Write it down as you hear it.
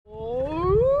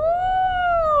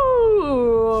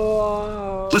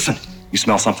Listen, you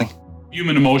smell something?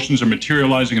 Human emotions are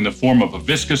materializing in the form of a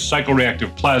viscous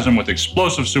psychoreactive plasm with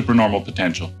explosive supernormal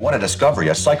potential. What a discovery,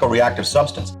 a psychoreactive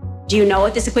substance. Do you know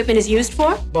what this equipment is used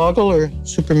for? Boggle or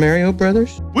Super Mario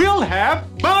Brothers? We'll have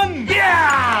fun!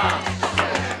 Yeah!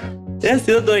 They're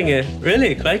still doing it.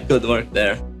 Really quite good work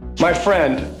there. My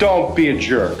friend, don't be a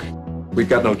jerk. We've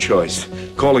got no choice.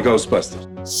 Call the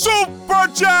Ghostbusters. Super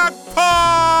Jackpot!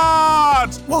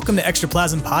 Welcome to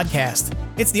Extraplasm Podcast.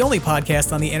 It's the only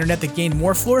podcast on the internet that gained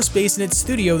more floor space in its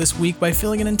studio this week by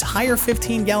filling an entire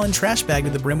 15-gallon trash bag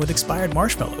to the brim with expired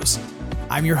marshmallows.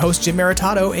 I'm your host, Jim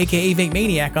Maritato, aka Vape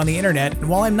Maniac on the internet, and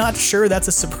while I'm not sure that's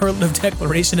a superlative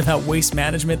declaration about waste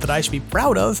management that I should be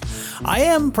proud of, I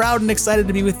am proud and excited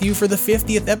to be with you for the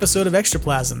 50th episode of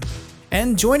Extraplasm.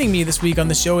 And joining me this week on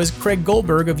the show is Craig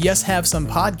Goldberg of Yes Have Some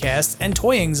Podcast and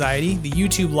Toy Anxiety, the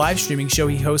YouTube live streaming show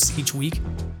he hosts each week.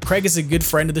 Craig is a good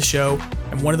friend of the show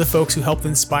and one of the folks who helped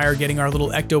inspire getting our little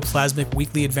ectoplasmic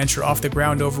weekly adventure off the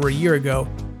ground over a year ago.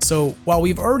 So while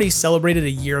we've already celebrated a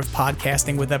year of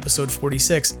podcasting with episode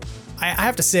 46, I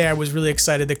have to say I was really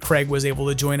excited that Craig was able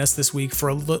to join us this week for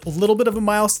a little bit of a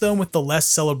milestone with the less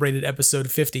celebrated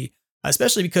episode 50,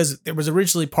 especially because it was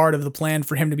originally part of the plan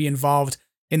for him to be involved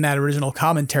in that original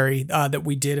commentary that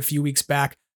we did a few weeks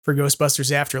back for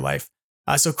Ghostbusters Afterlife.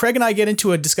 So Craig and I get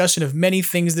into a discussion of many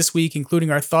things this week,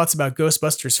 including our thoughts about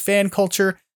Ghostbusters fan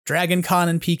culture, Con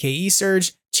and PKE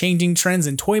Surge, changing trends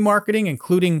in toy marketing,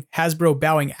 including Hasbro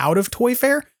bowing out of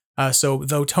ToyFair. So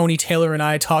though Tony Taylor and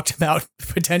I talked about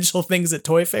potential things at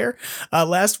ToyFair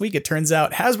last week, it turns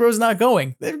out Hasbro's not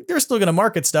going. They're still going to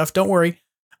market stuff, don't worry.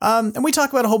 And we talk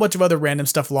about a whole bunch of other random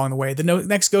stuff along the way. The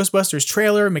next Ghostbusters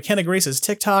trailer, McKenna Grace's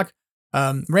TikTok,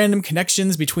 random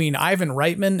connections between Ivan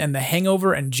Reitman and The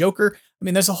Hangover and Joker. I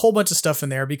mean, there's a whole bunch of stuff in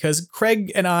there because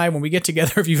Craig and I, when we get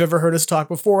together, if you've ever heard us talk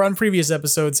before on previous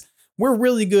episodes, we're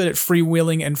really good at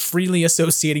freewheeling and freely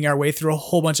associating our way through a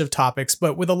whole bunch of topics,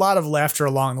 but with a lot of laughter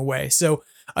along the way. So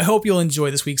I hope you'll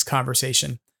enjoy this week's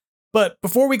conversation. But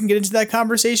before we can get into that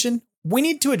conversation, we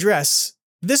need to address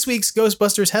this week's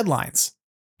Ghostbusters headlines.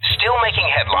 Still making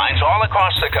headlines all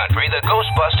across the country, the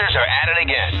Ghostbusters are at it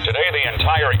again. Today, the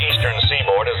entire eastern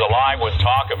seaboard is alive with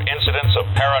talk of incidents of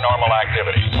paranormal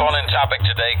activity. On topic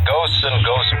today, ghosts and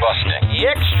ghost busting.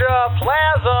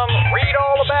 Extraplasm, read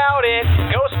all about it.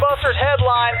 Ghostbusters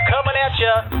headlines coming at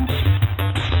ya.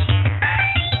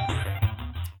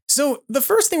 So the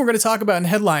first thing we're going to talk about in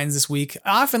headlines this week,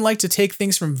 I often like to take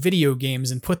things from video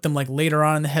games and put them like later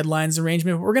on in the headlines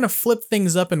arrangement, but we're going to flip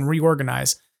things up and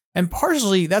reorganize. And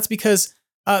partially that's because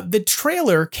the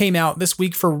trailer came out this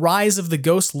week for Rise of the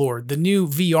Ghost Lord, the new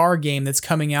VR game that's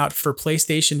coming out for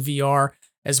PlayStation VR,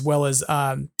 as well as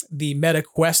the Meta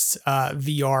Quest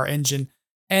VR engine.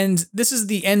 And this is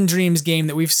the End Dreams game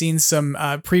that we've seen some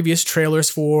previous trailers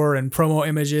for and promo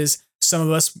images. Some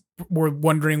of us were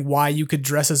wondering why you could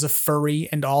dress as a furry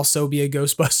and also be a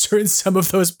Ghostbuster in some of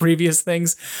those previous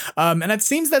things. And it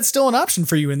seems that's still an option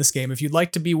for you in this game. If you'd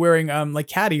like to be wearing like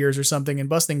cat ears or something and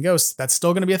busting ghosts, that's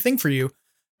still going to be a thing for you.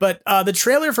 But the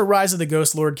trailer for Rise of the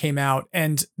Ghost Lord came out,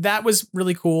 and that was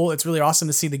really cool. It's really awesome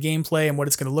to see the gameplay and what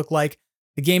it's going to look like.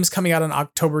 The game's coming out on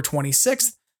October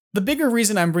 26th. The bigger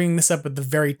reason I'm bringing this up at the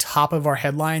very top of our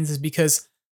headlines is because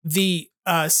the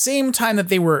same time that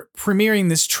they were premiering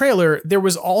this trailer, there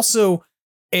was also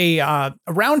a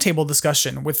roundtable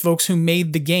discussion with folks who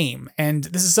made the game. And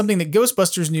this is something that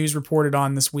Ghostbusters News reported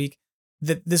on this week,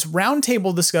 that this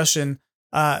roundtable discussion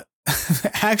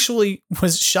actually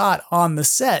was shot on the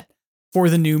set for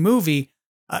the new movie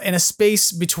in a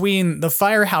space between the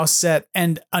Firehouse set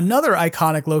and another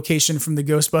iconic location from the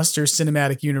Ghostbusters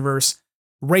cinematic universe,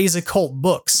 Ray's Occult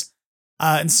Books.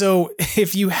 And so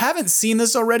if you haven't seen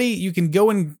this already, you can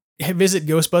go and visit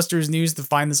Ghostbusters News to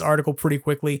find this article pretty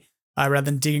quickly, rather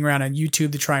than digging around on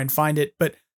YouTube to try and find it.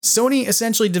 But Sony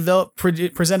essentially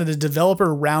presented a developer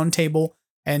roundtable,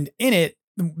 and in it,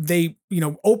 they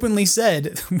openly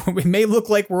said, we may look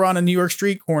like we're on a New York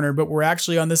street corner, but we're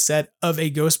actually on the set of a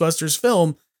Ghostbusters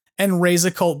film, and Ray's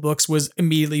Occult Books was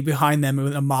immediately behind them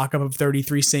with a mock-up of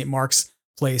 33 St. Mark's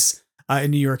Place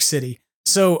in New York City.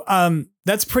 So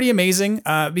that's pretty amazing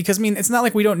because, I mean, it's not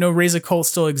like we don't know Ray's Occult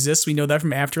still exists. We know that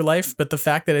from Afterlife, but the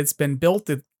fact that it's been built,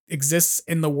 it exists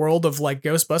in the world of like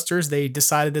Ghostbusters. They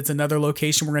decided it's another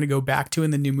location we're going to go back to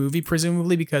in the new movie,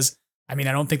 presumably, because, I mean,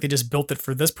 I don't think they just built it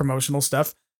for this promotional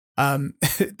stuff.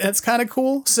 That's kind of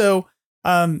cool. So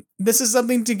this is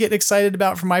something to get excited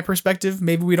about from my perspective.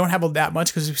 Maybe we don't have that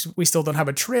much because we still don't have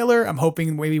a trailer. I'm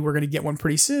hoping maybe we're going to get one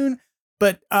pretty soon.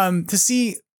 But to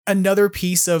see another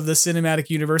piece of the cinematic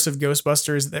universe of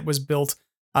Ghostbusters that was built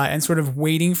and sort of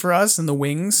waiting for us in the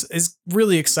wings is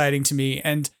really exciting to me.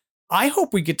 And I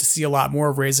hope we get to see a lot more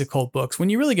of Raise a Cult books. When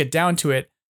you really get down to it,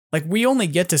 like we only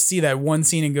get to see that one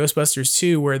scene in Ghostbusters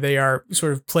 2 where they are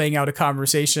sort of playing out a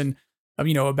conversation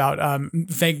about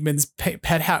Venkman's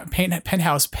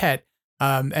penthouse pet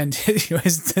and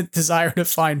his desire to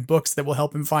find books that will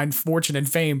help him find fortune and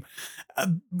fame.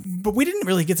 But we didn't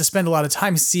really get to spend a lot of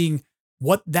time seeing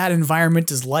what that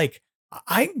environment is like.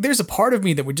 There's a part of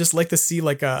me that would just like to see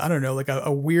like a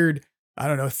weird,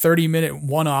 30-minute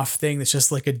one-off thing that's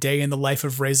just like a day in the life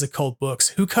of Raise a Cult books.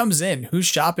 Who comes in? Who's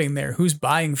shopping there? Who's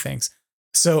buying things?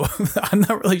 So I'm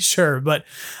not really sure, but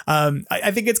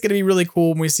I think it's going to be really cool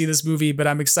when we see this movie, but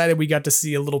I'm excited we got to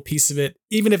see a little piece of it,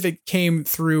 even if it came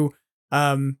through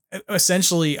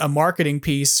essentially a marketing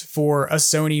piece for a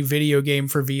Sony video game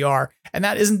for VR. And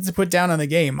that isn't to put down on the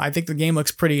game. I think the game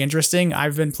looks pretty interesting.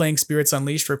 I've been playing Spirits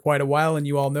Unleashed for quite a while, and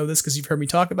you all know this because you've heard me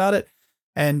talk about it.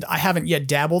 And I haven't yet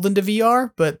dabbled into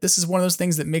VR, but this is one of those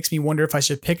things that makes me wonder if I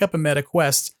should pick up a Meta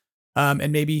Quest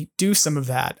and maybe do some of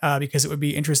that because it would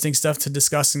be interesting stuff to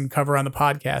discuss and cover on the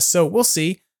podcast. So we'll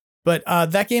see. But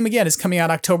that game, again, is coming out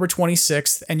October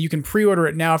 26th, and you can pre-order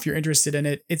it now if you're interested in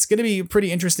it. It's going to be a pretty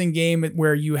interesting game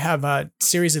where you have a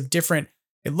series of different,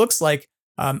 it looks like,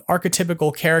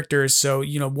 archetypical characters. So,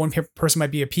 one person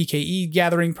might be a PKE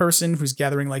gathering person who's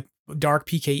gathering like dark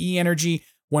PKE energy.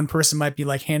 One person might be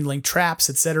like handling traps,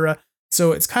 etc.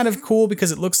 So it's kind of cool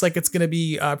because it looks like it's going to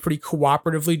be pretty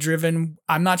cooperatively driven.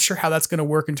 I'm not sure how that's going to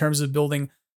work in terms of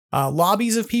building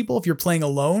lobbies of people if you're playing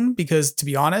alone, because to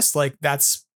be honest, like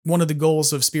that's one of the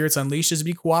goals of Spirits Unleashed is to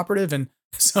be cooperative, and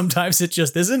sometimes it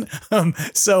just isn't.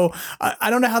 So I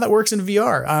don't know how that works in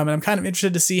VR. And I'm kind of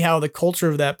interested to see how the culture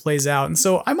of that plays out. And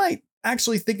so I might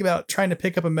actually think about trying to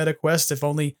pick up a Meta Quest, if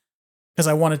only because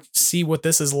I want to see what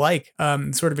this is like,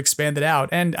 sort of expand it out.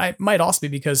 And I might also be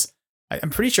because I'm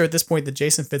pretty sure at this point that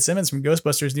Jason Fitzsimmons from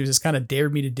Ghostbusters News has kind of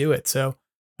dared me to do it. So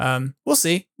we'll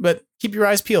see, but keep your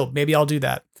eyes peeled. Maybe I'll do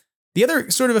that. The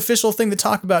other sort of official thing to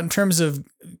talk about in terms of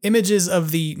images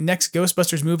of the next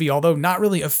Ghostbusters movie, although not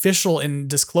really official in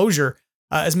disclosure,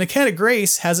 is McKenna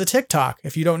Grace has a TikTok,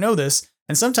 if you don't know this,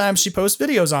 and sometimes she posts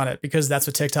videos on it because that's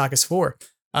what TikTok is for.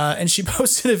 And she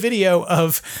posted a video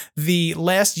of the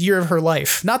last year of her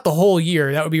life, not the whole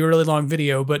year, that would be a really long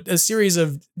video, but a series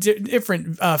of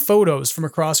different photos from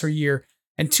across her year.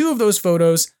 And two of those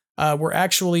photos were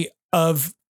actually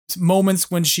of moments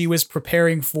when she was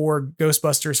preparing for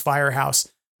Ghostbusters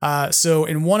Firehouse. So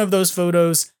in one of those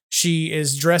photos, she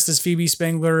is dressed as Phoebe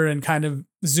Spengler and kind of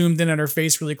zoomed in on her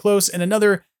face really close. And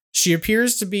another, she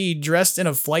appears to be dressed in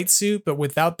a flight suit, but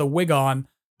without the wig on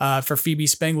for Phoebe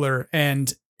Spengler,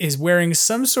 and is wearing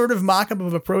some sort of mock-up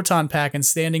of a proton pack and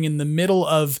standing in the middle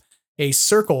of a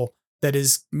circle that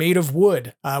is made of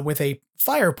wood with a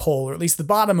fire pole, or at least the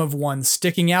bottom of one,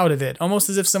 sticking out of it, almost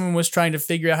as if someone was trying to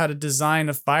figure out how to design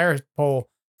a fire pole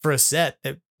for a set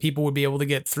that people would be able to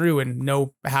get through and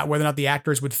know whether or not the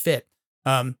actors would fit.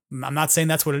 I'm not saying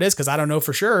that's what it is because I don't know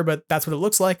for sure, but that's what it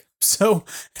looks like. So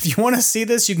if you want to see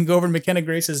this, you can go over to McKenna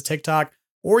Grace's TikTok,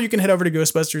 or you can head over to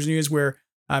Ghostbusters News, where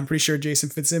I'm pretty sure Jason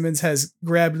Fitzsimmons has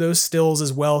grabbed those stills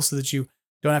as well, so that you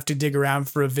don't have to dig around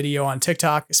for a video on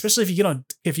TikTok, especially if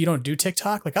you don't do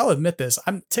TikTok. Like, I'll admit this,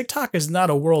 TikTok is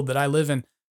not a world that I live in.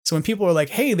 So when people are like,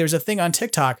 hey, there's a thing on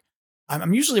TikTok,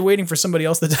 I'm usually waiting for somebody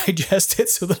else to digest it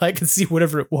so that I can see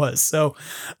whatever it was. So,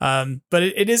 but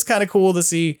it is kind of cool to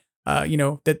see,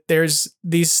 that there's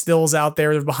these stills out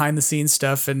there, they're behind the scenes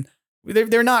stuff, and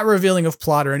they're not revealing of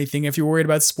plot or anything. If you're worried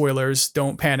about spoilers,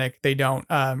 don't panic. They don't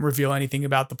reveal anything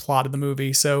about the plot of the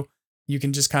movie. So you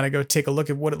can just kind of go take a look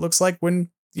at what it looks like when,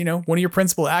 one of your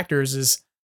principal actors is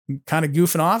kind of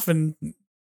goofing off and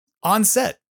on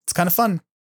set. It's kind of fun.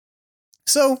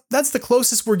 So that's the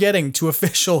closest we're getting to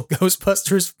official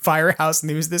Ghostbusters Firehouse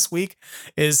news this week.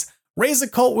 Is Raise a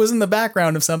Cult was in the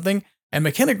background of something, and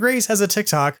McKenna Grace has a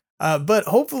TikTok. But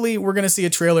hopefully we're going to see a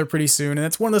trailer pretty soon. And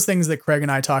that's one of those things that Craig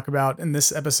and I talk about in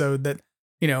this episode that,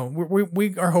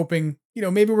 we are hoping,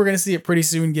 maybe we're going to see it pretty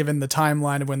soon, given the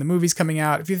timeline of when the movie's coming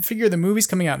out. If you figure the movie's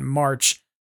coming out in March,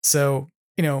 so,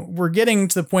 we're getting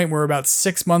to the point where we're about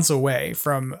 6 months away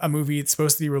from a movie that's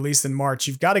supposed to be released in March.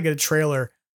 You've got to get a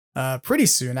trailer pretty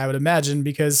soon, I would imagine,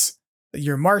 because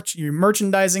your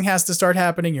merchandising has to start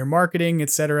happening, your marketing,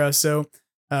 etc. So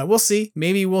we'll see.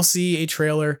 Maybe we'll see a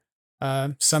trailer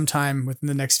sometime within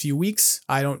the next few weeks.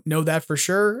 I don't know that for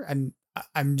sure, and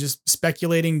I'm just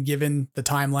speculating given the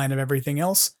timeline of everything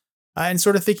else, and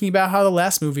sort of thinking about how the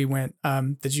last movie went,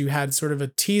 that you had sort of a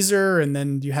teaser and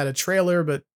then you had a trailer,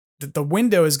 but the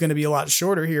window is going to be a lot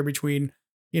shorter here between,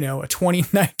 a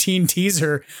 2019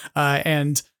 teaser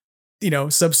and,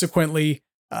 subsequently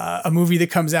a movie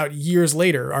that comes out years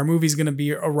later. Our movie's going to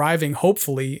be arriving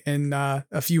hopefully in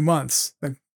a few months.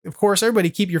 Of course, everybody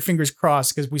keep your fingers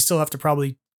crossed because we still have to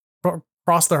probably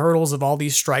cross the hurdles of all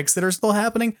these strikes that are still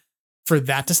happening for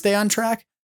that to stay on track.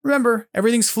 Remember,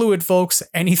 everything's fluid, folks.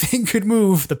 Anything could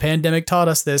move. The pandemic taught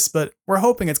us this, but we're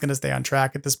hoping it's going to stay on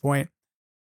track at this point.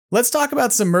 Let's talk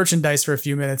about some merchandise for a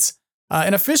few minutes.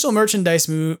 An official merchandise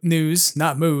news,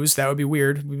 not moos, that would be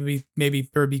weird. Maybe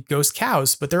there would be ghost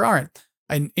cows, but there aren't.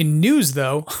 In news,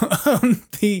 though,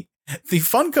 the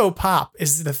Funko Pop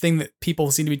is the thing that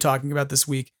people seem to be talking about this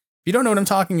week. If you don't know what I'm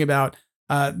talking about,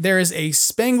 there is a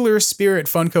Spengler Spirit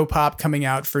Funko Pop coming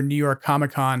out for New York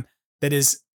Comic Con that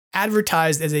is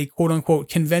advertised as a quote-unquote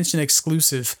convention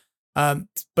exclusive.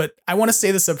 But I want to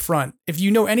say this up front. If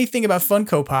you know anything about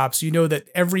Funko Pops, you know that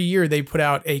every year they put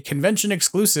out a convention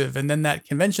exclusive, and then that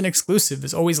convention exclusive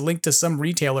is always linked to some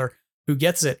retailer who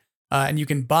gets it. And you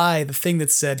can buy the thing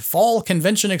that said fall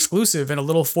convention exclusive and a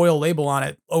little foil label on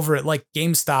it over at like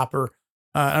GameStop or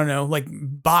I don't know, like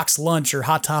Box Lunch or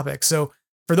Hot Topic. So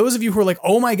for those of you who are like,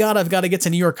 oh my God, I've got to get to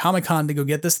New York Comic Con to go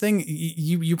get this thing,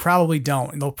 you probably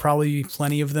don't. And there'll probably be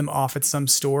plenty of them off at some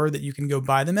store that you can go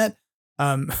buy them at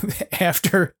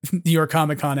after New York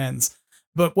Comic Con ends.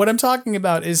 But what I'm talking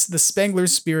about is the Spengler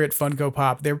Spirit Funko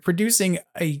Pop. They're producing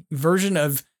a version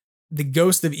of the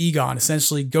Ghost of Egon,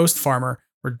 essentially Ghost Farmer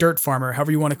or Dirt Farmer,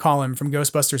 however you want to call him, from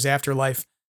Ghostbusters Afterlife.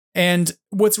 And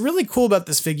what's really cool about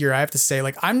this figure, I have to say,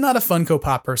 like, I'm not a Funko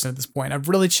Pop person at this point. I've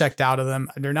really checked out of them.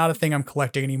 They're not a thing I'm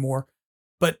collecting anymore.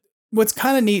 But what's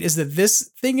kind of neat is that this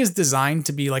thing is designed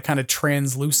to be like kind of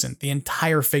translucent, the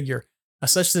entire figure,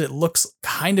 such that it looks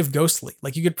kind of ghostly.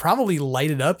 Like you could probably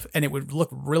light it up and it would look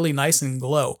really nice and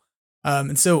glow.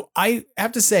 And so I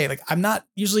have to say, like, I'm not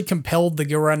usually compelled to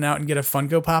go run out and get a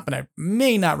Funko Pop, and I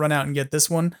may not run out and get this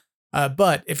one.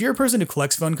 But if you're a person who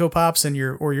collects Funko Pops and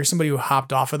you're somebody who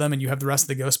hopped off of them and you have the rest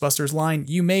of the Ghostbusters line,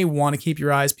 you may want to keep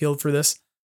your eyes peeled for this.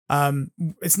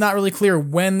 It's not really clear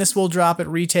when this will drop at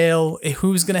retail,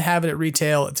 who's going to have it at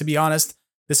retail. To be honest,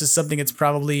 this is something that's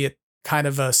probably kind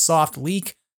of a soft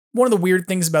leak. One of the weird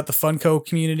things about the Funko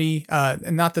community,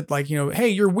 and not that like, hey,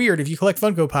 you're weird if you collect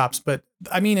Funko Pops, but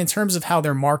I mean, in terms of how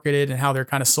they're marketed and how they're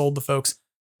kind of sold to folks,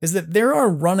 is that there are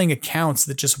running accounts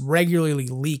that just regularly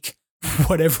leak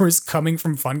whatever is coming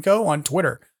from Funko on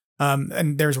Twitter.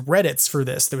 And there's Reddits for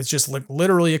this. There was just like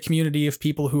literally a community of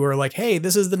people who are like, hey,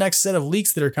 this is the next set of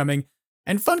leaks that are coming.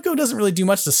 And Funko doesn't really do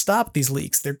much to stop these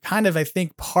leaks. They're kind of, I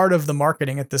think, part of the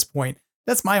marketing at this point.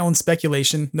 That's my own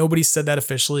speculation. Nobody said that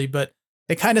officially, but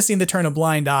they kind of seem to turn a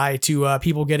blind eye to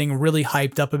people getting really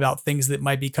hyped up about things that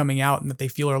might be coming out and that they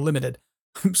feel are limited.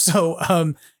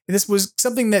 So this was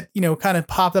something that, kind of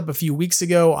popped up a few weeks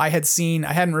ago. I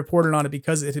hadn't reported on it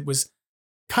because it was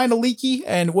kind of leaky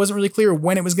and wasn't really clear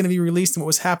when it was going to be released and what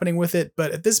was happening with it.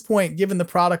 But at this point, given the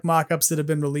product mock-ups that have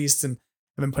been released and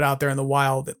have been put out there in the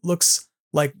wild, it looks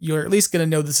like you're at least going to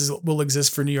know will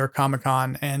exist for New York Comic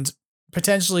Con and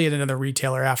potentially at another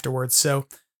retailer afterwards. So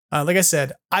like I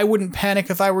said, I wouldn't panic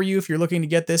if I were you. If you're looking to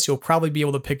get this, you'll probably be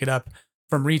able to pick it up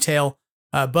from retail.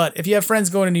 But if you have friends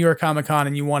going to New York Comic Con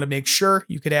and you want to make sure,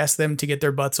 you could ask them to get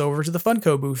their butts over to the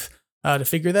Funko booth to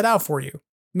figure that out for you.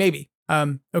 Maybe.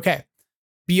 Okay.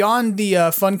 Beyond the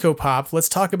Funko Pop, let's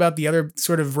talk about the other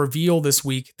sort of reveal this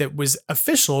week that was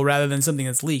official rather than something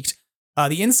that's leaked.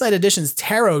 The Inside Editions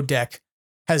Tarot deck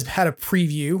has had a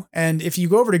preview. And if you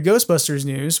go over to Ghostbusters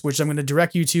News, which I'm going to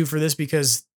direct you to for this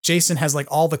because Jason has like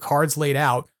all the cards laid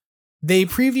out, they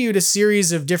previewed a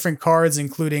series of different cards,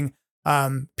 including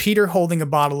Peter holding a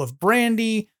bottle of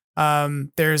brandy.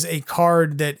 There's a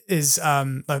card that is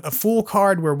a Fool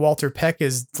card where Walter Peck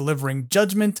is delivering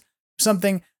judgment or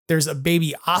something. There's a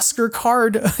baby Oscar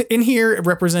card in here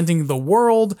representing the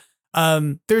world.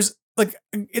 There's like,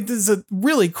 it is a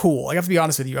really cool. I have to be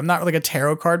honest with you. I'm not like a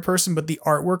tarot card person, but the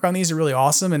artwork on these are really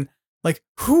awesome. And like,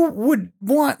 who would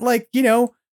want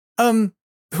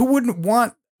who wouldn't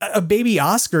want a baby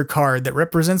Oscar card that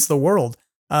represents the world?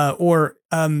 Or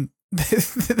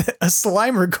a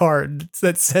Slimer card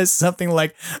that says something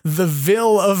like the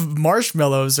Ville of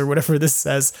Marshmallows or whatever this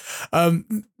says.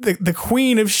 The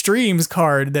Queen of Streams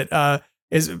card that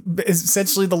is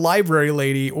essentially the library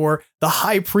lady, or the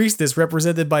High Priestess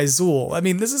represented by Zool. I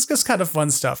mean, this is just kind of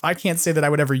fun stuff. I can't say that I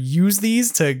would ever use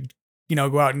these to,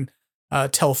 go out and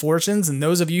tell fortunes. And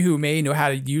those of you who may know how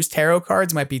to use tarot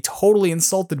cards might be totally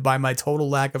insulted by my total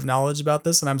lack of knowledge about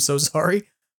this, and I'm so sorry.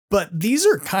 But these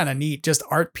are kind of neat, just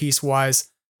art piece wise.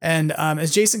 And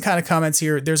as Jason kind of comments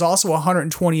here, there's also a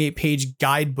 128-page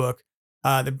guidebook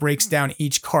that breaks down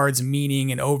each card's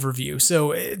meaning and overview.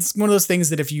 So it's one of those things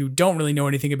that if you don't really know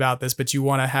anything about this, but you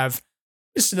want to have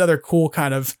just another cool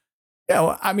kind of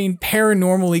I mean,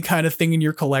 paranormally kind of thing in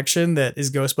your collection that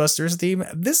is Ghostbusters theme,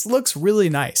 this looks really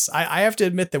nice. I have to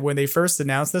admit that when they first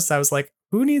announced this, I was like,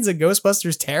 who needs a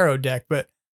Ghostbusters tarot deck? But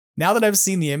now that I've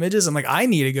seen the images, I'm like, I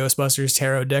need a Ghostbusters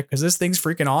tarot deck because this thing's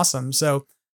freaking awesome. So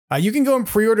you can go and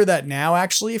pre-order that now,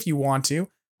 actually, if you want to.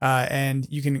 And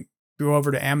you can go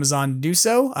over to Amazon and do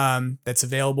so. That's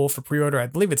available for pre-order. I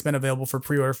believe it's been available for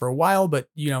pre-order for a while, but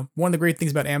one of the great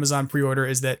things about Amazon pre-order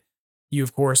is that you,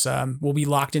 of course, will be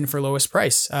locked in for lowest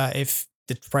price if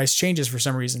the price changes for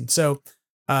some reason. So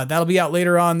that'll be out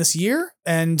later on this year.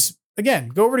 And again,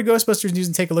 go over to Ghostbusters News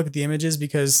and take a look at the images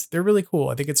because they're really cool.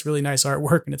 I think it's really nice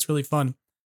artwork and it's really fun.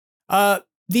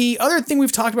 The other thing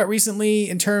we've talked about recently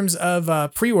in terms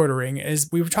of pre-ordering is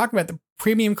we were talking about the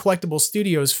Premium Collectible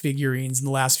Studios figurines in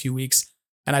the last few weeks.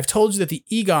 And I've told you that the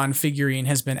Egon figurine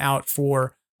has been out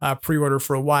for pre-order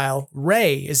for a while.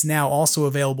 Ray is now also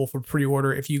available for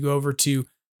pre-order if you go over to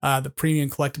the Premium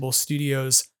Collectible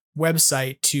Studios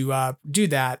website to do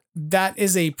that. That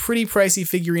is a pretty pricey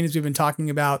figurine, as we've been talking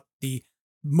about. The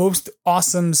most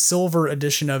awesome silver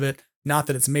edition of it, not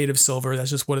that it's made of silver,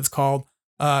 that's just what it's called,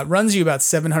 runs you about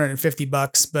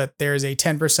 $750, but there's a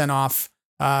 10% off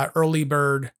early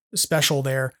bird special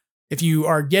there. If you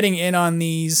are getting in on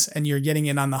these and you're getting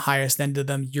in on the highest end of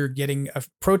them, you're getting a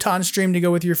proton stream to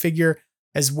go with your figure,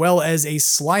 as well as a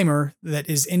Slimer that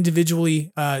is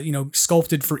individually,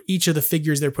 sculpted for each of the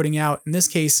figures they're putting out. In this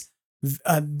case,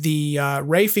 the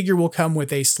Ray figure will come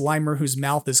with a Slimer whose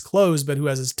mouth is closed, but who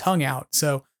has his tongue out.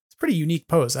 So it's a pretty unique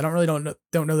pose. I don't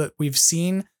know that we've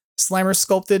seen Slimer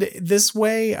sculpted this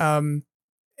way. Other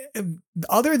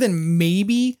than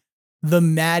maybe the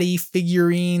Maddie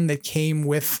figurine that came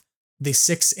with the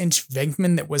 6-inch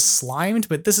Venkman that was slimed,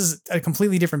 but this is a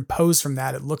completely different pose from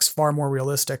that. It looks far more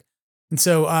realistic. And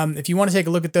so if you want to take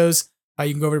a look at those,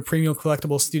 you can go over to Premium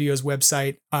Collectible Studios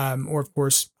website, or of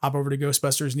course, hop over to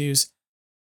Ghostbusters News.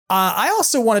 I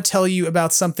also want to tell you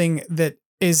about something that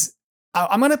is,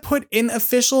 I'm going to put in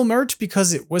official merch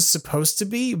because it was supposed to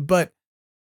be, but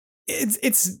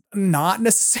it's not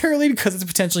necessarily because it's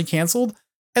potentially canceled.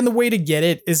 And the way to get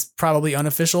it is probably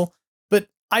unofficial. But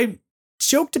I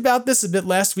joked about this a bit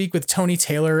last week with Tony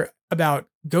Taylor about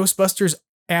Ghostbusters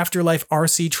Afterlife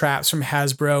RC traps from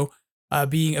Hasbro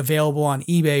being available on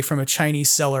eBay from a Chinese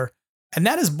seller. And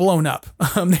that is blown up.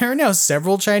 There are now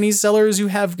several Chinese sellers who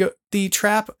have the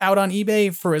trap out on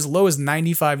eBay for as low as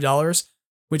 $95,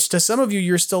 which to some of you,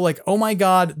 you're still like, oh my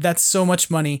God, that's so much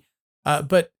money.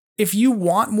 But if you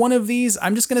want one of these,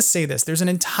 I'm just going to say this. There's an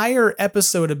entire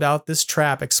episode about this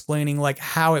trap explaining like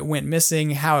how it went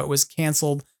missing, how it was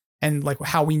canceled, and like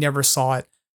how we never saw it.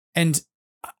 And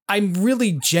I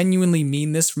really genuinely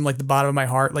mean this from like the bottom of my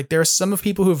heart. Like there are some of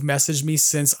people who have messaged me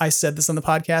since I said this on the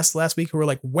podcast last week who were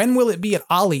like, when will it be at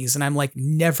Ollie's? And I'm like,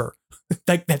 never.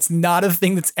 Like that's not a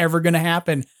thing that's ever going to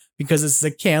happen because it's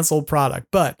a canceled product.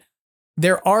 But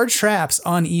there are traps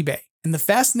on eBay. And the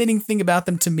fascinating thing about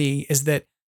them to me is that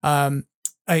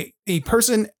a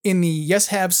person in the Yes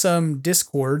Have Some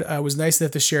Discord was nice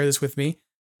enough to share this with me,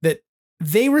 that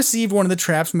they received one of the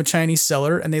traps from a Chinese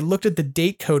seller and they looked at the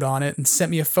date code on it and sent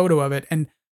me a photo of it. And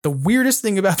the weirdest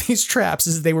thing about these traps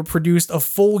is they were produced a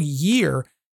full year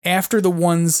after the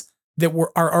ones that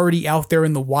are already out there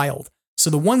in the wild.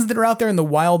 So the ones that are out there in the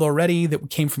wild already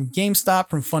that came from GameStop,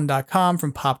 from Fun.com,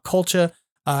 from Pop Culture,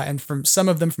 and from some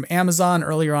of them from Amazon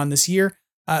earlier on this year,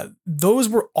 those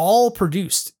were all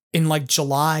produced in like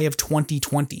July of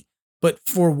 2020. But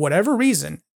for whatever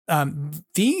reason,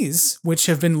 these, which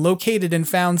have been located and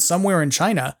found somewhere in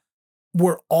China,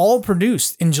 were all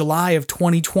produced in July of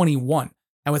 2021.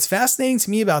 And what's fascinating to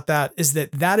me about that is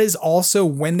that that is also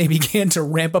when they began to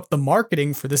ramp up the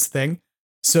marketing for this thing.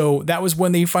 So that was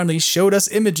when they finally showed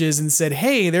us images and said,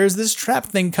 hey, there's this trap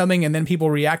thing coming. And then people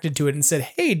reacted to it and said,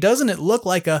 hey, doesn't it look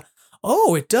like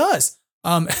oh, it does.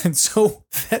 And so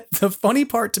the funny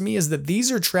part to me is that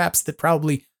these are traps that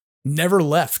probably never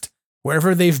left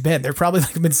wherever they've been. They're probably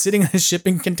like been sitting in a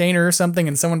shipping container or something,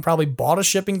 and someone probably bought a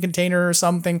shipping container or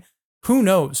something. Who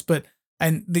knows?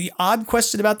 And the odd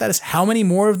question about that is how many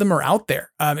more of them are out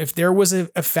there? If there was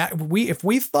if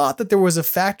we thought that there was a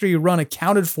factory run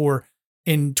accounted for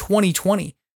in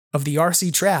 2020 of the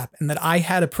RC trap, and that I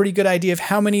had a pretty good idea of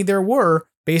how many there were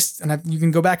you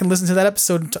can go back and listen to that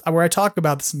episode where I talk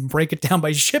about this and break it down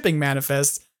by shipping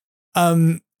manifests.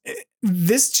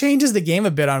 This changes the game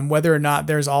a bit on whether or not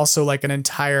there's also like an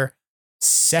entire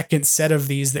second set of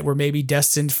these that were maybe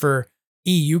destined for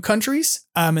EU countries.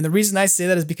 And the reason I say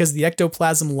that is because the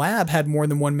Ectoplasm Lab had more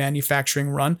than one manufacturing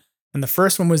run. And the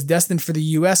first one was destined for the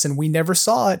US, and we never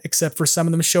saw it except for some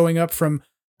of them showing up from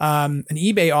an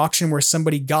eBay auction where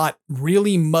somebody got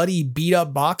really muddy, beat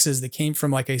up boxes that came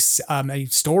from like a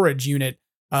storage unit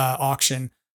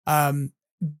auction.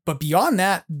 But beyond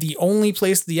that, the only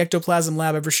place the Ectoplasm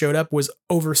Lab ever showed up was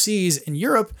overseas in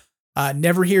Europe,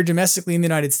 never here domestically in the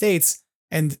United States.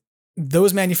 And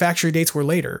those manufacturer dates were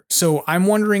later. So I'm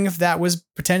wondering if that was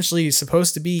potentially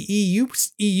supposed to be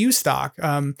EU stock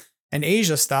and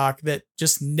Asia stock that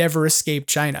just never escaped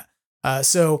China.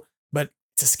 But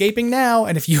it's escaping now.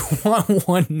 And if you want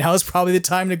one, now is probably the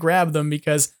time to grab them,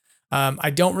 because I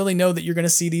don't really know that you're going to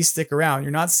see these stick around.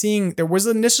 You're not seeing, there was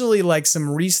initially like some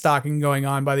restocking going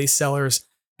on by these sellers,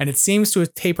 and it seems to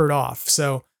have tapered off.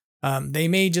 So they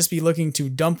may just be looking to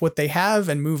dump what they have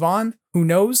and move on. Who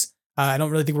knows? I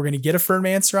don't really think we're going to get a firm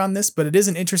answer on this, but it is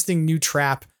an interesting new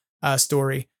trap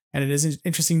story, and it is an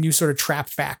interesting new sort of trap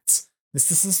facts. This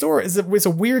story it's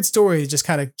a weird story. It just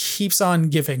kind of keeps on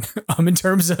giving in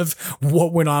terms of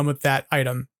what went on with that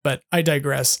item. But I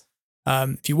digress.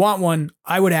 If you want one,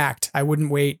 I would act. I wouldn't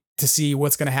wait to see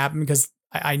what's going to happen, because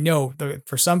I know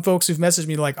for some folks who've messaged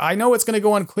me like, I know it's going to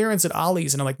go on clearance at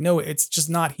Ollie's, and I'm like, no, it's just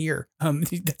not here.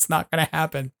 That's not going to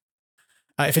happen.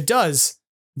 If it does,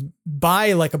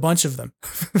 buy like a bunch of them,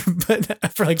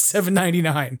 but for like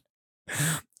 $7.99.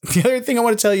 The other thing I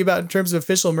want to tell you about in terms of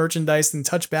official merchandise and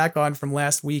touch back on from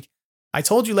last week, I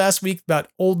told you last week about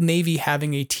Old Navy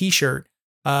having a t-shirt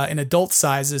in adult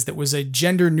sizes that was a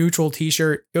gender neutral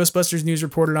t-shirt. Ghostbusters News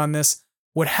reported on this.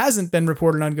 What hasn't been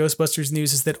reported on Ghostbusters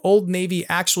News is that Old Navy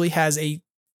actually has a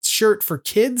shirt for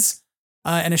kids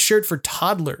and a shirt for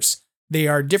toddlers. They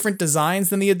are different designs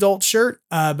than the adult shirt,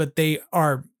 but they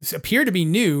appear to be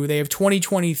new. They have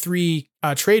 2023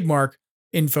 trademark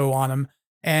info on them.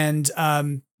 And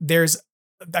I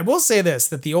will say this,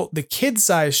 that the kid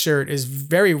size shirt is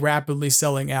very rapidly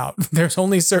selling out. There's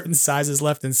only certain sizes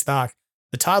left in stock.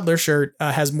 The toddler shirt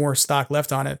has more stock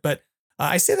left on it, but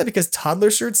I say that because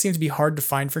toddler shirts seem to be hard to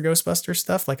find for Ghostbusters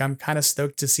stuff. Like, I'm kind of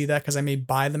stoked to see that, because I may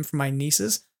buy them for my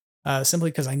nieces,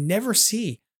 simply because I never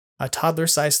see a toddler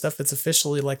size stuff that's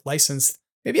officially like licensed.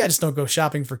 Maybe I just don't go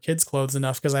shopping for kids clothes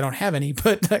enough because I don't have any,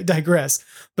 but I digress.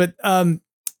 But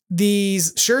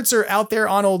these shirts are out there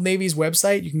on Old Navy's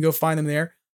website. You can go find them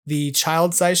there. The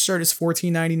child size shirt is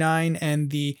 $14.99 and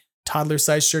the toddler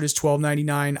size shirt is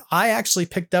 $12.99. I actually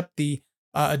picked up the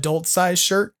adult size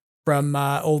shirt from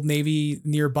Old Navy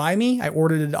nearby me. I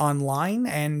ordered it online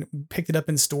and picked it up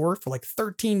in store for like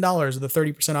 $13 with a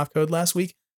 30% off code last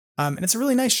week. And it's a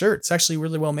really nice shirt. It's actually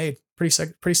really well made.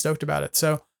 Pretty stoked about it.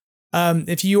 So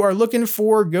if you are looking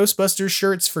for Ghostbusters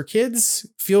shirts for kids,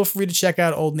 feel free to check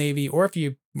out Old Navy. Or if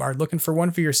you are looking for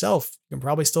one for yourself, you can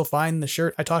probably still find the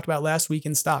shirt I talked about last week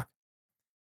in stock.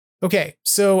 Okay,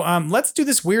 so let's do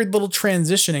this weird little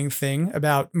transitioning thing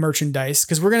about merchandise,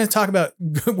 because we're going to talk about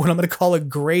what I'm going to call a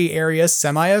gray area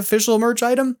semi-official merch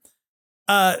item.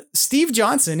 Steve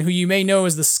Johnson, who you may know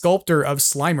as the sculptor of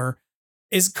Slimer,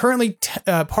 is currently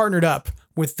partnered up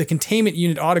with the Containment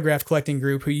Unit Autograph Collecting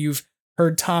Group, who you've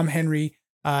heard Tom Henry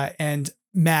and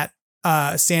Matt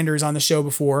Sanders on the show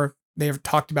before. They have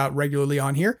talked about regularly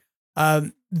on here.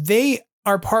 They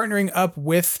are partnering up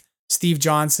with Steve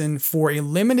Johnson for a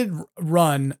limited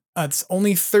run. It's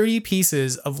only 30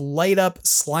 pieces of light up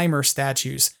Slimer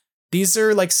statues. These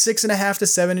are like 6.5 to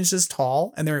 7 inches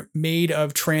tall, and they're made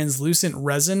of translucent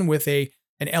resin with an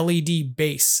LED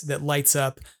base that lights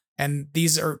up. And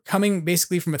these are coming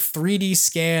basically from a 3D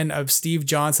scan of Steve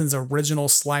Johnson's original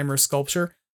Slimer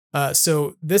sculpture.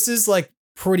 So this is like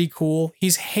pretty cool.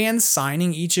 He's hand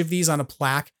signing each of these on a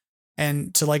plaque,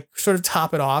 and to like sort of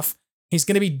top it off, he's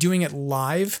going to be doing it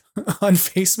live on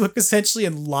Facebook, essentially,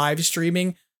 and live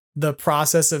streaming the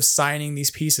process of signing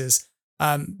these pieces.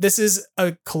 This is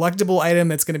a collectible item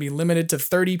that's going to be limited to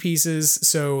 30 pieces.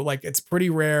 So like, it's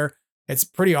pretty rare. It's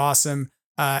pretty awesome.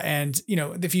 And you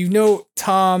know, if you know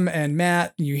Tom and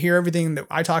Matt, you hear everything that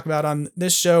I talk about on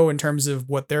this show in terms of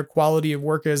what their quality of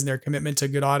work is and their commitment to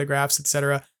good autographs,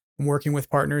 etc., and working with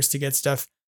partners to get stuff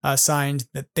signed,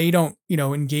 that they don't,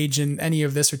 engage in any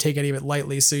of this or take any of it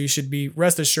lightly. So you should be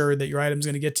rest assured that your item's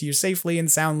going to get to you safely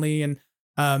and soundly, and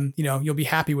you'll be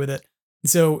happy with it.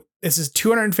 So this is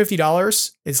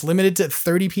 $250. It's limited to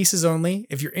 30 pieces only.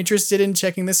 If you're interested in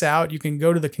checking this out, you can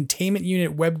go to the Containment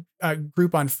Unit web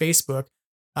group on Facebook.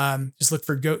 Just go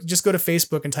to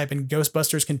Facebook and type in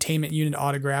Ghostbusters Containment Unit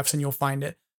Autographs and you'll find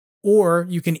it. Or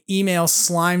you can email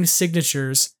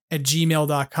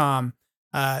slimedsignatures@gmail.com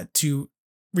to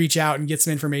reach out and get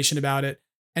some information about it.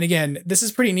 And again, this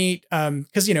is pretty neat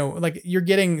because, you're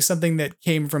getting something that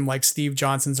came from like Steve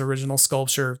Johnson's original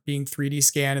sculpture being 3D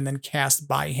scanned and then cast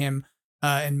by him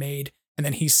and made, and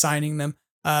then he's signing them.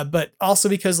 But also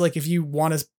because like if you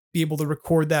want to be able to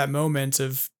record that moment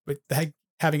of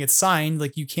having it signed.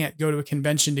 Like you can't go to a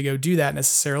convention to go do that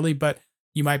necessarily, but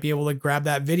you might be able to grab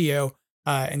that video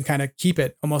and kind of keep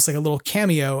it almost like a little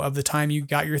cameo of the time you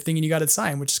got your thing and you got it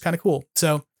signed, which is kind of cool.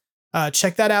 So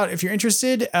check that out if you're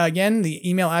interested. Again, the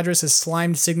email address is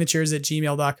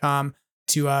slimedsignatures@gmail.com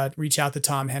to reach out to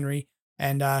Tom Henry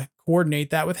and coordinate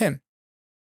that with him.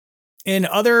 In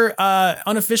other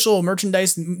unofficial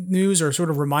merchandise news or sort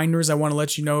of reminders I want to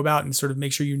let you know about and sort of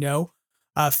make sure you know,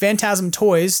 Phantasm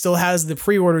Toys still has the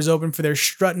pre-orders open for their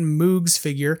Struttin' Moogs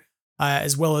figure,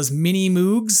 as well as Mini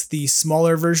Moogs, the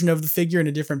smaller version of the figure in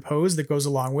a different pose that goes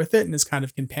along with it and is kind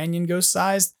of companion ghost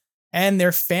sized, and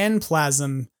their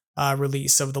Phanplasm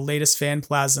release of the latest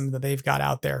Phanplasm that they've got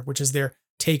out there, which is their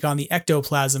take on the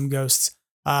ectoplasm ghosts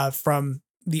from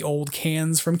the old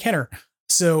cans from Kenner.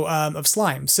 So of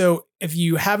slime. So if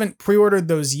you haven't pre-ordered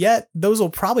those yet, those will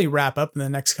probably wrap up in the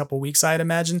next couple weeks, I'd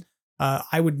imagine.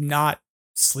 I would not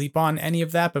sleep on any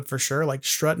of that, but for sure, like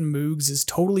Struttin' Moogs is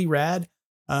totally rad.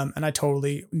 And I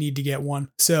totally need to get one.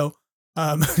 So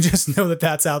just know that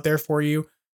that's out there for you.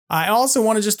 I also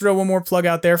want to just throw one more plug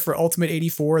out there for Ultimate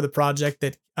 84, the project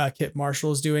that Kip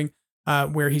Marshall is doing,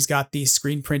 where he's got the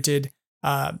screen printed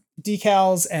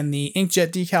decals and the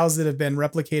inkjet decals that have been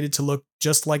replicated to look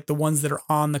just like the ones that are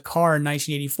on the car in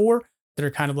 1984 that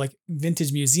are kind of like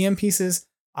vintage museum pieces.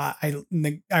 I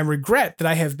regret that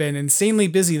I have been insanely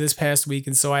busy this past week,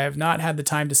 and so I have not had the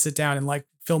time to sit down and like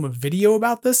film a video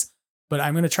about this, but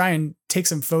I'm going to try and take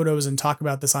some photos and talk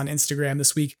about this on Instagram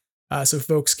this week so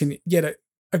folks can get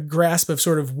a grasp of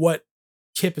sort of what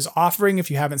Kip is offering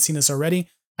if you haven't seen this already.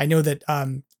 I know that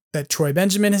that Troy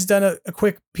Benjamin has done a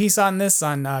quick piece on this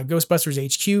on Ghostbusters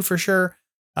HQ for sure.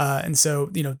 And so,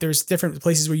 there's different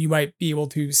places where you might be able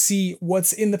to see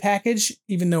what's in the package,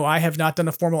 even though I have not done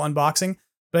a formal unboxing.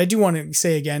 But I do want to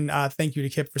say again, thank you to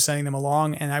Kip for sending them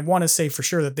along. And I want to say for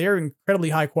sure that they're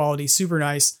incredibly high quality, super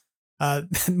nice.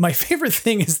 My favorite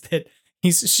thing is that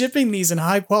he's shipping these in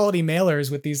high quality mailers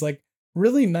with these like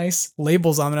really nice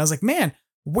labels on them. And I was like, man,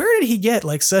 where did he get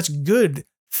like such good,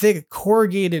 thick,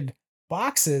 corrugated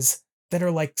boxes that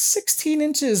are like 16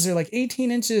 inches or like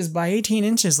 18 inches by 18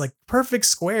 inches, like perfect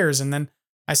squares? And then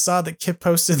I saw that Kip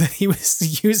posted that he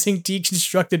was using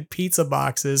deconstructed pizza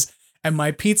boxes, and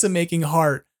my pizza making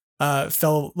heart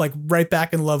fell like right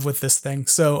back in love with this thing.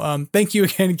 So thank you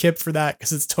again, Kip, for that,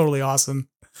 because it's totally awesome.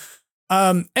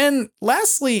 And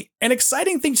lastly, an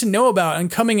exciting thing to know about and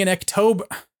coming in October.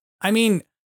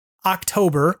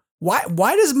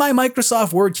 Why does my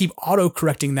Microsoft Word keep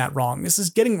auto-correcting that wrong? This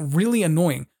is getting really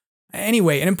annoying.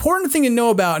 Anyway, an important thing to know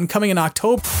about and coming in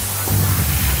October.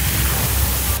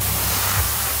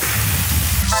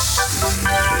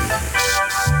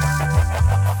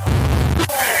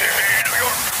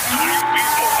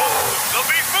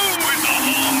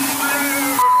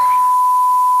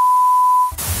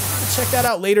 Check that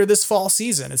out later this fall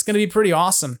season. It's going to be pretty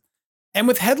awesome. And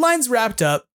with headlines wrapped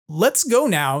up, let's go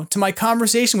now to my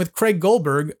conversation with Craig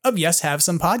Goldberg of Yes Have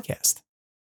Some Podcast.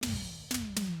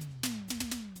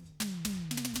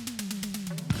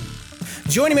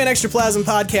 Joining me on Extraplasm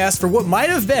Podcast for what might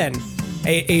have been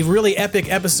a really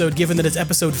epic episode, given that it's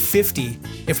episode 50,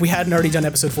 if we hadn't already done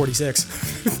episode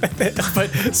 46. But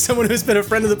someone who's been a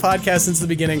friend of the podcast since the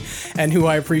beginning and who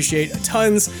I appreciate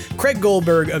tons, Craig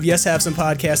Goldberg of Yes Have Some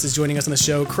Podcast is joining us on the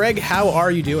show. Craig, how are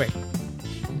you doing?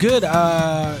 Good.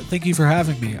 Thank you for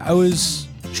having me. I was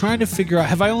trying to figure out,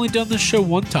 have I only done this show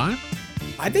one time?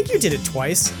 I think you did it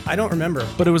twice. I don't remember.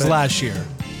 But it was last year.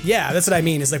 Yeah, that's what I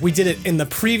mean. Is like we did it in the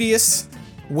previous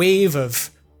wave of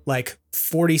like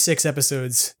 46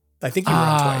 episodes. I think you were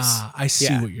on twice. I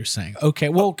see what you're saying. Okay.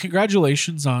 Well,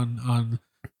 congratulations on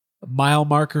mile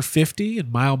marker 50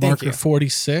 and mile marker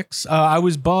 46. I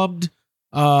was bummed.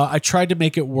 I tried to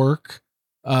make it work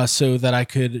so that I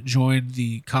could join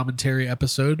the commentary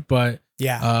episode, but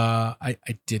I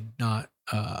did not.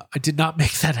 I did not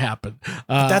make that happen.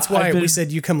 That's why we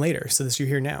said you come later, so that you're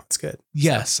here now. It's good.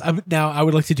 Yes. Now I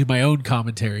would like to do my own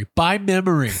commentary by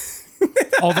memory.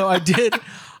 Although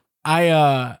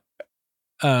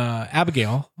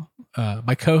Abigail,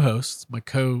 my co-host, my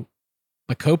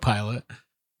co-pilot,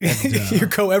 and, your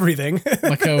co-everything,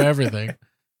 my co-everything.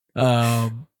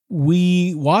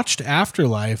 We watched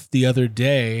Afterlife the other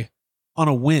day on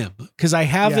a whim because I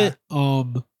have it.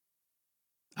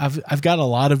 I've got a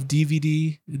lot of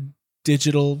DVD and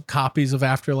digital copies of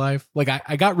Afterlife. Like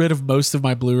I got rid of most of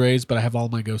my Blu-rays, but I have all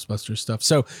my Ghostbusters stuff.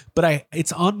 So, but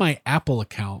it's on my Apple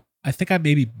account. I think I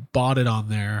maybe bought it on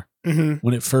there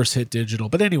when it first hit digital.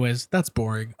 But anyways, that's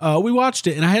boring. We watched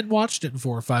it, and I hadn't watched it in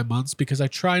 4 or 5 months because I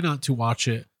try not to watch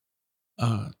it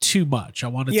too much. I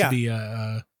want it to be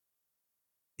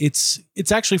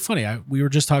it's actually funny. We were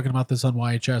just talking about this on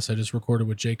YHS. I just recorded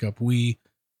with Jacob.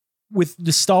 With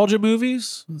nostalgia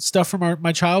movies, stuff from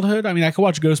my childhood. I mean, I could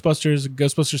watch Ghostbusters and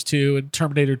Ghostbusters 2 and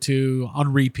Terminator 2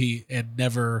 on repeat and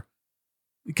never,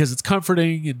 because it's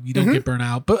comforting and you don't get burnt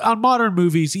out. But on modern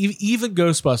movies, even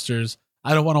Ghostbusters,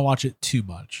 I don't want to watch it too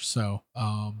much. So,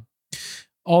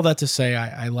 all that to say,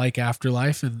 I like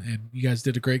Afterlife, and you guys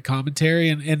did a great commentary,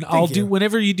 and I'll do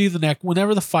whenever you do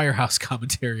whenever the Firehouse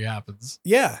commentary happens.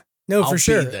 Yeah, no, for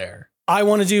sure. Be there. I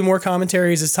want to do more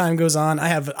commentaries as time goes on.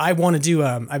 I want to do,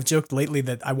 I've joked lately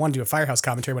that I want to do a Firehouse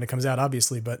commentary when it comes out,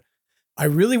 obviously, but I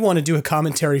really want to do a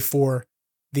commentary for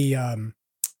the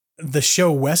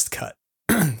show West Cut,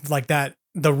 like that,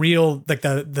 the real, like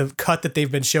the cut that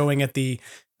they've been showing at the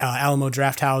Alamo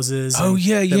Draft Houses. Oh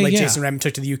yeah, yeah, like yeah. Jason Reitman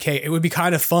took to the UK. It would be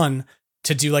kind of fun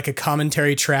to do like a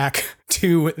commentary track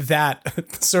to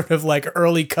that sort of like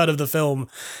early cut of the film,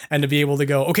 and to be able to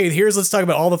go, okay, let's talk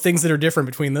about all the things that are different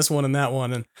between this one and that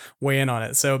one and weigh in on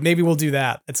it. So maybe we'll do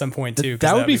that at some point too.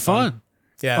 That would be fun.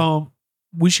 Yeah.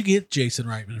 We should get Jason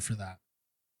Reitman for that.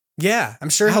 Yeah. I'm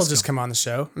sure he'll just come on the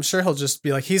show. I'm sure he'll just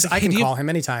be like, I can call him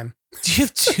anytime. Do you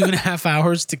have 2.5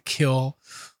 hours to kill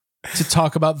to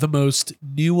talk about the most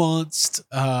nuanced,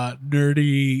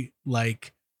 nerdy,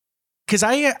 like, because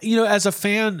as a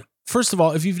fan, first of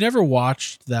all, if you've never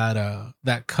watched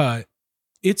that cut,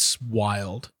 it's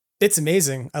wild. It's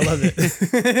amazing. I love it.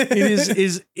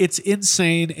 It's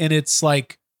insane, and it's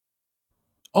like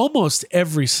almost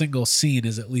every single scene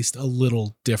is at least a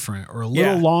little different, or a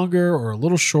little longer, or a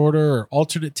little shorter, or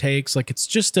alternate takes. Like it's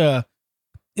just and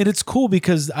it's cool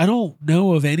because I don't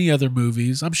know of any other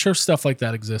movies. I'm sure stuff like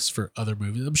that exists for other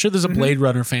movies. I'm sure there's a Blade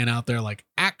Runner fan out there like,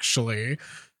 actually.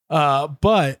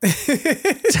 But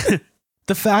the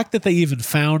fact that they even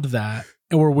found that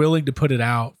and were willing to put it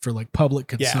out for like public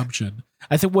consumption.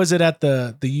 I think, was it at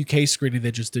the UK screening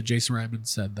they just did, Jason Reitman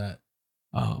said that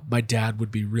my dad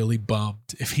would be really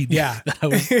bummed if he knew that I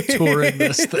was touring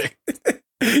this thing.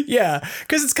 Yeah,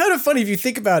 because it's kind of funny if you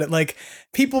think about it. Like,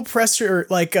 people pressure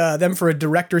them for a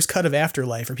director's cut of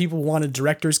Afterlife, or people want a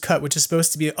director's cut, which is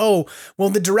supposed to be, oh, well,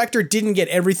 the director didn't get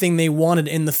everything they wanted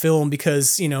in the film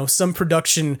because, some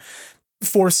production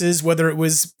forces, whether it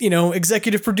was,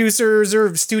 executive producers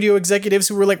or studio executives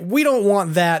who were like, we don't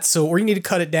want that, or you need to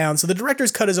cut it down. So the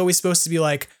director's cut is always supposed to be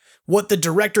like what the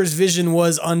director's vision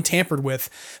was, untampered with.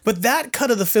 But that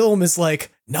cut of the film is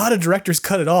like not a director's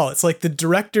cut at all. It's like the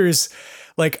director's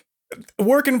like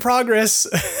work in progress.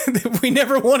 We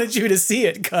never wanted you to see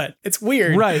it cut. It's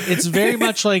weird. Right. It's very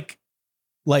much like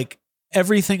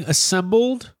everything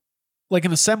assembled, like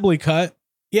an assembly cut.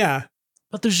 Yeah.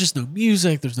 But there's just no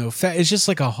music. There's no it's just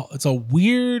like it's a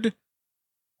weird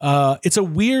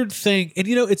thing. And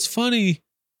it's funny.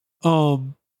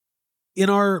 In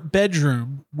our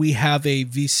bedroom, we have a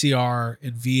VCR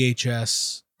and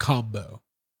VHS combo,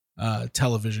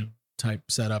 television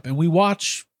type setup. And we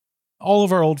watch all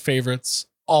of our old favorites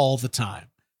all the time,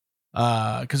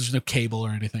 because there's no cable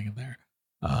or anything in there,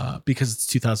 because it's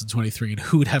 2023 and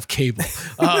who would have cable?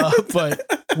 But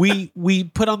we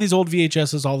put on these old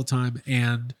VHSs all the time,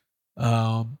 and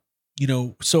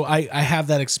so I have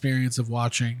that experience of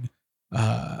watching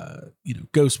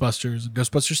Ghostbusters and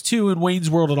Ghostbusters 2 and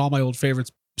Wayne's World and all my old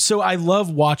favorites. So I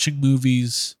love watching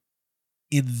movies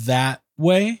in that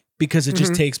way, because it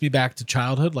just takes me back to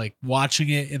childhood, like watching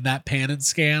it in that pan and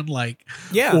scan, like,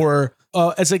 or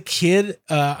as a kid,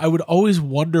 I would always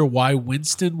wonder why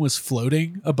Winston was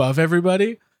floating above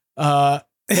everybody at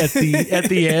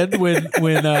the end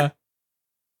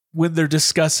when they're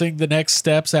discussing the next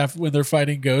steps after when they're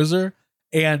fighting Gozer.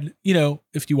 And,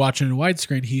 if you watch it in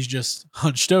widescreen, he's just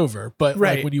hunched over. But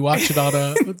like when you watch it on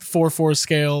a 4:4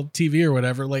 scale TV or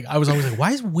whatever, like I was always like,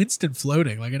 why is Winston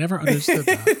floating? Like I never understood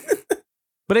that.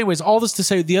 But anyways, all this to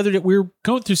say, the other day, we were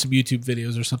going through some YouTube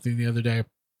videos or something the other day. It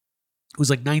was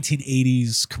like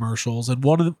 1980s commercials. And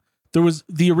one of them, there was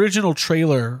the original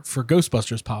trailer for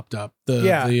Ghostbusters popped up.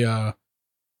 The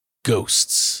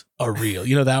ghosts are real.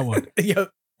 That one.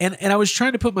 Yep. And I was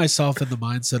trying to put myself in the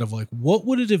mindset of like, what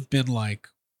would it have been like?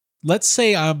 Let's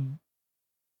say I'm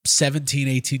 17,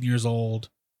 18 years old,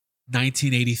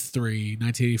 1983,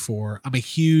 1984. I'm a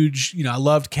huge, I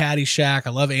loved Caddyshack.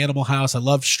 I love Animal House. I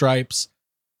love Stripes.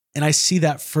 And I see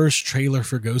that first trailer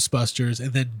for Ghostbusters,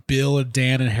 and then Bill and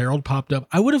Dan and Harold popped up.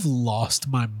 I would have lost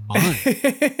my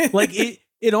mind. Like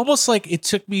it almost like it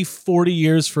took me 40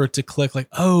 years for it to click. Like,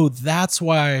 oh, that's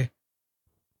why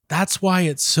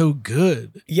it's so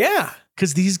good. Yeah.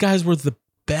 Because these guys were the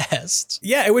best.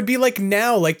 Yeah, it would be like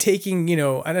now, like taking,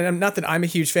 and I'm not that I'm a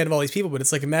huge fan of all these people, but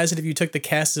it's like, imagine if you took the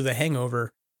cast of The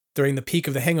Hangover during the peak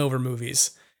of the Hangover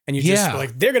movies And you just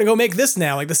like, they're going to go make this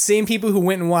now. Like the same people who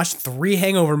went and watched 3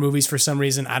 Hangover movies for some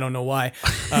reason. I don't know why.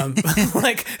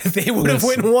 Like they would have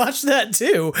went and watched that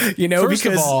too, you know, First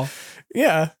of all,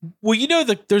 yeah. Well, you know,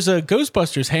 there's a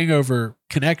Ghostbusters Hangover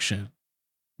connection,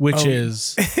 which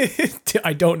is,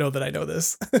 I don't know that I know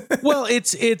this. well,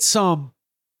 it's Ivan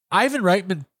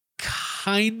Reitman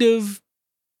kind of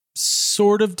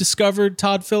sort of discovered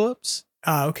Todd Phillips.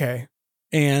 Okay.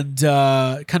 And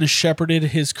kind of shepherded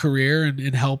his career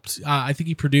and helped. I think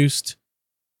he produced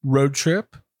Road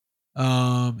Trip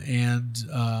and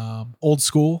Old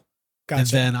School. Gotcha. And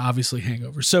then obviously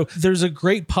Hangover. So there's a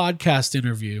great podcast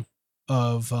interview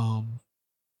of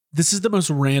this is the most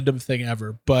random thing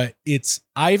ever, but it's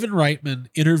Ivan Reitman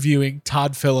interviewing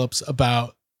Todd Phillips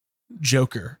about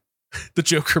Joker, the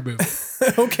Joker movie.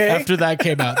 Okay. After that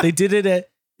came out, they did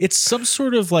it it's some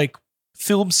sort of like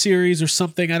film series or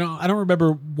something. I don't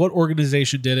remember what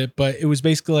organization did it, but it was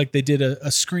basically like they did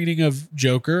a screening of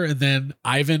Joker and then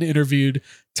Ivan interviewed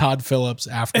Todd Phillips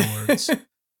afterwards.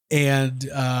 And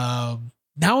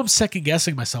now I'm second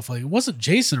guessing myself. Like it wasn't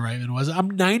Jason Reitman, was it?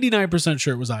 I'm 99%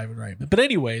 sure it was Ivan Reitman. But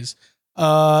anyways,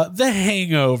 The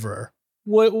Hangover.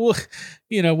 What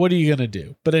you know, what are you gonna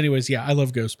do? But anyways, yeah, I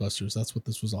love Ghostbusters. That's what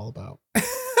this was all about.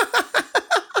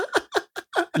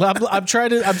 I'm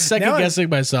second guessing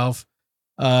myself.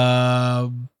 Yeah,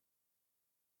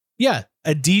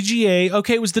 a DGA.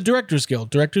 Okay, it was the Directors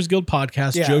Guild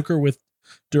podcast, yeah. Joker with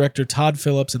director Todd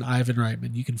Phillips and Ivan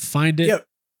Reitman. You can find it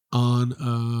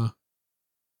on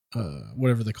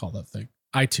whatever they call that thing,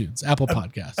 iTunes, Apple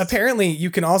Podcasts. Apparently,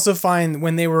 you can also find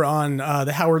when they were on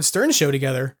the Howard Stern show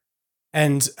together,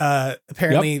 and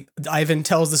apparently Ivan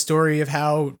tells the story of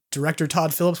how director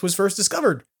Todd Phillips was first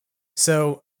discovered.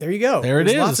 So. There you go.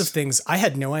 There's lots of things. I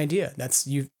had no idea. That's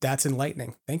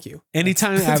enlightening. Thank you.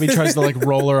 Anytime Abby tries to like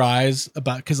roll her eyes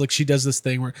about, because like she does this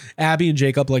thing where Abby and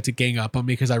Jacob like to gang up on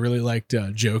me because I really liked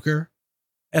Joker,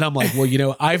 and I'm like, well, you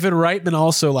know, Ivan Reitman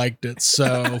also liked it,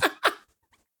 so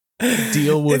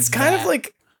deal with. It's kind of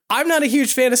like I'm not a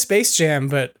huge fan of Space Jam,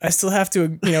 but I still have to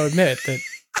admit that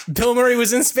Bill Murray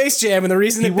was in Space Jam, and the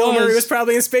reason that Bill Murray was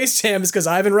probably in Space Jam is because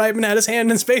Ivan Reitman had his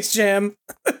hand in Space Jam.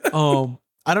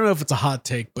 I don't know if it's a hot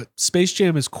take, but Space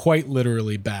Jam is quite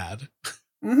literally bad.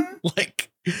 Mm-hmm. like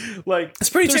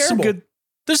it's pretty terrible.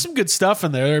 There's some good stuff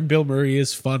in there. And Bill Murray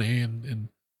is funny, and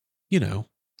you know,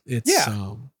 it's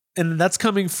and that's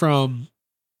coming from.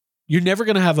 You're never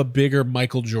gonna have a bigger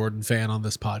Michael Jordan fan on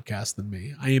this podcast than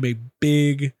me. I am a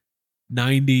big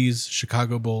 '90s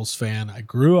Chicago Bulls fan. I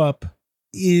grew up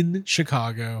in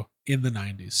Chicago in the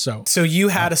 '90s. So you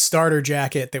had a starter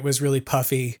jacket that was really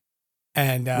puffy,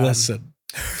 and listen.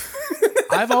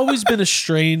 I've always been a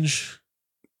strange.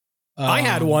 I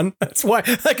had one. That's why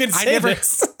I can say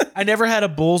this. I never had a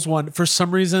Bulls one for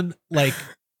some reason. Like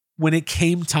when it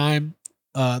came time,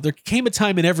 there came a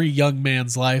time in every young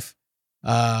man's life.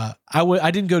 I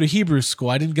didn't go to Hebrew school.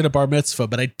 I didn't get a bar mitzvah,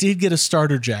 but I did get a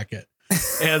starter jacket,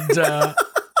 and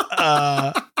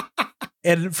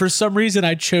and for some reason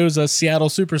I chose a Seattle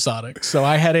Supersonics. So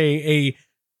I had a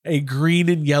green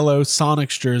and yellow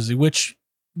Sonics jersey, which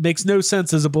makes no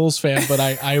sense as a Bulls fan, but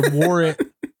I wore it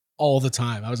all the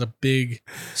time.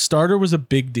 Starter was a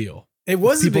big deal. It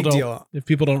was a big deal. If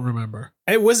people don't remember.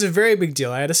 It was a very big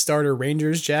deal. I had a starter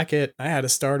Rangers jacket. I had a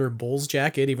starter Bulls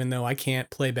jacket, even though I can't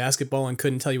play basketball and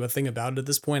couldn't tell you a thing about it at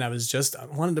this point. I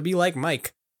wanted to be like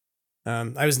Mike.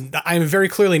 I'm very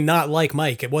clearly not like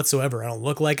Mike whatsoever. I don't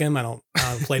look like him. I don't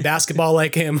play basketball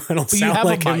like him. I don't sound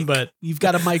like him, but you've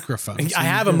got a microphone. I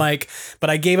have a mic, but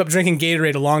I gave up drinking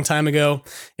Gatorade a long time ago.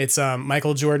 It's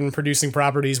Michael Jordan producing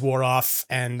properties wore off,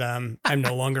 and I'm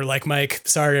no longer like Mike.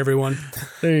 Sorry, everyone.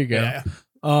 There you go.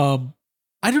 Yeah.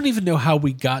 I don't even know how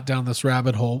we got down this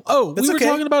rabbit hole. Oh, we were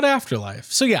talking about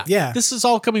Afterlife. So yeah. This is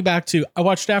all coming back to, I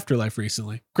watched Afterlife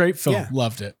recently. Great film. Yeah.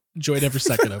 Loved it. Enjoyed every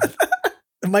second of it.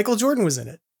 Michael Jordan was in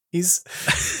it. He's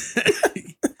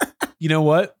You know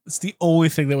what? It's the only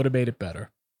thing that would have made it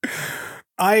better.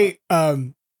 I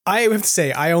have to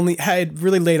say, I had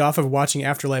really laid off of watching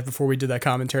Afterlife before we did that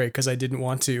commentary because I didn't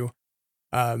want to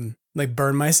like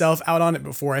burn myself out on it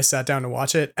before I sat down to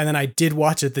watch it. And then I did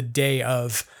watch it the day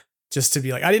of, just to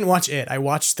be like, I didn't watch it. I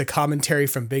watched the commentary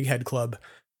from Big Head Club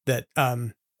that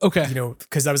okay. You know,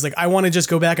 because I was like, I want to just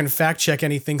go back and fact check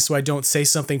anything so I don't say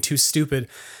something too stupid.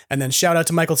 And then shout out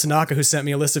to Michael Tanaka, who sent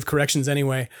me a list of corrections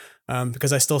anyway,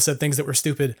 because I still said things that were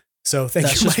stupid. So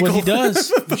That's you, just Michael. What he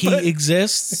does. He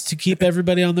exists to keep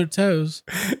everybody on their toes.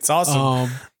 It's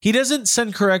awesome. He doesn't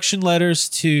send correction letters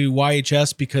to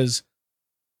YHS because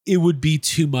it would be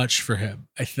too much for him.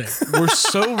 I think we're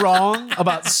so wrong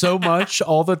about so much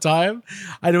all the time.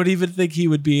 I don't even think he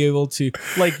would be able to,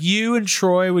 like, you and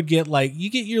Troy would get, like, you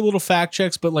get your little fact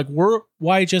checks, but like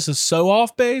YHS is so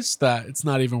off base that it's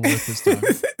not even worth his time.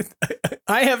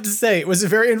 I have to say, it was a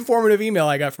very informative email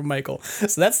I got from Michael.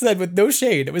 So that's said with no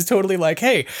shade. It was totally like,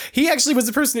 hey, he actually was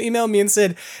the person who emailed me and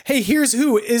said, hey, here's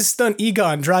who is Stunt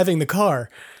Egon driving the car.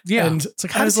 Yeah. And it's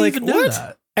like, how does he even know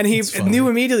that? And he knew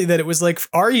immediately that it was like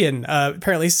Aryan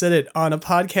apparently said it on a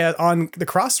podcast on the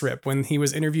Cross Rip when he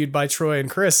was interviewed by Troy and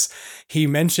Chris. He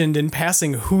mentioned in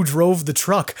passing who drove the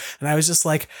truck. And I was just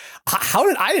like,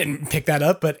 I didn't pick that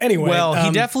up. But anyway. Well, he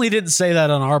definitely didn't say that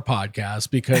on our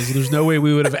podcast because there's no way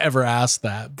we would have ever asked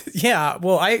that. Yeah.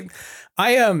 Well, I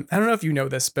don't know if you know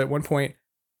this, but at one point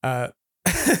I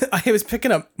was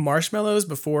picking up marshmallows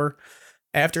before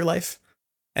Afterlife.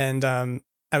 And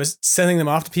I was sending them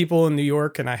off to people in New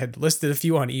York, and I had listed a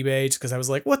few on eBay just because I was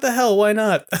like, what the hell? Why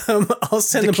not? I'll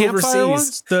send them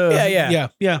overseas. Yeah.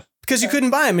 Because you couldn't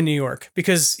buy them in New York.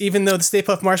 Because even though the Stay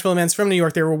Puft Marshmallow Man's from New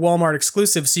York, they were Walmart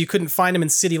exclusive, so you couldn't find them in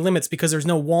city limits because there's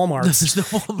no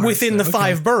Walmarts, within the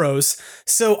 5 boroughs.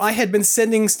 So I had been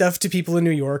sending stuff to people in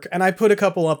New York, and I put a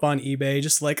couple up on eBay,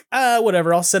 just like,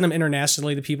 whatever, I'll send them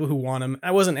internationally to people who want them.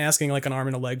 I wasn't asking like an arm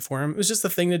and a leg for them. It was just a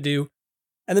thing to do.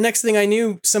 And the next thing I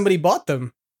knew, somebody bought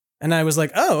them. And I was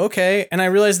like, oh, okay. And I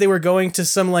realized they were going to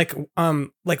some like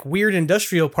weird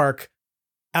industrial park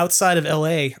outside of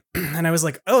LA. And I was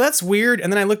like, oh, that's weird.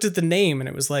 And then I looked at the name and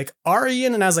it was like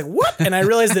Aryan. And I was like, what? And I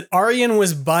realized that Aryan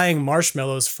was buying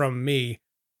marshmallows from me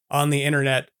on the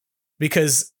internet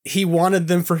because he wanted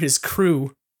them for his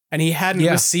crew. And he hadn't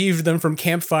received them from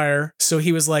Campfire. So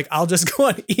he was like, I'll just go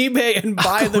on eBay and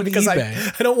buy them because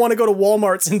I don't want to go to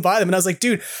Walmart's and buy them. And I was like,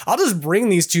 dude, I'll just bring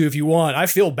these to you if you want. I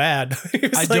feel bad.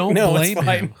 I don't blame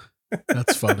him.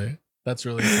 That's funny. That's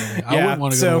really funny. I wouldn't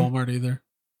want to go to Walmart either.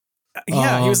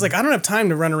 Yeah, he was like, I don't have time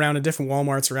to run around to different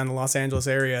Walmarts around the Los Angeles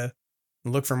area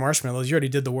and look for marshmallows. You already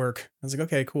did the work. I was like,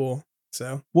 okay, cool.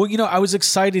 So, well, I was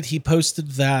excited. He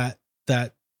posted that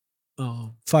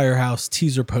Firehouse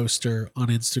teaser poster on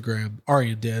Instagram.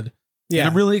 Aryan did. Yeah.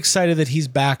 And I'm really excited that he's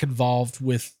back involved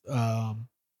with the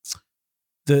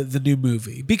new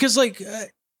movie because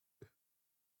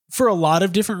for a lot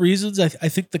of different reasons, I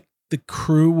think the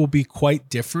crew will be quite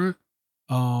different.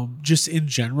 Just in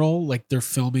general, like they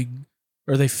filmed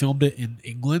it in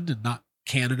England and not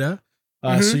Canada.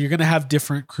 So you're going to have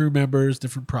different crew members,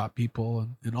 different prop people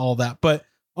and all that. But,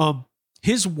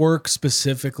 his work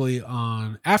specifically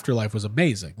on Afterlife was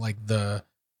amazing. Like the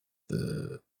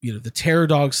Terror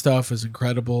Dog stuff is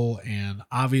incredible. And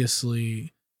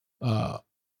obviously,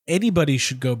 anybody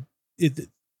should go. It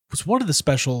was one of the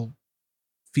special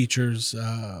features,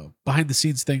 behind the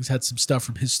scenes things had some stuff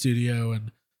from his studio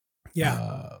and his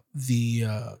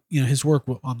work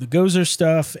on the Gozer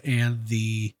stuff and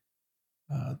the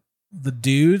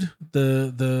dude,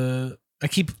 I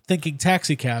keep thinking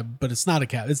taxi cab, but it's not a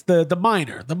cab. It's the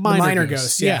miner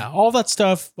ghost. Yeah. All that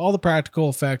stuff, all the practical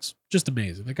effects, just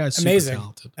amazing. That guy's super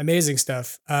talented. Amazing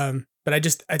stuff. But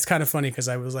it's kind of funny because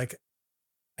I was like,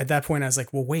 at that point I was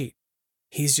like, well, wait,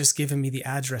 he's just given me the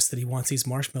address that he wants these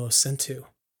marshmallows sent to.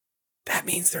 That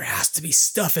means there has to be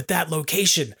stuff at that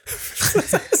location.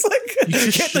 It's like,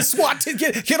 get the SWAT,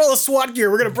 get all the SWAT gear.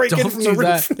 We're going to break in from the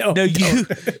roof. No,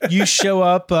 you show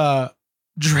up,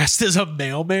 dressed as a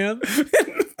mailman.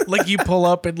 Like you pull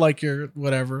up in like your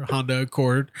whatever Honda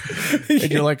Accord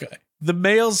and you're like, the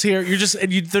mail's here.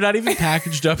 They're not even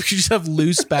packaged up. You just have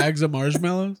loose bags of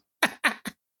marshmallows.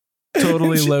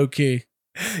 Totally low key.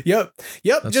 Yep.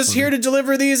 That's just funny. Here to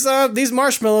deliver these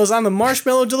marshmallows. I'm the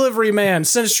marshmallow delivery man.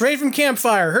 Sent straight from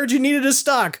Campfire. Heard you needed a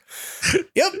stock.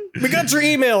 Yep. We got your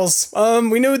emails.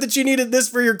 We knew that you needed this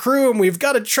for your crew and we've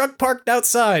got a truck parked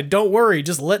outside. Don't worry.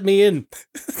 Just let me in.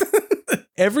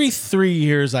 Every 3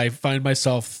 years, I find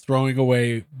myself throwing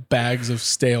away bags of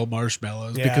stale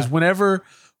marshmallows because whenever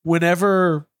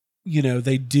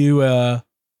they do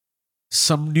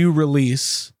some new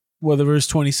release, whether it was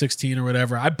 2016 or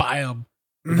whatever, I buy them.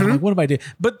 And I'm like, what am I doing?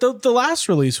 But the last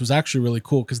release was actually really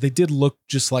cool because they did look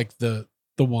just like the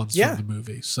ones from the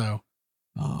movie. So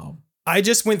I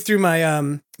just went through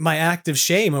my my act of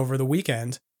shame over the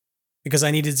weekend because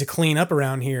I needed to clean up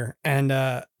around here. And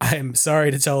I'm sorry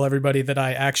to tell everybody that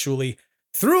I actually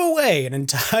threw away an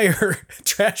entire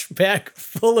trash bag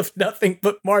full of nothing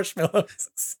but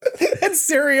marshmallows and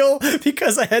cereal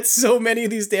because I had so many of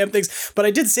these damn things. But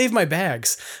I did save my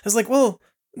bags. I was like, well,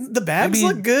 the bags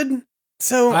look good,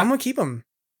 so I'm going to keep them.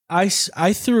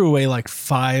 I threw away like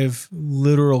 5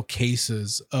 literal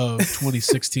cases of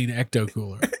 2016 Ecto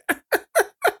Cooler.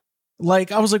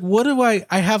 Like, I was like, what do I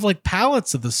have like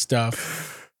pallets of this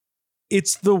stuff.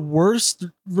 It's the worst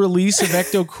release of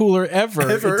Ecto Cooler ever.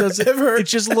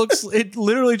 It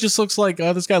literally just looks like,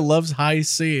 oh, this guy loves high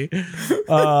C.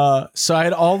 So I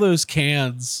had all those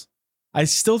cans. I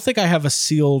still think I have a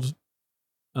sealed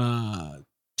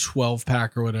 12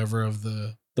 pack or whatever of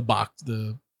the box,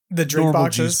 the drink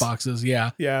boxes. Juice boxes.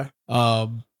 Yeah. Yeah.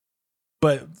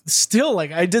 But still,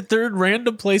 like, they're in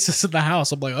random places in the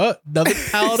house. I'm like, oh, another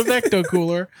pallet of Ecto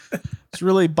Cooler. It's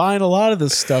really buying a lot of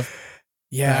this stuff.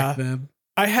 Yeah. Back then.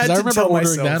 I remember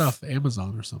ordering that off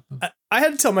Amazon or something. I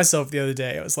had to tell myself the other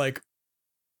day, I was like,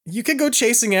 you could go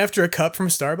chasing after a cup from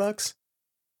Starbucks,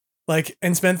 like,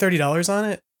 and spend $30 on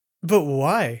it. But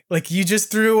why? Like, you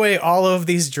just threw away all of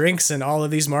these drinks and all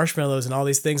of these marshmallows and all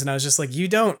these things. And I was just like, you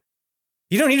don't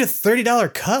need a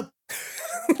 $30 cup.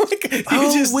 Like,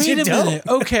 wait a minute.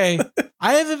 Okay.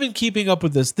 I haven't been keeping up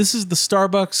with this. This is the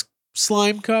Starbucks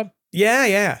slime cup.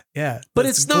 Yeah. But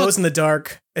it's not glows in the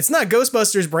dark. It's not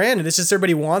Ghostbusters branded. It's just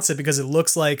everybody wants it because it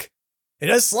looks like it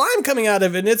has slime coming out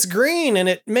of it and it's green and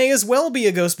it may as well be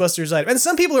a Ghostbusters item. And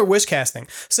some people are wish casting.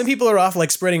 Some people are off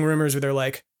like spreading rumors where they're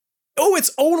like, oh,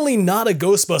 it's only not a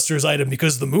Ghostbusters item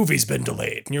because the movie's been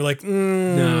delayed. And you're like,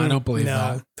 no, I don't believe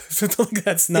that.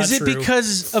 That's not true. Is it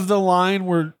because of the line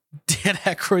where Dan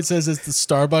Aykroyd says it's the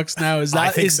Starbucks now? Is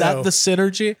that the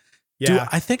synergy? Yeah. Dude,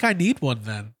 I think I need one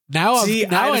then. Now I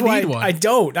need one. I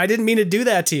don't. I didn't mean to do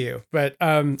that to you. But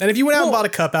and if you went out and bought a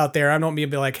cup out there, I don't mean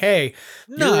to be like, hey,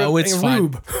 no, it's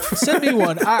fine. Send me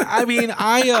one.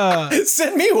 I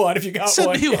send me one if you got one.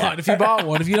 Send me one if you bought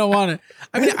one. If you don't want it.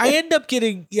 I mean, I end up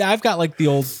getting, I've got like the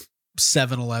old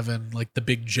 7-Eleven, like the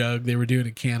big jug they were doing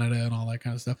in Canada and all that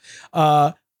kind of stuff.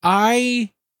 I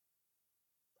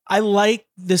like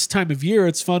this time of year.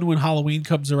 It's fun when Halloween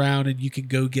comes around and you can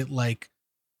go get like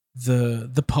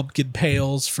the pumpkin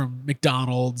pails from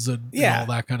McDonald's and all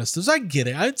that kind of stuff. So I get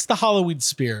it. It's the Halloween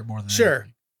spirit more than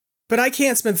anything. But I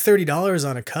can't spend $30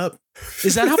 on a cup.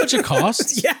 Is that how much it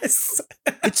costs? Yes.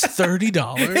 It's $30.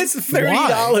 It's $30.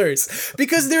 Why?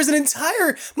 Because there's an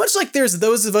entire, much like there's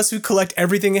those of us who collect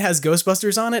everything that has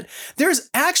Ghostbusters on it, there's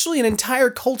actually an entire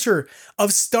culture of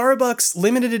Starbucks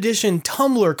limited edition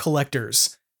tumbler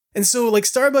collectors. And so like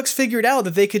Starbucks figured out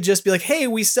that they could just be like, hey,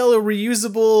 we sell a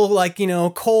reusable, like,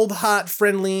 cold, hot,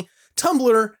 friendly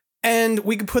tumbler. And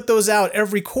we can put those out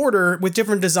every quarter with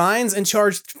different designs and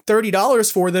charge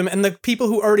 $30 for them. And the people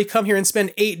who already come here and spend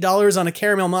 $8 on a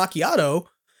caramel macchiato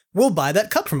will buy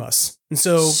that cup from us. And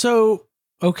so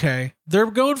okay. They're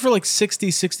going for like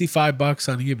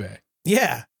 $60-$65 on eBay.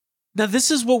 Yeah. Now this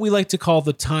is what we like to call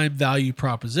the time value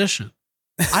proposition.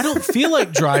 I don't feel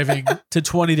like driving to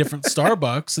 20 different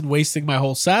Starbucks and wasting my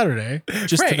whole Saturday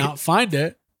just to not find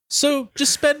it. So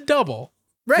just spend double.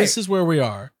 Right. This is where we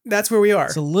are. That's where we are.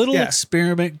 It's a little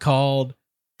experiment called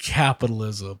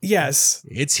capitalism. Yes.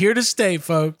 It's here to stay,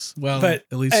 folks. Well, at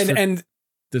least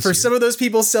for some of those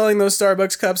people selling those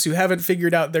Starbucks cups who haven't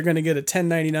figured out they're going to get a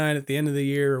 $10.99 at the end of the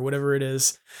year or whatever it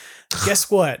is,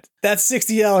 guess what? That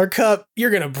 $60 cup,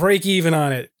 you're going to break even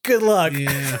on it. Good luck.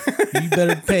 Yeah. You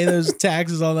better pay those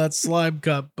taxes on that slime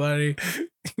cup, buddy.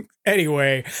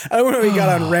 Anyway, I don't know if we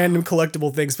got on random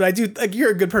collectible things, but I do, like,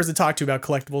 you're a good person to talk to about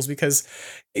collectibles because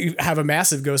you have a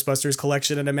massive Ghostbusters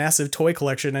collection and a massive toy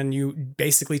collection, and you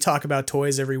basically talk about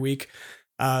toys every week.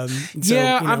 I'm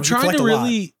trying to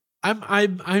really,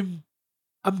 I'm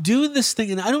doing this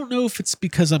thing, and I don't know if it's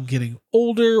because I'm getting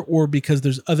older or because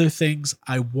there's other things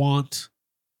I want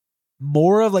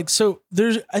more of. Like, so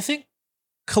I think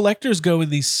collectors go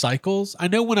in these cycles. I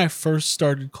know when I first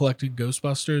started collecting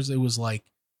Ghostbusters, it was like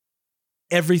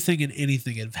everything and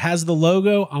anything. If it has the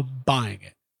logo, I'm buying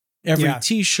it. Every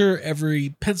t-shirt,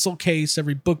 every pencil case,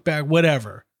 every book bag,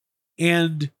 whatever.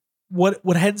 And what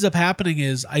ends up happening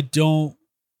is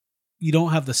you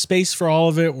don't have the space for all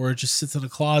of it, or it just sits in a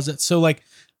closet. So like,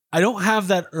 I don't have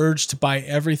that urge to buy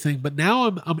everything, but now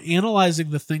I'm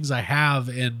analyzing the things I have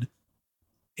and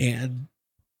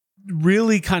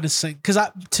really kind of saying, because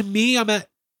to me, it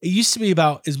used to be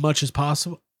about as much as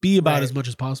possible, as much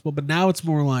as possible, but now it's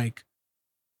more like,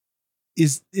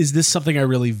 is this something I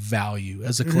really value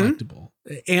as a collectible?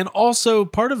 And also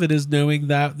part of it is knowing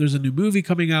that there's a new movie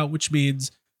coming out, which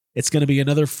means it's going to be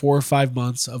another 4 or 5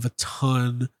 months of a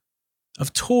ton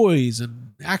of toys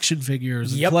and action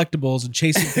figures and collectibles and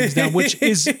chasing things down, which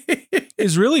is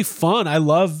really fun. I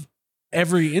love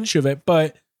every inch of it,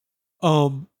 but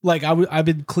like I've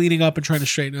been cleaning up and trying to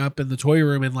straighten up in the toy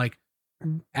room, and like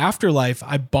Afterlife,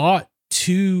 I bought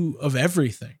 2 of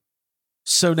everything.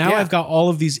 So now I've got all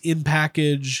of these in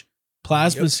package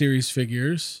plasma series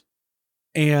figures,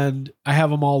 and I have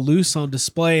them all loose on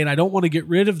display, and I don't want to get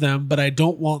rid of them, but I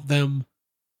don't want them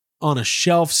on a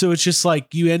shelf. So it's just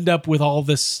like you end up with all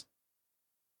this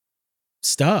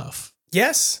stuff.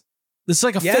 Yes. This is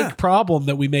like a fake problem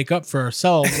that we make up for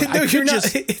ourselves. Like, No, you're not.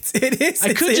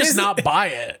 I could just not buy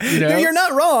it. You know? No, you're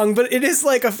not wrong, but it is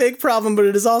like a fake problem, but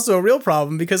it is also a real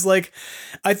problem because, like,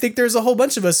 I think there's a whole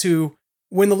bunch of us who,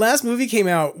 when the last movie came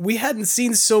out, we hadn't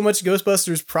seen so much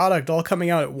Ghostbusters product all coming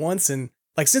out at once, and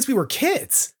like since we were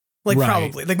kids. Like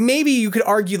probably, like maybe you could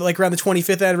argue that like around the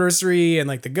 25th anniversary and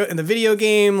like in the video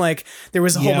game, like there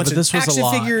was a whole bunch of action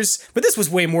figures, but this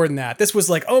was way more than that. This was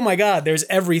like, oh my God, there's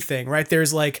everything, right?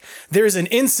 There's an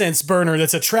incense burner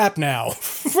that's a trap now.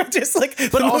 Just like,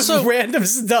 but also random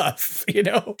stuff, you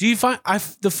know? Do you find,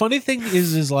 the funny thing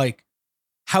is like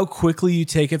how quickly you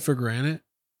take it for granted.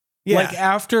 Yeah. Like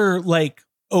after like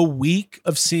a week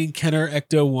of seeing Kenner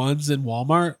Ecto 1s in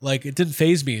Walmart, like it didn't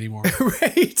faze me anymore.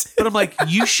 Right. But I'm like,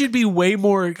 you should be way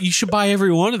more, you should buy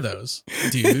every one of those,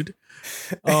 dude.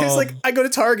 It's like, I go to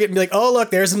Target and be like, oh,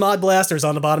 look, there's the Mod Blasters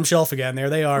on the bottom shelf again. There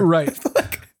they are. Right.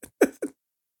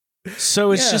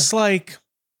 So it's just like,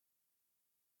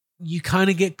 you kind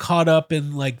of get caught up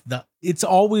in like it's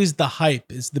always the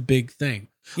hype is the big thing.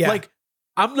 Yeah. Like,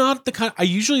 I'm not the kind, I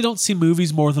usually don't see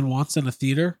movies more than once in a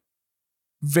theater.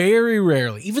 Very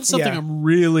rarely, even something I'm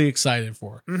really excited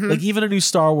for, like even a new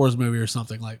Star Wars movie or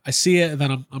something. Like I see it and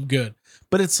then I'm good.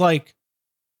 But it's like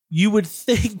you would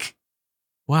think,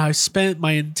 wow, I spent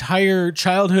my entire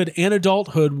childhood and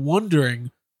adulthood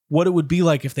wondering what it would be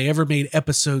like if they ever made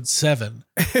episode 7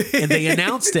 and they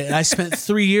announced it. And I spent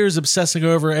 3 years obsessing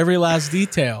over every last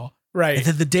detail. Right. And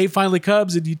then the day finally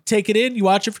comes and you take it in, you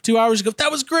watch it for 2 hours, you go, that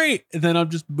was great. And then I'm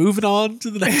just moving on to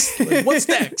the next. Like, what's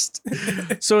next?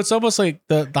 So it's almost like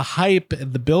the hype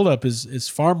and the buildup is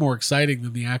far more exciting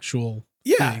than the actual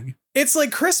thing. It's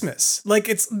like Christmas. Like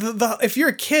it's the if you're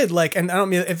a kid, like, and I don't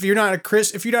mean if you're not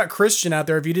Christian out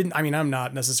there, if you didn't, I mean, I'm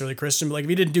not necessarily Christian, but like if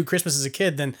you didn't do Christmas as a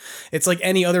kid, then it's like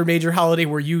any other major holiday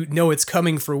where you know it's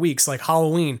coming for weeks, like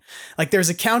Halloween. Like there's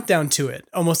a countdown to it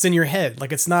almost in your head.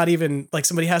 Like it's not even like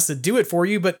somebody has to do it for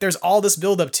you, but there's all this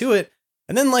build up to it.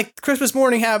 And then like Christmas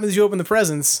morning happens, you open the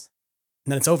presents.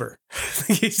 And then it's over.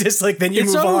 It's just like, then you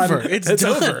move on. It's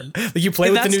over. Like you play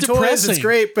with the new toys. It's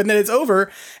great, but then it's over.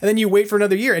 And then you wait for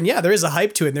another year. And yeah, there is a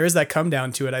hype to it. And there is that come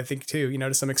down to it, I think, too, you know,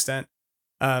 to some extent.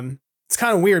 It's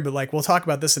kind of weird, but like, we'll talk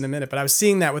about this in a minute. But I was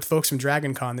seeing that with folks from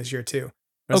Dragon Con this year, too.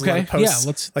 Okay.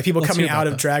 Posts, yeah. Like people coming out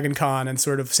of Dragon Con and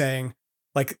sort of saying,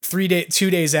 like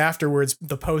 2 days afterwards,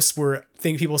 the posts were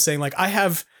people saying, like, I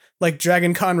have like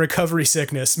Dragon Con recovery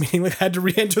sickness, meaning like I had to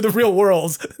re-enter the real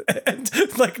world and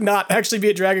like not actually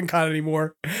be at Dragon Con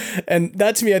anymore. And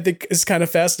that to me, I think is kind of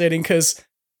fascinating because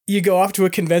you go off to a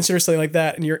convention or something like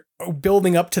that and you're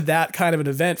building up to that kind of an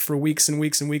event for weeks and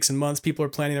weeks and weeks and months. People are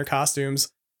planning their costumes.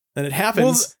 Then it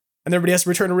happens and everybody has to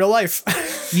return to real life.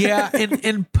 Yeah.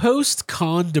 And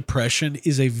post-con depression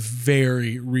is a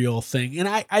very real thing. And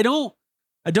I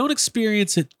don't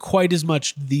experience it quite as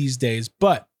much these days,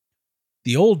 but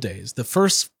the old days, the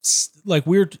first, like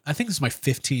I think this is my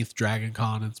 15th Dragon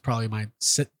Con, and it's probably my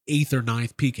 8th or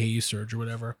 9th PKE Surge or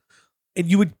whatever. And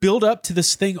you would build up to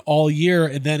this thing all year,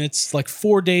 and then it's like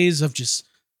 4 days of just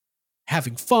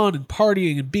having fun and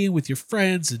partying and being with your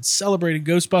friends and celebrating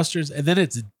Ghostbusters, and then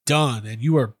it's done, and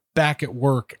you are back at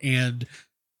work, and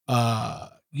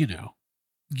you know,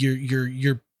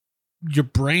 your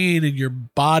brain and your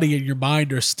body and your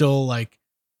mind are still like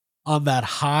on that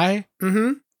high.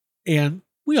 Mm-hmm. And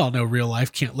we all know real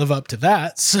life can't live up to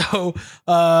that. So,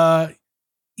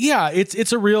 yeah,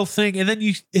 it's a real thing. And then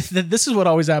this is what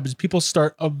always happens. People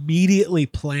start immediately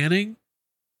planning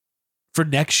for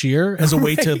next year as a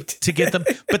way to get them.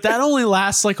 But that only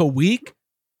lasts like a week.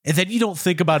 And then you don't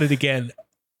think about it again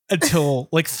until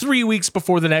like 3 weeks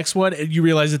before the next one. And you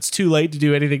realize it's too late to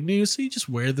do anything new. So you just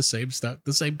wear the same stuff,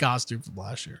 the same costume from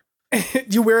last year.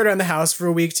 You wear it around the house for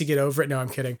a week to get over it. No, I'm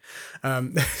kidding.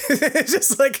 It's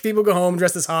just like people go home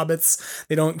dressed as hobbits.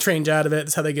 They don't change out of it.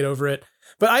 That's how they get over it.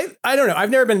 But I don't know. I've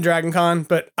never been to Dragon Con,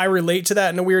 but I relate to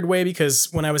that in a weird way because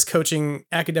when I was coaching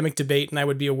academic debate and I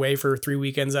would be away for 3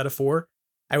 weekends out of 4,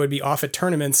 I would be off at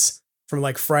tournaments from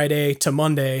like Friday to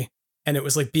Monday. And it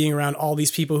was like being around all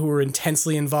these people who were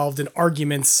intensely involved in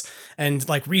arguments and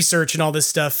like research and all this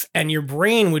stuff. And your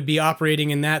brain would be operating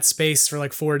in that space for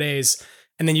like 4 days.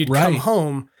 And then you'd come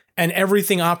home and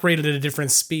everything operated at a different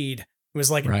speed. It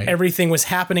was like everything was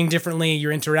happening differently.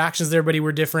 Your interactions with everybody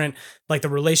were different. Like the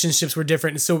relationships were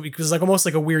different. And so it was like almost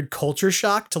like a weird culture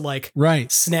shock to like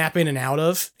snap in and out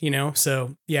of, you know?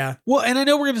 So yeah. Well, and I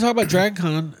know we're going to talk about Dragon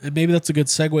Con and maybe that's a good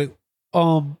segue.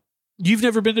 You've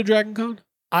never been to Dragon Con?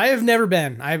 I have never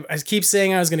been. I keep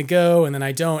saying I was going to go and then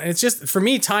I don't. And it's just, for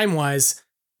me, time-wise,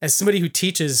 as somebody who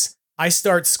teaches, I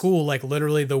start school like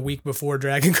literally the week before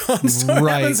Dragon Con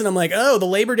happens. And I'm like, oh, the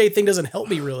Labor Day thing doesn't help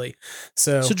me really.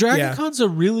 So Dragon Con's a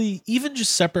really, even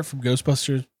just separate from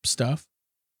Ghostbusters stuff,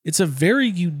 it's a very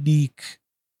unique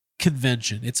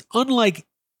convention. It's unlike,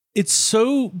 it's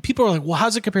so, people are like, well,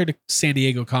 how's it compared to San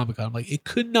Diego Comic-Con? I'm like, it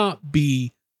could not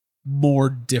be more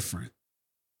different.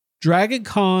 Dragon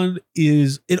Con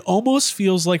is, it almost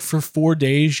feels like for 4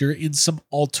 days you're in some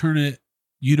alternate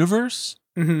universe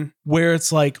where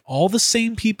it's like all the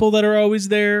same people that are always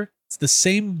there. It's the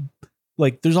same,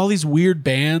 like there's all these weird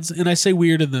bands, and I say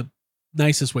weird in the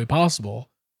nicest way possible.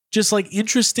 Just like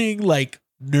interesting, like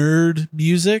nerd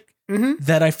music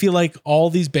that I feel like all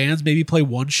these bands maybe play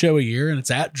one show a year, and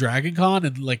it's at Dragon Con,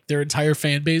 and like their entire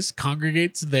fan base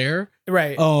congregates there.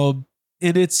 Right.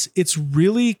 And it's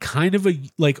really kind of a,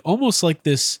 like almost like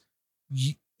this,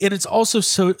 and it's also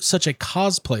such a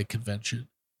cosplay convention.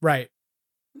 Right.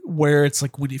 Where it's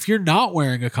like if you're not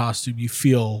wearing a costume, you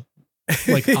feel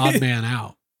like odd man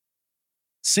out.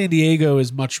 San Diego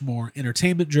is much more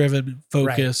entertainment driven,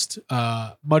 focused,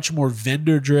 much more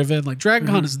vendor driven. Like Dragon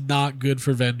Con is not good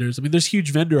for vendors. I mean, there's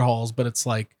huge vendor halls, but it's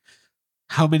like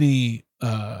how many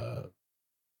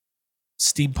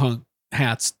steampunk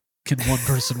hats can one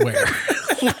person wear?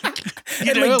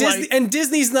 And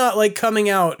Disney's not like coming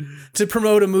out to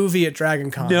promote a movie at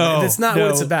Dragon Con. No, that's not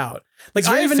what it's about. Like, it's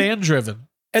very fan driven.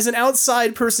 As an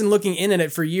outside person looking in at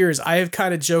it for years, I have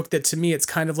kind of joked that to me it's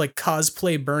kind of like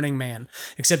cosplay Burning Man,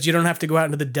 except you don't have to go out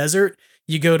into the desert.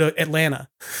 You go to Atlanta.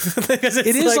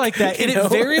 It is like that, and it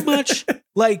very much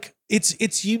like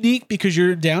it's unique because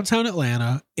you're in downtown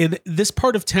Atlanta, and this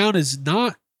part of town is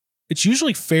not. It's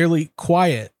usually fairly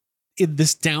quiet in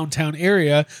this downtown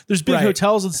area. There's big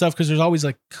hotels and stuff because there's always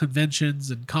like conventions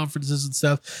and conferences and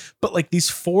stuff. But like these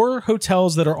 4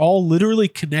 hotels that are all literally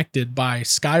connected by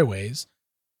skyways,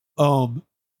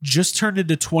 just turned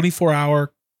into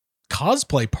 24-hour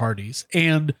cosplay parties.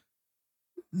 And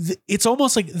it's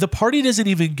almost like the party doesn't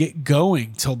even get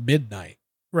going till midnight.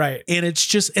 Right. And it's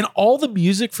just, and all the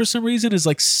music for some reason is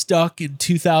like stuck in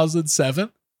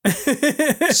 2007.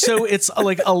 So it's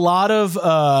like a lot of,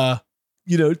 to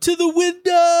the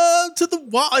window, to the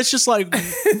wall. It's just like,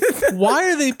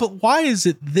 why is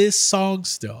it this song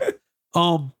still?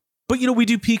 But we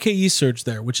do PKE Surge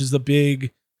there, which is the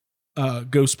big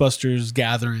Ghostbusters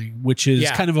gathering, which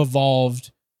is kind of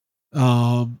evolved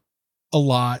a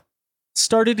lot.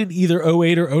 Started in either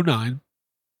 08 or 09.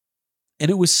 And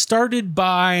it was started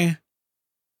by,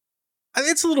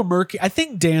 it's a little murky. I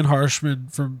think Dan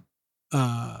Harshman from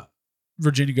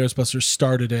Virginia Ghostbusters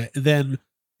started it. And then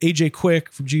AJ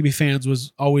Quick from GB Fans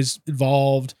was always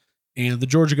involved, and the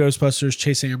Georgia Ghostbusters,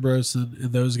 Chase Ambrose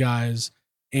and those guys,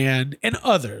 and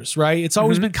others, right? It's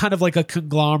always been kind of like a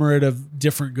conglomerate of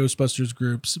different Ghostbusters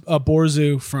groups.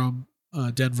 Borzu from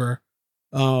Denver,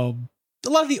 a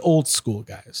lot of the old school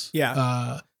guys,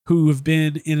 who have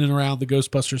been in and around the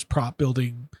Ghostbusters prop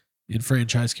building and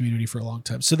franchise community for a long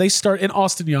time. So they start in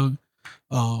Austin Young.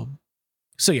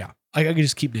 I can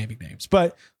just keep naming names.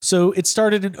 But so it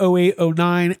started in 08,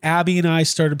 09. Abby and I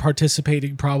started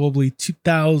participating probably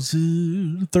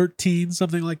 2013,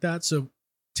 something like that. So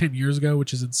 10 years ago,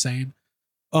 which is insane.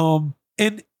 And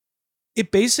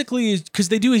it basically is because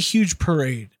they do a huge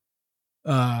parade.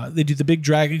 They do the big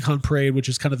Dragon Con parade, which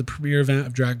is kind of the premier event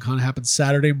of Dragon Con. It happens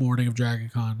Saturday morning of Dragon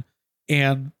Con.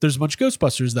 And there's a bunch of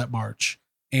Ghostbusters that march.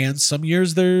 And some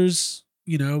years there's,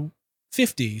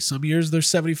 50. Some years there's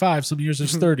 75. Some years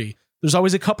there's 30. There's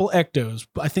always a couple ectos.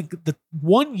 But I think the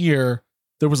one year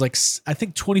there was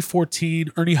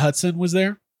 2014, Ernie Hudson was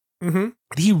there. And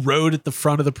he rode at the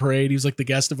front of the parade. He was like the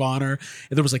guest of honor.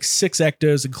 And there was 6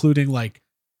 ectos, including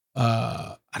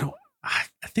I don't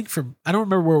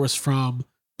remember where it was from,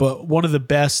 but one of the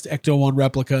best Ecto 1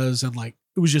 replicas. And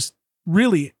it was just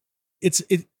really, it's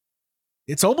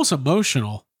almost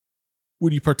emotional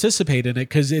when you participate in it,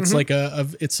 because it's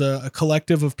it's a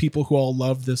collective of people who all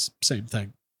love this same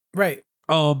thing. Right.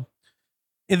 And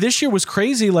this year was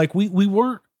crazy. We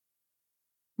weren't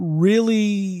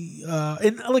really,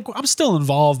 and I'm still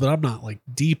involved, but I'm not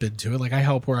deep into it. I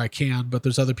help where I can, but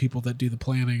there's other people that do the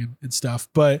planning and stuff.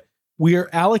 But we are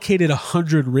allocated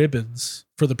 100 ribbons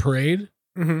for the parade.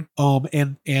 And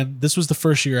this was the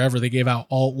first year ever they gave out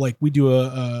all, we do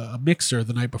a mixer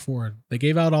the night before, and they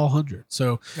gave out all 100.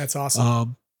 So that's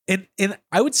awesome. And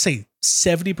I would say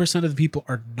 70% of the people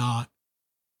are not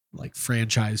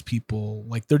franchise people.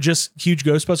 They're just huge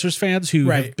Ghostbusters fans who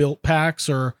have built packs,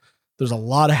 or there's a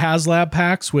lot of HasLab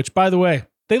packs, which, by the way,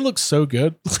 they look so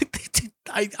good.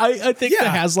 I think the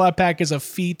HasLab pack is a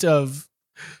feat of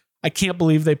I can't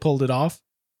believe they pulled it off.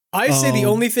 I say the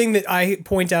only thing that I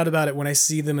point out about it when I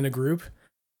see them in a group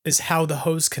is how the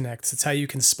hose connects. It's how you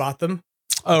can spot them.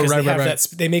 Oh, right.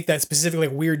 They make that specific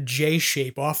like weird J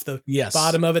shape off the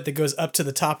bottom of it that goes up to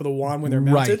the top of the wand when they're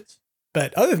mounted. Right.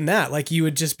 But other than that, like you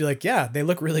would just be like, yeah, they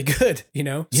look really good, you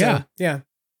know? So, yeah.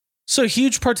 So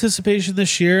huge participation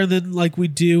this year. And then like we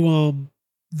do,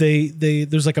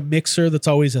 there's like a mixer that's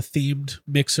always a themed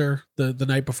mixer the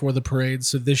night before the parade.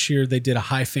 So this year they did a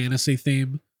high fantasy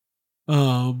theme.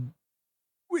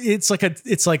 It's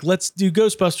like let's do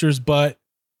Ghostbusters, but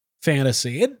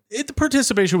fantasy. And the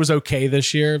participation was okay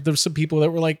this year. There were some people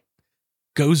that were like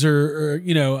Gozer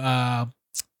or,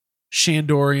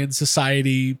 Shandorian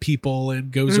society people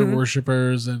and Gozer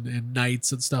worshippers and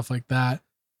knights and stuff like that.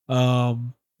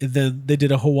 And then they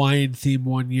did a Hawaiian theme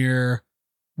one year.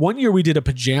 One year we did a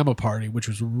pajama party, which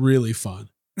was really fun.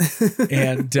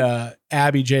 And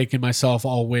Abby, Jake, and myself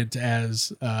all went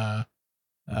as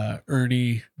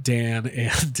Ernie, Dan,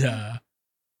 and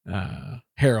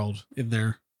Harold in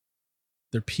their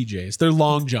PJs. Their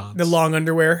long johns. The long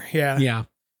underwear. Yeah. Yeah.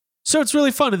 So it's really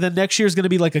fun. And then next year is going to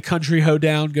be like a country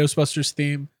hoedown Ghostbusters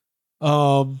theme.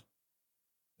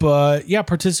 But yeah,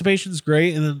 participation's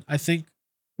great. And then I think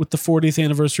with the 40th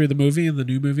anniversary of the movie and the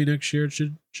new movie next year, it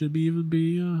should be even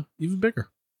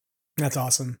bigger. That's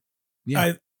awesome.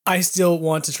 Yeah. I still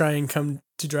want to try and come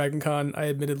to Dragon Con. I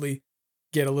admittedly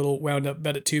get a little wound up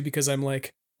about it too, because I'm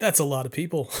like, that's a lot of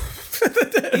people.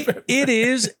 It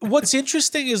is. What's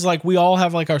interesting is like, we all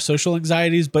have like our social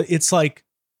anxieties, but it's like,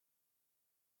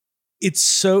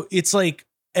 it's like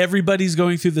everybody's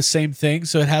going through the same thing.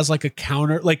 So it has like a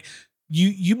counter, like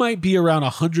you might be around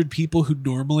 100 people who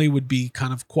normally would be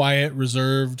kind of quiet,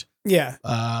 reserved,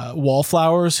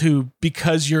 wallflowers who,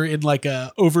 because you're in like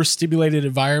a overstimulated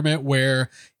environment where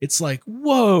it's like,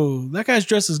 whoa, that guy's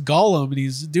dressed as Gollum and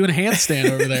he's doing a handstand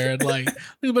over there. And like,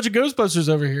 there's a bunch of Ghostbusters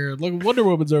over here. Look, Wonder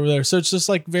Woman's over there. So it's just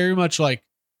like very much like,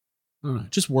 I don't know,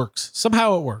 it just works.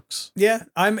 Somehow it works. Yeah.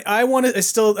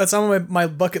 That's on my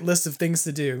bucket list of things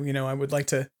to do. You know, I would like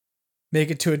to make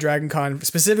it to a Dragon Con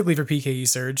specifically for PKE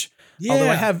Surge. Yeah.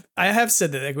 Although I have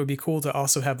said that it would be cool to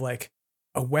also have like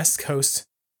a West Coast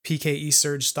PKE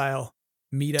Surge style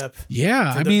meetup.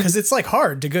 Yeah. Because it's like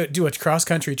hard to go do a cross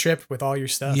country trip with all your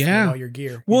stuff and all your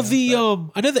gear. Well,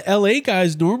 I know the LA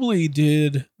guys normally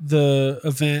did the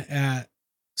event at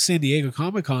San Diego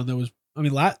Comic-Con that was,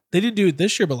 they didn't do it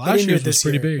this year, but last year it was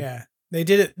pretty big. Yeah, they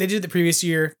did it. They did it the previous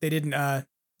year. They didn't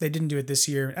do it this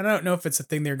year. And I don't know if it's a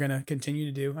thing they're going to continue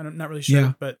to do. I'm not really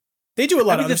sure, but they do a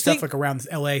lot of other stuff like around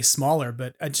LA smaller,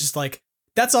 but I just like,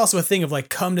 that's also a thing of like,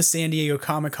 come to San Diego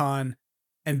Comic-Con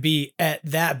and be at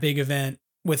that big event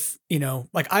with, you know,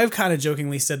 like I've kind of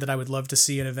jokingly said that I would love to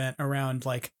see an event around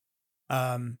like,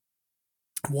 WonderCon,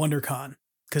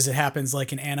 because it happens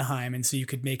like in Anaheim. And so you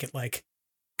could make it like,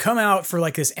 come out for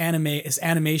like this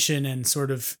animation and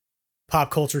sort of pop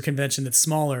culture convention that's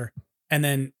smaller, and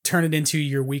then turn it into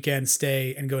your weekend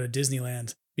stay and go to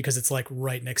Disneyland because it's like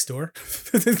right next door.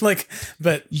 Like,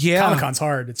 but Comic-Con's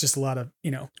hard. It's just a lot of,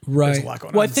 there's a lot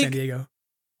going on in San Diego.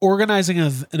 Organizing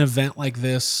an event like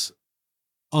this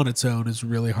on its own is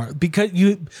really hard because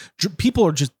people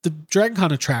are just, the Dragon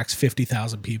Con attracts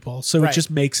 50,000 people. So it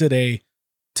just makes it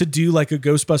to do like a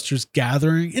Ghostbusters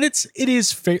gathering. And it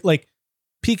is like,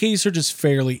 PKE Surge is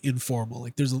fairly informal.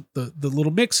 Like there's the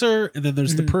little mixer, and then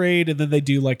there's the parade, and then they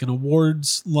do like an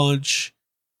awards lunch,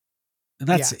 and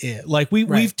that's it. Like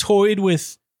we've toyed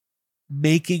with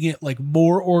making it like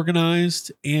more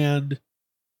organized, and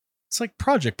it's like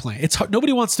project plan. It's hard.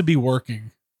 Nobody wants to be working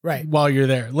while you're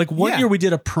there. Like one year we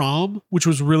did a prom, which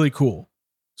was really cool.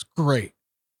 It's great,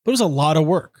 but it was a lot of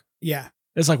work. Yeah.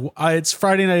 It's like, it's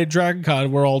Friday night at Dragon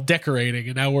Con. We're all decorating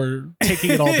and now we're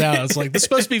taking it all down. It's like, this is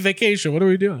supposed to be vacation. What are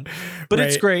we doing? But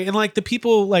it's great. And like the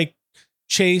people like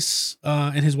Chase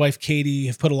and his wife, Katie,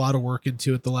 have put a lot of work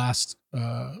into it the last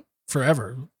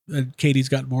forever. And Katie's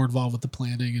gotten more involved with the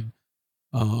planning.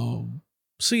 And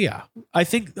so, yeah, I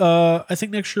think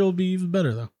next year will be even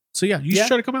better though. So yeah, you should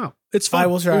try to come out. It's fun. I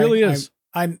will try. It really is.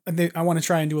 I want to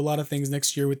try and do a lot of things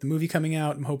next year with the movie coming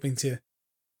out. I'm hoping to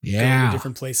go to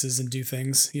different places and do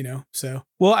things, so.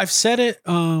 Well, I've said it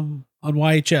on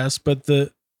YHS, but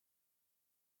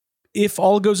if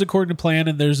all goes according to plan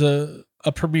and there's a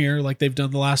premiere like they've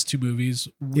done the last two movies,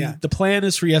 the plan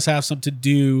is for Yes Have to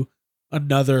do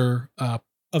another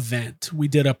event. We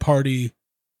did a party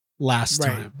last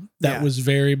time that was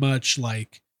very much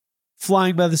like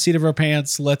flying by the seat of our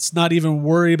pants. Let's not even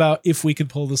worry about if we can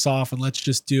pull this off, and let's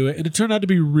just do it. And it turned out to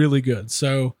be really good.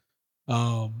 So,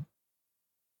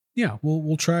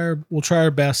 we'll try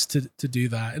our best to do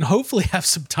that, and hopefully have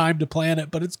some time to plan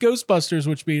it. But it's Ghostbusters,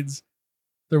 which means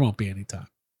there won't be any time.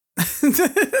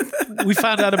 We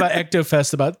found out about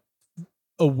Ectofest about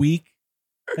a week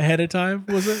ahead of time.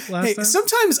 Was it last time?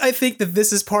 Sometimes I think that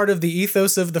this is part of the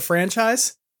ethos of the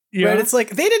franchise. Yeah. Right? It's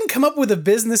like they didn't come up with a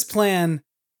business plan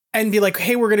and be like,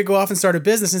 hey, we're going to go off and start a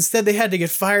business. Instead, they had to get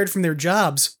fired from their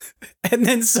jobs and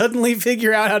then suddenly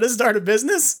figure out how to start a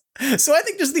business. So I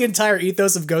think just the entire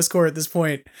ethos of Ghost Corps at this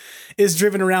point is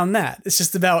driven around that. It's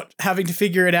just about having to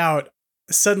figure it out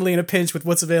suddenly in a pinch with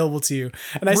what's available to you.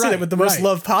 And I say that with the most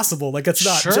love possible. Like, it's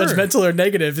not judgmental or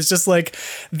negative. It's just like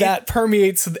that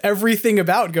permeates everything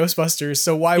about Ghostbusters.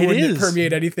 So why wouldn't it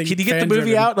permeate anything? Can you get the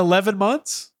movie out in 11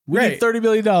 months? We need $30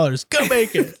 million. Go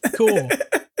make it. Cool.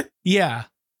 Yeah.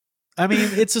 I mean,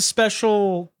 it's a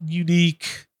special,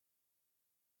 unique,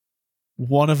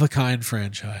 one-of-a-kind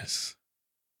franchise.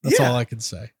 That's all I can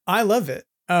say. I love it.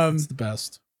 It's the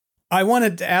best. I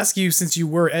wanted to ask you, since you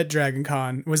were at Dragon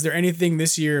Con, was there anything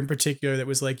this year in particular that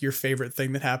was like your favorite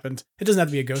thing that happened? It doesn't have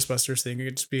to be a Ghostbusters thing. It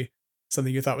could just be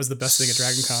something you thought was the best thing at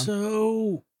Dragon Con.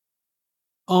 So,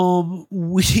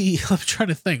 I'm trying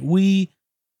to think.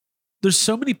 There's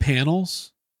so many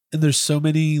panels and there's so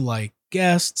many like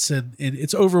guests and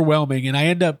it's overwhelming. And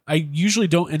I usually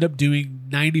don't end up doing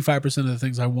 95% of the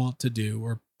things I want to do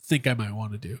or think I might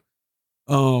want to do.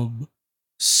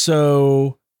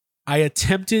 So I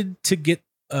attempted to get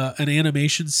an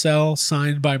animation cell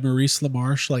signed by Maurice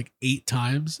LaMarche like 8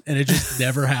 times, and it just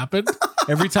never happened.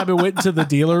 Every time I went into the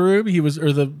dealer room,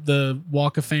 the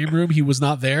Walk of Fame room, he was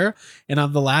not there. And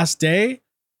on the last day,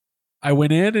 I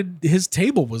went in and his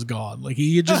table was gone. Like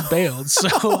he had just bailed. So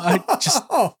I just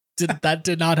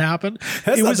did not happen.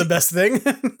 That's not the best thing.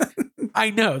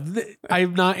 I know.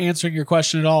 I'm not answering your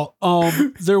question at all.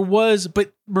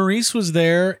 But Maurice was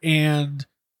there, and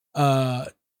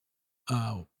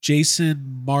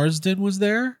Jason Marsden was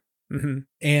there,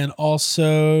 and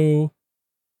also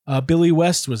Billy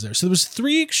West was there. So there was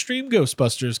 3 Extreme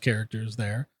Ghostbusters characters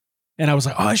there, and I was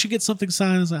like, oh, I should get something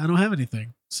signed. I was like, I don't have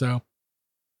anything. So,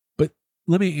 but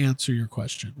let me answer your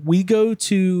question. We go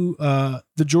to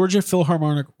the Georgia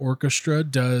Philharmonic Orchestra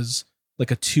does like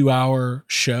a 2-hour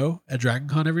show at Dragon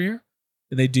Con every year,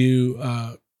 and they do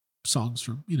songs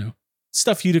from,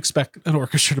 stuff you'd expect an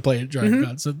orchestra to play at Dragon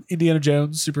Con. So Indiana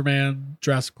Jones, Superman,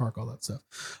 Jurassic Park, all that stuff.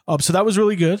 So that was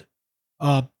really good.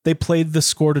 They played the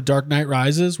score to Dark Knight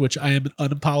Rises, which I am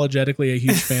unapologetically a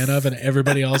huge fan of, and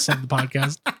everybody else on the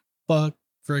podcast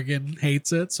friggin'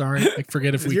 hates it. Sorry, I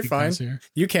forget if we can cuss here.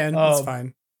 You can. It's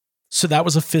fine. So that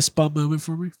was a fist bump moment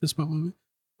for me.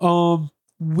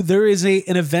 There is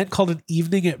an event called an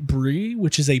Evening at Bree,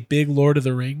 which is a big Lord of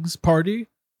the Rings party.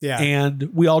 Yeah. And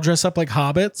we all dress up like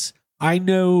hobbits. I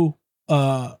know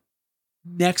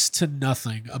next to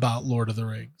nothing about Lord of the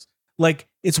Rings. Like,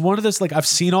 it's one of those, like, I've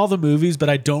seen all the movies, but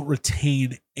I don't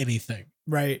retain anything.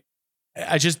 Right.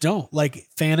 I just don't. Like,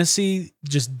 fantasy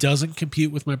just doesn't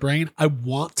compute with my brain. I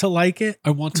want to like it. I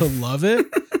want to love it.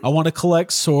 I want to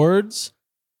collect swords.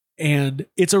 And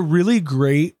it's a really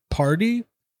great party.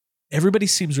 Everybody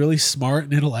seems really smart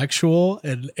and intellectual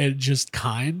and just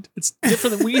kind. It's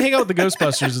different than when you hang out with the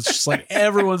Ghostbusters. It's just like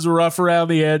everyone's rough around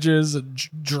the edges and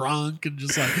drunk and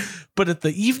just like. But at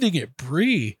the Evening at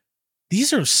Bree,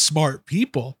 these are smart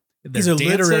people. These are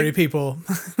literary people.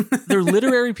 They're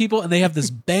literary people, and they have this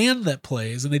band that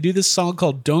plays, and they do this song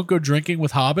called "Don't Go Drinking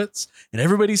with Hobbits," and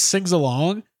everybody sings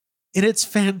along, and it's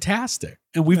fantastic.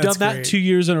 And we've done that 2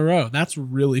 years in a row. That's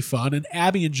really fun. And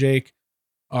Abby and Jake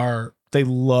they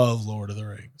love Lord of the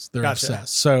Rings. They're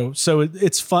obsessed. So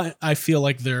it's fun. I feel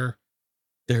like they're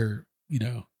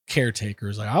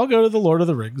caretakers. Like, I'll go to the Lord of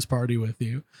the Rings party with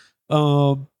you.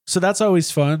 So that's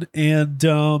always fun. And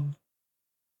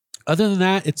other than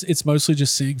that, it's mostly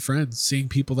just seeing friends, seeing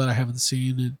people that I haven't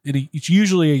seen in it's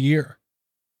usually a year.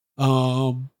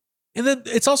 And then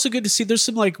it's also good to see there's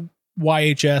some like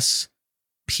YHS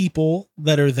people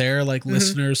that are there, like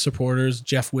listeners, supporters.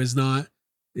 Jeff Wisnot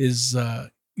is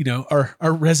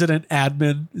our resident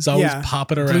admin is always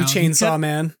popping around. Blue Chainsaw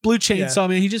Man.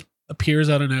 Man. He just appears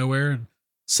out of nowhere and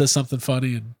says something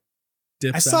funny and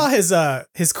dips out. I saw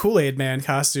his Kool-Aid Man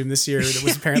costume this year that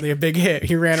was apparently a big hit.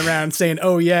 He ran around saying,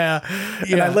 "Oh yeah."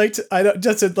 And I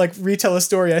just to like retell a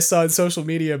story I saw on social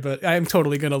media, but I am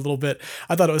totally gonna a little bit.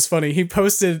 I thought it was funny. He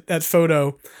posted that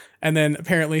photo, and then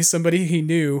apparently somebody he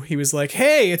knew, he was like,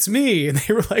 "Hey, it's me," and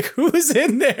they were like, "Who's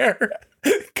in there?"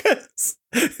 Because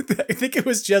I think it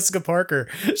was Jessica Parker.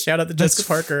 Shout out to Jessica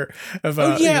Parker of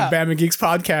Bama Geeks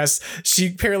podcast. She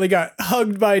apparently got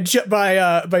hugged by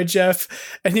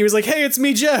Jeff, and he was like, "Hey, it's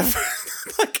me, Jeff."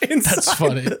 Like inside that's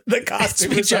funny. The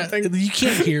costume or something. You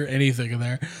can't hear anything in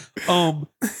there.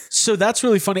 So that's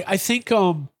really funny. I think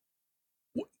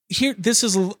here this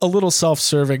is a little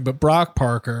self-serving, but Brock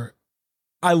Parker.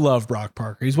 I love Brock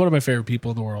Parker. He's one of my favorite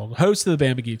people in the world. Host of the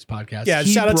Bama Geeks podcast. Yeah,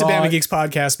 shout out to Bama Geeks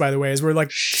podcast, by the way, as we're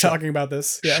like talking about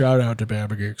this. Yeah. Shout out to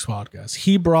Bama Geeks podcast.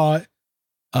 He brought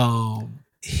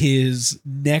his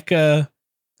NECA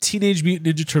Teenage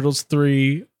Mutant Ninja Turtles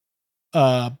 3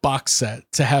 box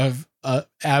set to have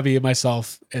Abby and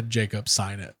myself and Jacob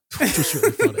sign it, which was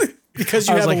really funny. Because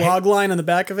you have a log line on the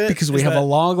back of it? Because we have a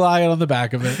log line on the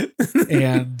back of it.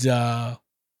 And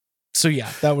so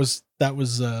yeah, that was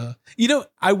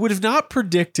I would have not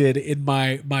predicted in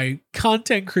my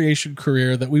content creation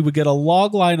career that we would get a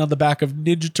log line on the back of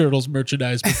Ninja Turtles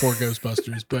merchandise before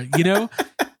Ghostbusters, but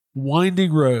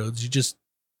winding roads, you just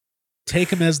take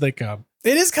them as they come.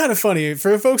 It is kind of funny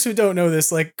for folks who don't know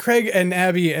this, like Craig and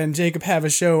Abby and Jacob have a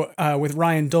show with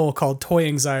Ryan Dole called Toy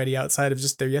Anxiety outside of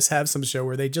just their Yes Have Some show,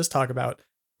 where they just talk about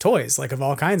toys, like of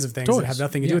all kinds of things that have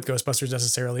nothing to do with Ghostbusters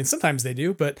necessarily. And sometimes they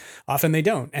do, but often they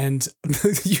don't. And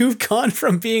you've gone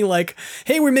from being like,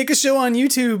 hey, we make a show on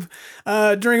YouTube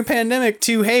during a pandemic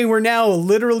to, hey, we're now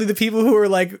literally the people who are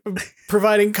like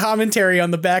providing commentary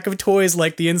on the back of toys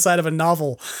like the inside of a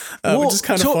novel, which is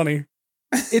kind of funny.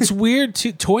 It's weird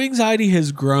too. Toy Anxiety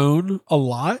has grown a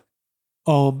lot.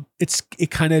 It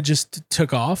kind of just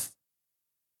took off.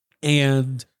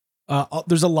 And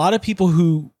there's a lot of people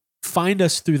who find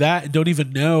us through that and don't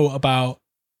even know about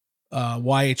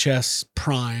YHS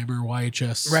Prime or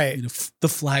YHS, right? The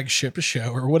flagship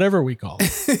show or whatever we call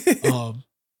it.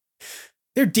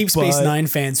 They're Deep Space Nine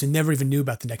fans who never even knew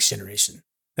about The Next Generation.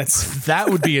 That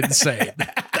would be insane.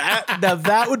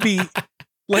 that would be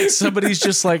like somebody's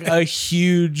just like a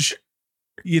huge,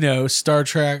 Star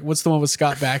Trek. What's the one with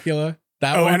Scott Bakula?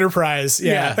 That one? Enterprise.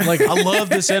 Yeah. Like, I love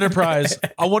this Enterprise.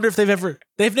 I wonder if they've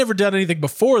never done anything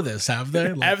before this, have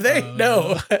they? Like, have they?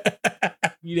 No.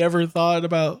 You never thought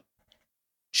about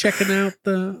checking out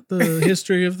the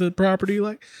history of the property?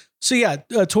 So yeah,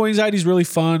 Toy Anxiety is really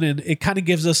fun, and it kind of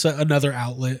gives us another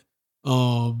outlet.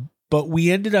 But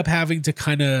we ended up having to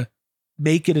kind of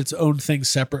make it its own thing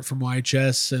separate from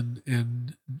YHS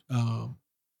and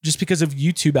just because of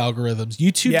YouTube algorithms.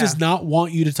 YouTube does not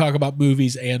want you to talk about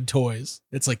movies and toys.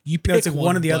 It's like you pick it's like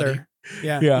one or the other.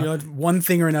 Yeah. One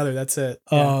thing or another. That's it.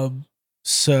 Yeah.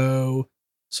 So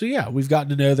yeah, we've gotten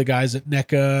to know the guys at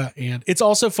NECA, and it's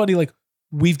also funny. Like,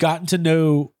 we've gotten to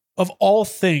know, of all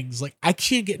things, like, I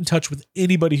can't get in touch with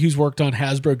anybody who's worked on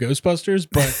Hasbro Ghostbusters,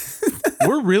 but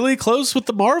we're really close with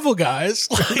the Marvel guys.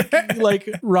 Like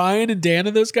Ryan and Dan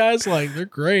and those guys, like, they're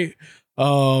great.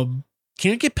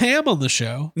 Can't get Pam on the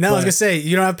show. No, I was gonna say,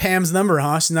 you don't have Pam's number,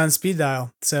 huh? She's not on speed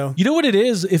dial. So you know what it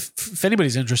is, if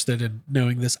anybody's interested in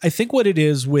knowing this, I think what it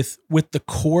is with the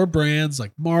core brands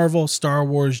like Marvel, Star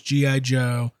Wars, G.I.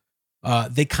 Joe,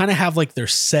 they kind of have like their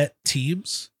set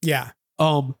teams. Yeah.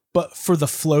 But for the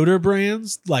floater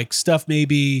brands, like stuff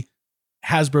maybe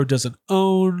Hasbro doesn't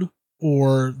own,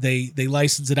 or they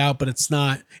license it out, but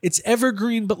it's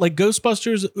evergreen. But like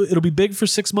Ghostbusters, it'll be big for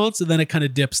 6 months and then it kind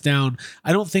of dips down.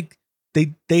 I don't think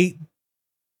they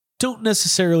don't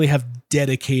necessarily have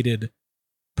dedicated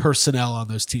personnel on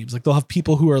those teams. Like, they'll have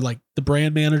people who are like the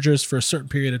brand managers for a certain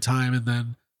period of time, and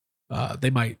then they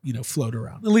might, float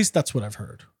around. At least that's what I've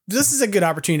heard. This is a good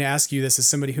opportunity to ask you this as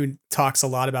somebody who talks a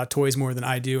lot about toys more than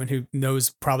I do, and who knows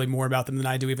probably more about them than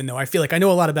I do, even though I feel like I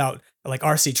know a lot about like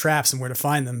RC traps and where to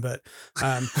find them. But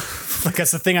like,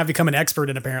 that's the thing I've become an expert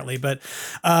in, apparently. But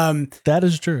that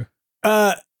is true.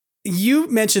 You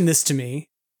mentioned this to me.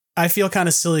 I feel kind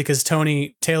of silly because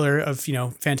Tony Taylor of,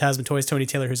 Phantasm Toys, Tony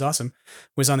Taylor, who's awesome,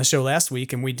 was on the show last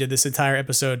week, and we did this entire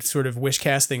episode sort of wish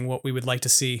casting what we would like to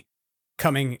see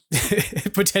coming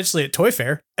potentially at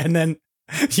ToyFair. And then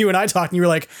you and I talked, and you were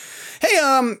like, hey,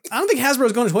 I don't think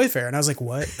Hasbro's going to ToyFair. And I was like,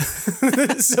 what?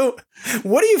 So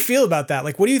what do you feel about that?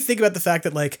 Like, what do you think about the fact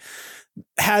that like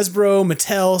Hasbro,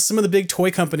 Mattel, some of the big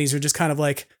toy companies are just kind of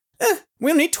like,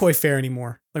 we don't need ToyFair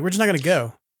anymore. Like, we're just not going to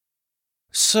go.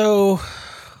 So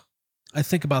I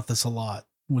think about this a lot,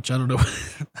 which I don't know.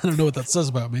 I don't know what that says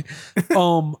about me.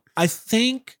 I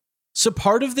think so.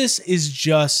 Part of this is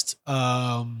just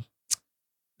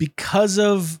because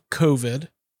of COVID,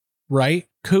 right?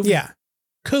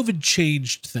 COVID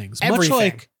changed things.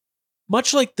 Everything.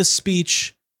 Much like the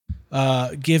speech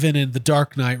given in The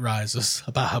Dark Knight Rises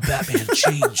about how Batman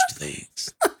changed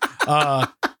things.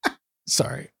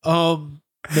 Sorry.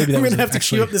 maybe that I'm was gonna have to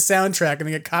actually, cue up the soundtrack and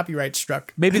then get copyright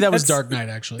struck. Maybe that was Dark Knight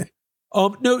actually.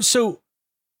 No, so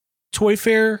Toy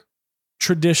Fair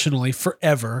traditionally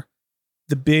forever,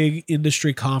 the big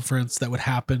industry conference that would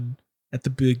happen at the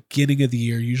beginning of the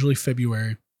year, usually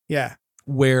February. Yeah.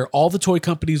 Where all the toy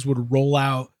companies would roll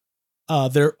out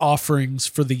their offerings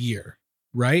for the year,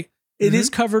 right? It is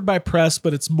covered by press,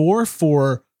 but it's more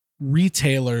for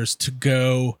retailers to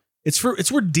go. It's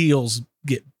where deals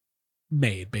get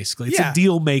made, basically. It's a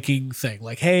deal making thing.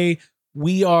 Like, hey,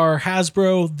 we are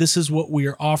Hasbro. This is what we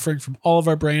are offering from all of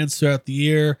our brands throughout the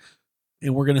year.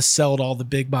 And we're going to sell to all the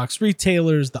big box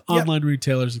retailers, the online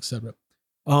retailers, etc.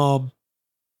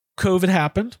 COVID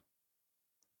happened.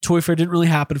 Toy Fair didn't really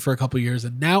happen for a couple of years,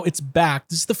 and now it's back.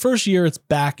 This is the first year it's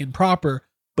back and proper,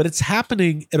 but it's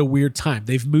happening at a weird time.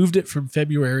 They've moved it from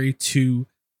February to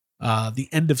the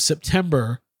end of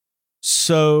September.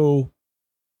 So,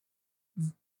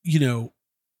 you know,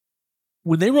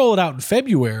 when they roll it out in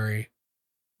February,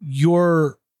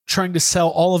 you're trying to sell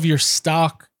all of your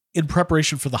stock in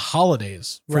preparation for the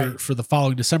holidays for the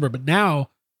following December. But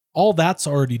now all that's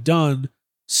already done.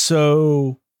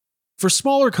 So for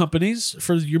smaller companies,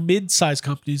 for your mid-sized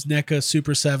companies, NECA,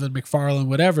 Super 7, McFarlane,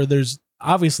 whatever, there's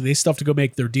obviously they still have to go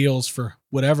make their deals for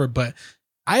whatever. But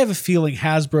I have a feeling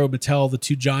Hasbro, Mattel, the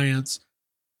two giants,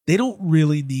 they don't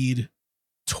really need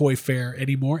Toy Fair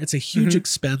anymore. It's a huge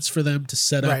expense for them to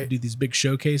set up and do these big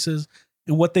showcases.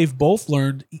 And what they've both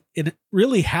learned, and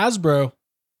really Hasbro,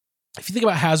 if you think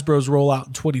about Hasbro's rollout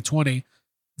in 2020,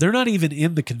 they're not even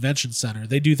in the convention center.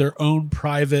 They do their own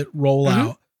private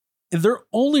rollout. And they're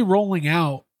only rolling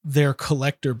out their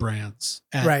collector brands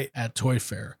at Toy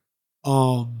Fair.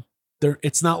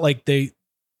 It's not like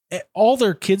all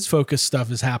their kids focused stuff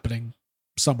is happening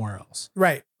somewhere else.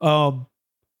 Right.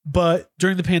 But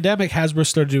during the pandemic, Hasbro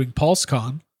started doing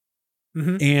PulseCon,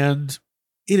 and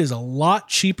it is a lot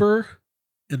cheaper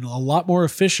and a lot more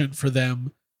efficient for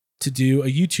them to do a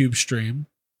YouTube stream,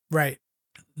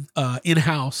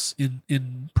 in-house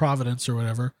in Providence or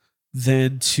whatever,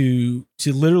 than to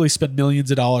literally spend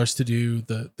millions of dollars to do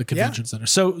the convention center.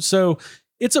 So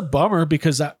it's a bummer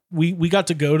because we got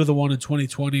to go to the one in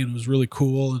 2020 and it was really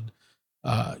cool.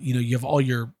 And you have all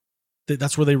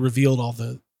that's where they revealed all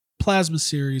the Plasma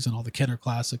series and all the Kenner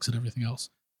classics and everything else.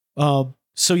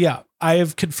 So yeah, I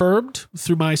have confirmed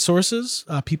through my sources,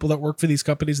 people that work for these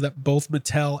companies, that both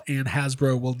Mattel and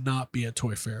Hasbro will not be at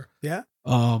Toy Fair. Yeah.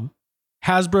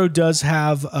 Hasbro does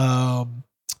have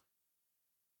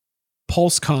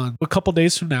PulseCon a couple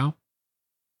days from now,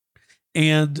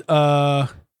 and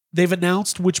they've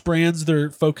announced which brands they're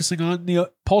focusing on.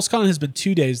 PulseCon has been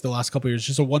 2 days the last couple of years,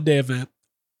 just a one-day event.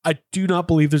 I do not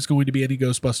believe there's going to be any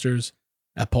Ghostbusters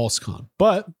at PulseCon,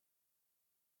 but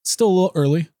it's still a little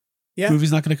early. Yeah,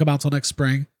 movie's not going to come out till next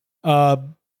spring. I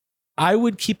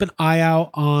would keep an eye out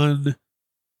on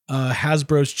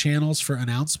Hasbro's channels for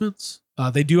announcements.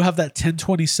 They do have that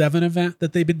 10/27 event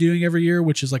that they've been doing every year,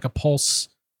 which is like a Pulse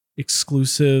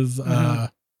exclusive,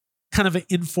 kind of an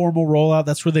informal rollout.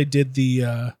 That's where they did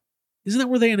the. Isn't that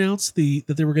where they announced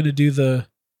that they were going to do the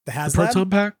Proton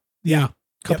Pack? Yeah,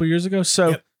 a couple years ago.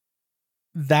 So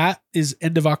that is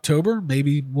end of October.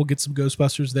 Maybe we'll get some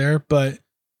Ghostbusters there, but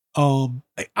I'm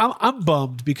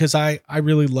bummed because I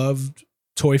really loved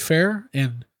Toy Fair,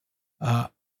 and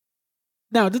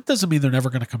now that doesn't mean they're never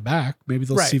going to come back. Maybe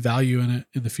they'll see value in it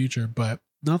in the future, but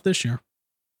not this year.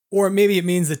 Or maybe it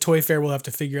means that Toy Fair will have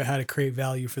to figure out how to create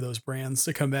value for those brands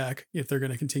to come back if they're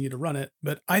going to continue to run it.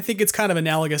 But I think it's kind of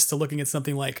analogous to looking at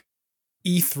something like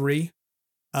E3.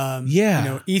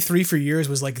 E3 for years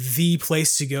was like the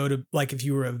place to go to, like if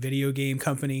you were a video game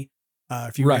company,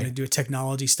 if you were going to do a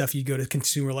technology stuff, you'd go to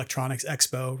Consumer Electronics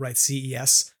Expo, right?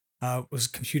 CES was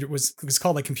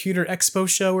called like Computer Expo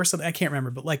Show or something. I can't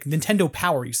remember, but like Nintendo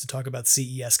Power used to talk about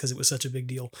CES because it was such a big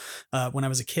deal when I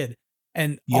was a kid.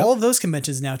 And all of those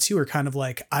conventions now too are kind of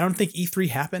like, I don't think E3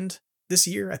 happened this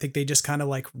year. I think they just kind of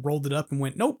like rolled it up and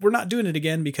went, nope, we're not doing it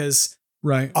again, because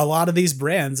a lot of these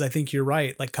brands, I think you're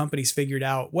right, like companies figured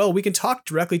out, well, we can talk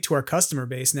directly to our customer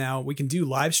base now. We can do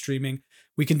live streaming.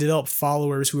 We can develop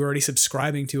followers who are already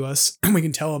subscribing to us. And we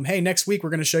can tell them, hey, next week we're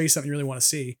going to show you something you really want to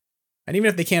see. And even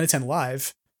if they can't attend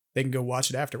live, they can go watch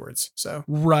it afterwards. So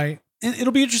and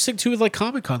it'll be interesting too with like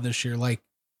Comic-Con this year. Like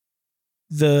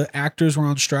the actors were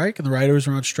on strike and the writers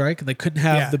were on strike, and they couldn't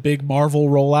have the big Marvel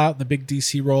rollout and the big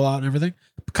DC rollout and everything.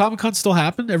 But Comic-Con still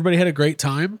happened. Everybody had a great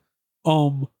time.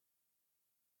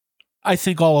 I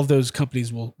think all of those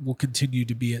companies will continue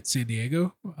to be at San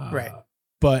Diego.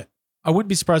 But I wouldn't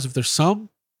be surprised if there's some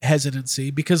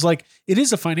hesitancy, because like it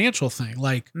is a financial thing.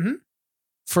 Like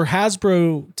for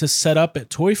Hasbro to set up at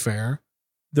Toy Fair,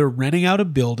 they're renting out a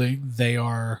building. They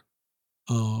are,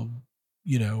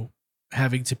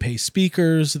 having to pay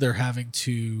speakers. They're having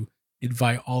to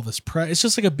invite all this press. It's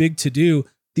just like a big to do.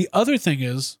 The other thing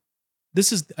is,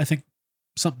 this is, I think,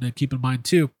 something to keep in mind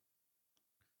too.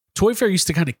 ToyFair used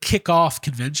to kind of kick off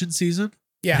convention season.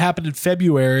 Yeah. It happened in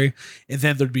February, and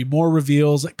then there'd be more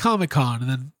reveals at Comic-Con, and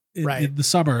then in the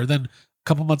summer. Then a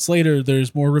couple months later,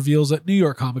 there's more reveals at New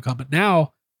York Comic-Con. But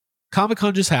now,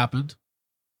 Comic-Con just happened,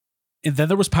 and then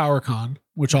there was PowerCon,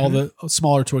 which all the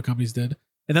smaller toy companies did.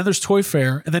 And then there's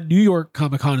ToyFair, and then New York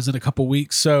Comic-Con is in a couple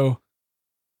weeks. So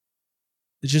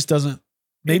it just doesn't.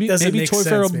 Maybe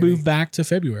ToyFair will move back to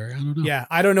February. I don't know. Yeah,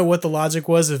 I don't know what the logic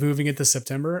was of moving it to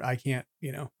September. I can't,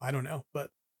 I don't know. But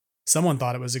someone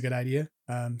thought it was a good idea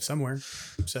somewhere.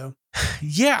 So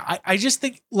yeah, I just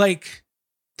think like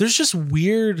there's just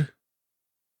weird.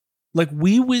 Like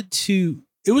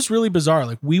it was really bizarre.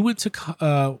 Like we went to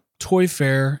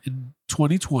ToyFair in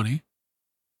 2020.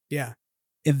 Yeah.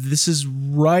 And this is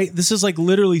like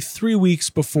literally 3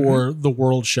 weeks before the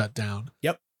world shut down.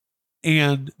 Yep.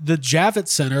 And the Javits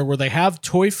Center, where they have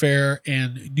ToyFair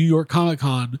and New York Comic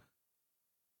Con,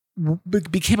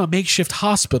 became a makeshift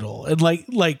hospital. And like,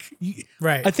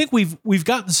 right. I think we've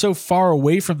gotten so far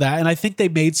away from that, and I think they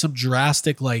made some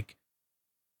drastic like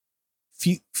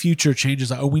future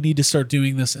changes. Like, we need to start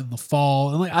doing this in the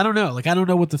fall. And like, I don't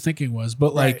know what the thinking was,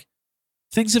 but like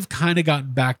things have kind of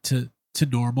gotten back to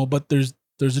normal. But there's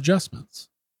adjustments.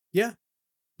 Yeah.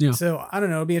 Yeah. So I don't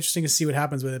know. It'll be interesting to see what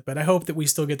happens with it, but I hope that we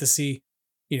still get to see,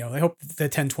 I hope the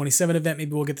 10/27 event,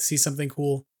 maybe we'll get to see something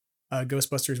cool,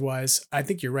 Ghostbusters wise. I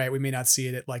think you're right. We may not see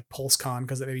it at like PulseCon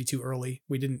because that may be too early.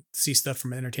 We didn't see stuff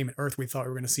from Entertainment Earth we thought we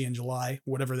were going to see in July,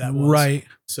 whatever that was. Right.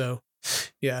 So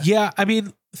yeah. Yeah. I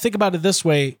mean, think about it this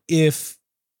way. If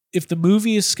the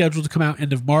movie is scheduled to come out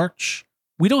end of March,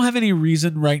 we don't have any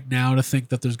reason right now to think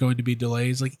that there's going to be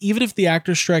delays. Like even if the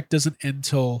actor strike doesn't end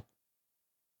till,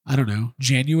 I don't know,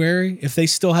 January, if they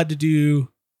still had to do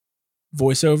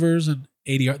voiceovers and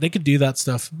ADR, they could do that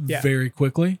stuff very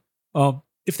quickly.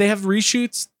 If they have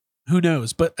reshoots, who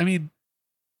knows? But I mean,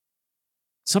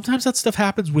 sometimes that stuff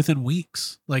happens within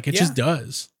weeks. Like it just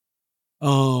does.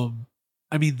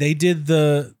 I mean, they did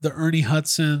the Ernie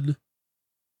Hudson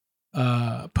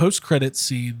post-credit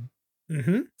scene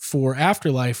for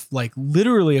Afterlife, like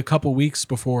literally a couple weeks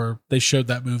before they showed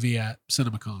that movie at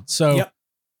CinemaCon. So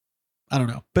I don't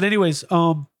know. But anyways,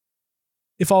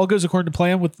 if all goes according to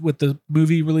plan with the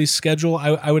movie release schedule,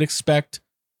 I would expect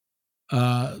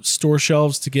store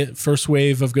shelves to get first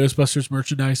wave of Ghostbusters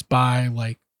merchandise by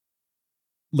like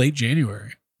late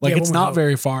January. Like it's not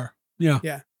very far. Yeah.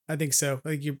 Yeah, I think so. I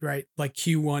think you're right. Like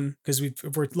Q1, because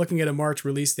if we're looking at a March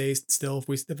release date still,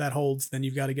 if that holds, then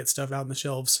you've got to get stuff out on the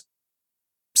shelves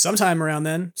sometime around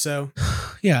then. So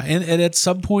yeah, and at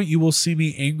some point you will see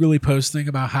me angrily posting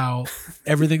about how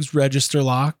everything's register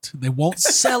locked. They won't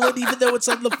sell it even though it's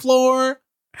on the floor,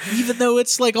 even though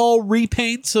it's like all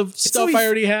repaints of stuff I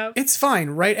already have. It's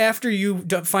fine. Right after you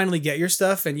finally get your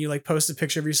stuff and you like post a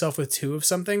picture of yourself with two of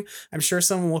something, I'm sure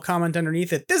someone will comment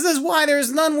underneath it, "This is why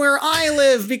there's none where I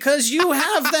live, because you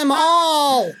have them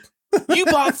all." You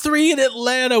bought 3 in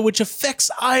Atlanta, which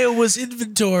affects Iowa's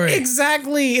inventory.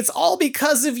 Exactly. It's all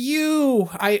because of you.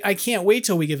 I can't wait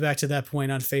till we get back to that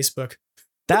point on Facebook.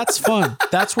 That's fun.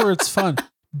 That's where it's fun.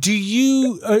 Do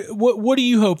you, what are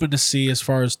you hoping to see as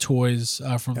far as toys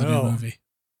from the new movie?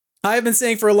 I've been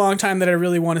saying for a long time that I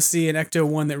really want to see an Ecto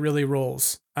 1 that really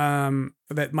rolls.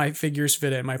 That my figures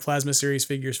fit in, my Plasma Series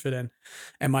figures fit in,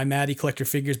 and my Maddie Collector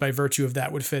figures by virtue of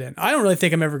that would fit in. I don't really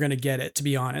think I'm ever going to get it, to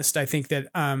be honest. I think that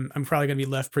I'm probably going to be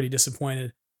left pretty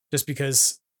disappointed just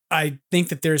because I think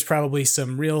that there's probably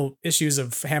some real issues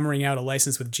of hammering out a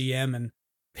license with GM and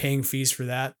paying fees for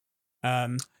that.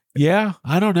 Yeah,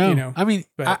 I don't know. You know, I mean,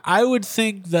 I would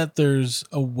think that there's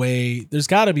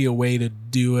got to be a way to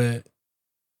do it.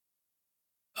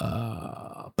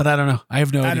 But I don't know. I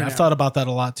have no idea. I've thought about that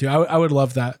a lot too. I would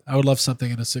love that. I would love something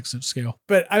in a 6-inch scale.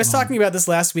 But I was talking about this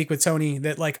last week with Tony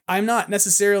that like, I'm not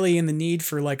necessarily in the need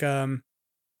for like, a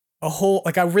whole,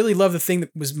 like I really love the thing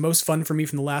that was most fun for me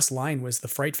from the last line was the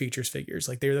Fright Features figures.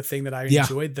 Like they're the thing that I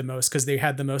enjoyed the most because they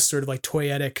had the most sort of like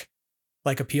toyetic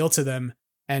like appeal to them.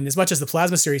 And as much as the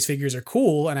Plasma Series figures are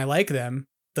cool and I like them,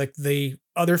 like the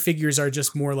other figures are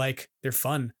just more like they're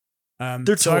fun.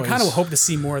 So I kind of hope to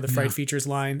see more of the Fright Features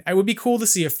line. It would be cool to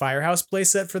see a Firehouse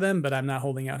playset for them, but I'm not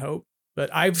holding out hope.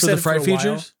 But I've said the Fright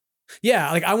Features.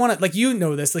 Yeah, like I want to, like you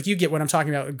know this, like you get what I'm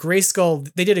talking about.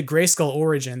 Grayskull, they did a Grayskull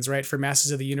Origins, right, for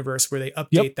Masters of the Universe, where they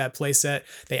update that playset,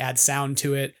 they add sound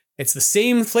to it. It's the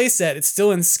same playset. It's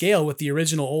still in scale with the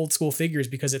original old school figures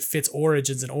because it fits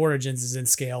Origins, and Origins is in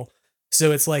scale.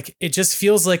 So it's like, it just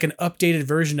feels like an updated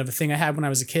version of a thing I had when I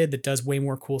was a kid that does way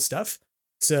more cool stuff.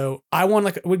 So I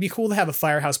want it would be cool to have a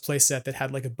Firehouse playset that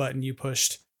had like a button you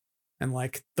pushed and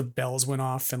like the bells went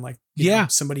off and like, you know,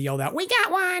 somebody yelled out, "We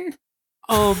got one."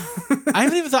 I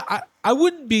haven't even thought, I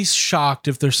wouldn't be shocked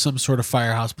if there's some sort of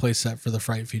Firehouse playset for the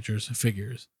Fright Features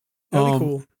figures. That'd be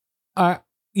cool.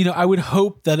 I would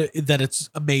hope that it's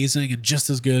amazing and just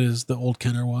as good as the old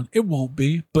Kenner one. It won't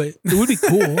be, but it would be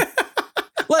cool.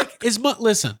 Like,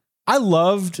 listen, I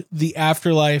loved the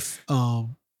Afterlife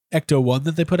Ecto 1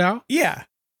 that they put out. Yeah.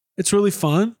 It's really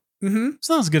fun. Mm-hmm. It's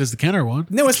not as good as the Kenner one.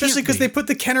 No, especially because they put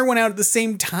the Kenner one out at the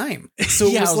same time. So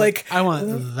Yeah, it was like, I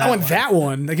want that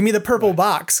one. Like, give me the purple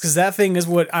box, because that thing is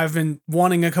what I've been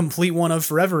wanting a complete one of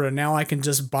forever, and now I can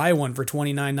just buy one for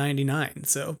 $29.99.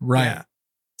 So right. Yeah.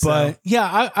 But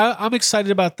I'm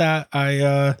excited about that.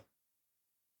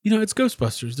 It's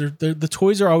Ghostbusters. The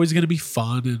toys are always going to be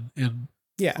fun, and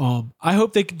yeah. I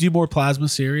hope they can do more plasma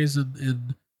series,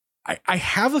 and I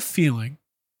have a feeling.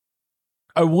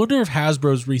 I wonder if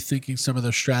Hasbro's rethinking some of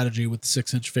their strategy with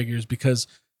 6-inch figures, because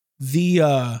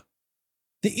the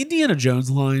Indiana Jones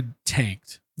line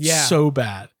tanked so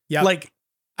bad. Yeah. Like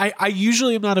I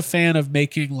usually am not a fan of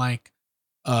making like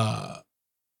having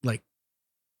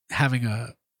a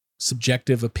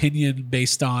subjective opinion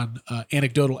based on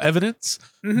anecdotal evidence,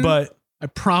 but I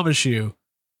promise you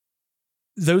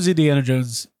those Indiana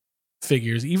Jones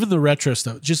figures, even the retro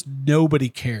stuff, just nobody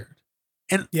cared.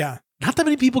 And not that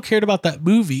many people cared about that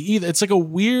movie either. It's like a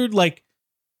weird, like,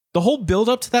 the whole build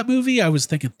up to that movie, I was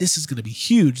thinking, this is going to be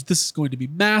huge. This is going to be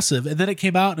massive. And then it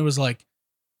came out and it was like,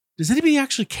 does anybody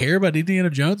actually care about Indiana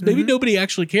Jones? Maybe nobody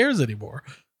actually cares anymore.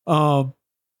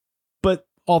 But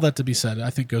all that to be said,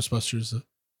 I think Ghostbusters,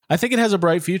 I think it has a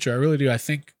bright future. I really do.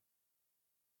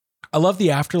 I love the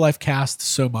Afterlife cast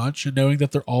so much, and knowing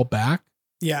that they're all back.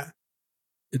 Yeah.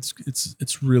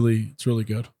 It's really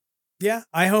good. Yeah,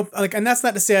 I hope, like, and that's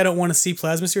not to say I don't want to see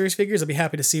Plasma Series figures. I'd be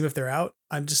happy to see them if they're out.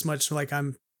 I'm just much like,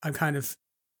 I'm kind of,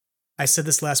 I said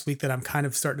this last week that I'm kind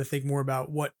of starting to think more about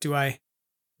what do I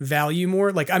value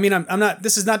more. Like, I mean, I'm not,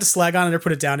 this is not to slag on it or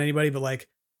put it down to anybody, but like,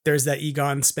 there's that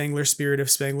Egon Spengler Spirit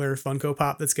of Spengler Funko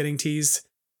Pop that's getting teased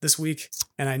this week.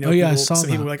 And I know some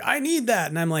people were like, I need that.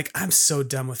 And I'm like, I'm so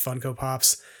done with Funko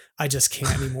Pops. I just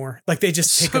can't anymore. Like, they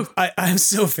just take I'm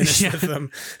so finished with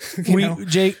them.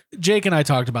 Jake and I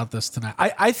talked about this tonight.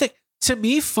 I think, to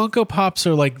me, Funko Pops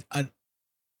are like a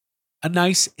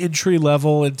nice entry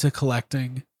level into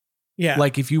collecting. Yeah.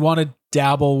 Like, if you want to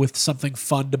dabble with something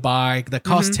fun to buy that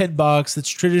costs $10, that's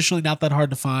traditionally not that hard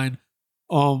to find.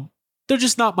 They're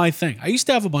just not my thing. I used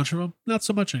to have a bunch of them, not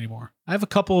so much anymore. I have a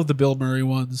couple of the Bill Murray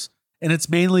ones, and it's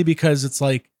mainly because it's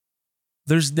like,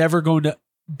 there's never going to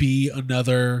be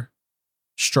another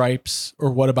Stripes or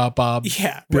What About Bob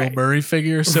Bill Murray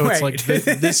figure. So it's like,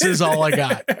 this is all I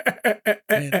got.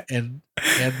 And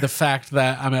the fact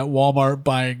that I'm at Walmart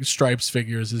buying Stripes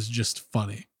figures is just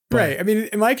funny. Right. I mean,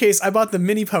 in my case, I bought the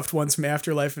mini puffed ones from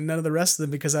Afterlife and none of the rest of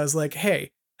them, because I was like,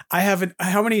 hey,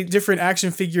 how many different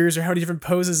action figures or how many different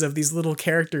poses of these little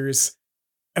characters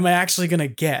am I actually going to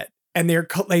get? And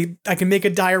I can make a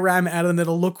diorama out of them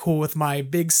that'll look cool with my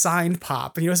big signed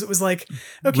pop. And, so it was like,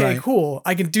 okay, cool.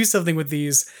 I can do something with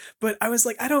these. But I was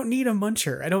like, I don't need a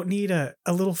muncher. I don't need a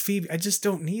little Phoebe. I just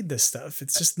don't need this stuff.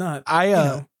 It's just not,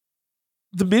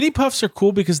 the mini puffs are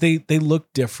cool because they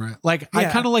look different. Like, I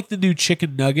kind of like the new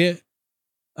chicken nugget,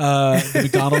 the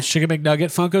McDonald's chicken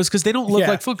McNugget Funkos, because they don't look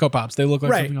like Funko Pops. They look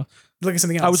like something else. Look at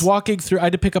something else. I was walking through, I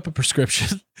had to pick up a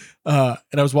prescription, and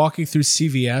I was walking through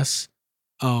CVS.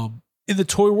 In the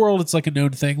toy world, it's like a known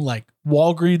thing. Like,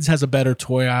 Walgreens has a better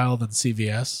toy aisle than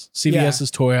CVS.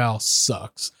 CVS's toy aisle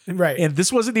sucks. Right. And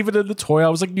this wasn't even in the toy aisle. I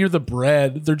was like near the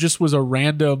bread. There just was a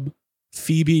random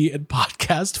Phoebe and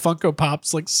Podcast Funko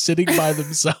Pops like sitting by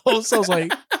themselves. I was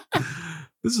like,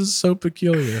 this is so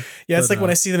peculiar. Yeah, it's like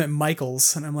when I see them at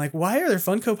Michael's and I'm like, why are there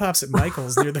Funko Pops at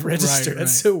Michael's near the register?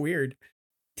 That's so weird.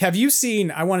 Have you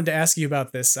seen, I wanted to ask you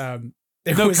about this. There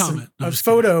was comment.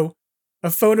 A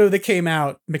photo that came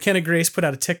out. McKenna Grace put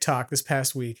out a TikTok this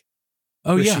past week.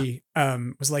 She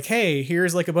was like, hey,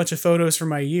 here's like a bunch of photos from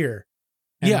my year.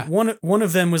 And one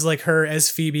of them was like her as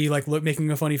Phoebe, like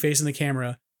making a funny face in the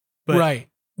camera. But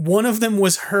one of them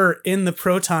was her in the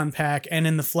proton pack and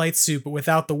in the flight suit, but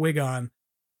without the wig on.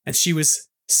 And she was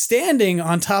standing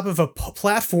on top of a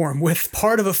platform with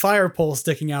part of a fire pole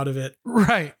sticking out of it.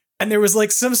 Right. And there was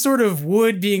like some sort of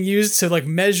wood being used to like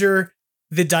measure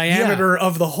the diameter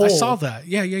of the hole. I saw that.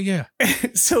 Yeah.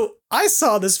 So I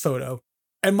saw this photo,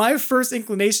 and my first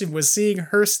inclination was seeing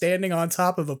her standing on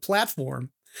top of a platform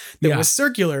that was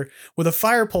circular with a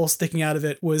fire pole sticking out of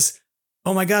it was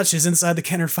oh my God, she's inside the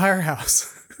Kenner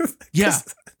firehouse. Yeah.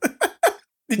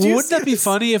 Wouldn't that be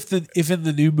funny if in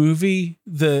the new movie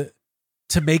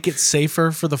to make it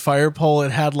safer for the fire pole,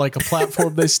 it had like a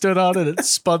platform they stood on and it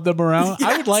spun them around? Yes.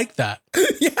 I would like that.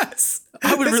 Yes.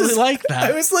 I would really like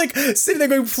that. I was like sitting there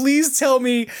going, please tell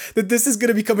me that this is going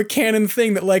to become a canon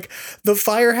thing, that like the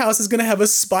firehouse is going to have a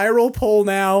spiral pole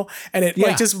now and it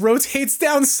like just rotates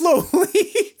down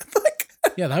slowly. Like,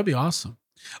 yeah, that would be awesome.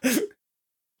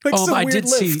 Like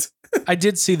I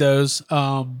did see those.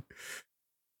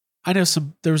 I know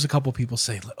there was a couple people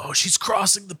saying, like, oh, she's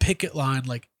crossing the picket line.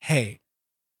 Like, hey,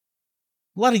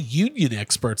 a lot of union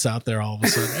experts out there all of a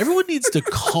sudden. Everyone needs to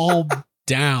calm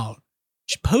down.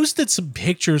 She posted some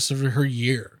pictures of her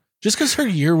year. Just because her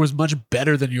year was much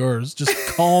better than yours, just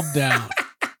calm down.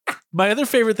 My other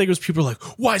favorite thing was people were like,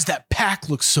 why does that pack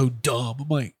look so dumb? I'm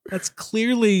like, that's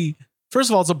clearly, first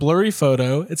of all, it's a blurry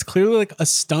photo. It's clearly like a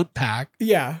stunt pack.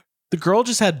 Yeah. The girl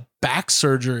just had back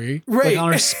surgery right. like,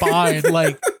 on her spine.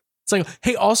 Like, it's like,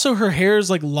 hey, also her hair is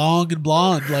like long and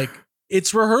blonde. Like,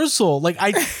 it's rehearsal. Like,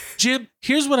 Jim,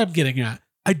 here's what I'm getting at.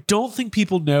 I don't think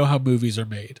people know how movies are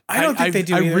made. I don't think they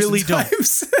do. I really don't.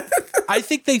 I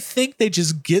think they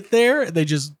just get there and they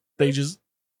just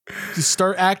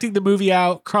start acting the movie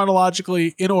out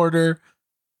chronologically in order.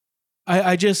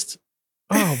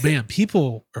 Oh man,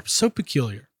 people are so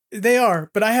peculiar. They are,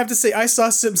 but I have to say, I saw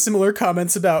some similar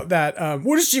comments about that.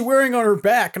 What is she wearing on her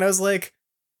back? And I was like,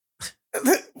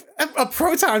 a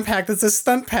proton pack that's a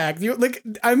stunt pack.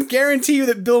 I'm guarantee you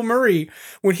that Bill Murray,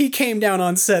 when he came down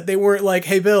on set, they weren't like,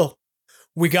 hey, Bill,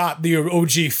 we got the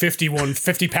OG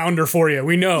 50 pounder for you.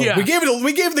 We know. Yeah. We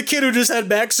gave the kid who just had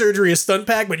back surgery a stunt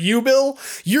pack, but you, Bill,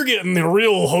 you're getting the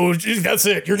real hose. That's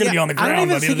it. You're going to be on the ground. I don't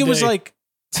even think it was like,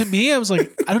 to me, I was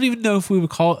like, I don't even know if we would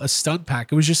call it a stunt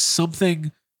pack. It was just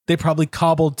something they probably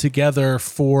cobbled together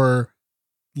for,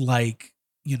 like,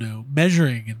 you know,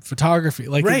 measuring and photography.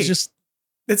 Like, right.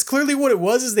 It's clearly what it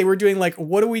was, is they were doing like,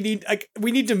 what do we need? Like,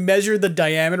 we need to measure the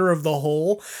diameter of the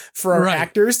hole for our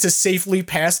actors to safely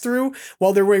pass through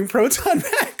while they're wearing proton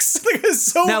packs.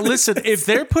 Now, listen, if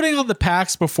they're putting on the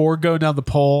packs before going down the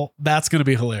pole, that's going to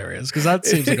be hilarious, because that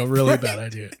seems like a really bad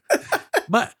idea.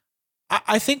 But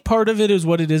I think part of it is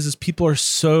what it is people are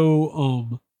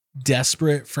so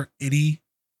desperate for anything,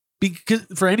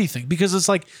 because it's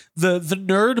like the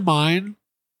nerd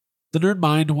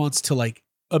mind wants to like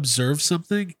observe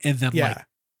something and then like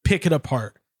pick it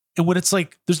apart. And when it's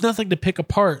like there's nothing to pick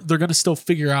apart, they're gonna still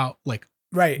figure out like,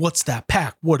 right, what's that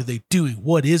pack? What are they doing?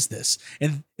 What is this?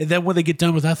 And then when they get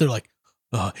done with that, they're like,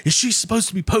 is she supposed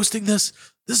to be posting this?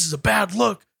 This is a bad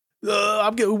look.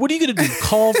 What are you gonna do?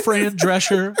 Call Fran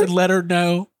Drescher and let her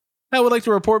know? I would like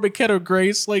to report McKenna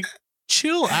Grace. Like,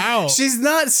 chill out. She's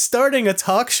not starting a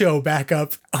talk show back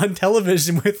up on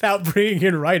television without bringing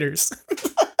in writers.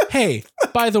 Hey,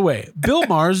 by the way, Bill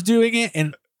Maher's doing it,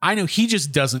 and I know he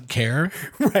just doesn't care.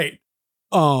 Right.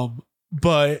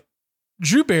 But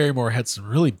Drew Barrymore had some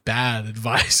really bad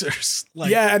advisors. Like,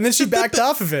 yeah, and then she backed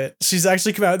off of it. She's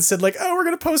actually come out and said, like, oh, we're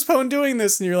going to postpone doing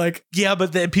this. And you're like, yeah,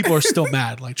 but then people are still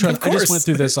mad. Like, I just went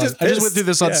through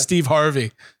this on Steve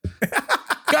Harvey.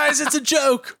 Guys, it's a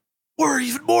joke. We're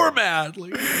even more mad.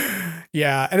 Like,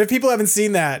 yeah, and if people haven't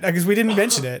seen that, because we didn't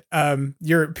mention it,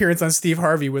 your appearance on Steve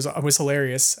Harvey was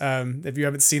hilarious. If you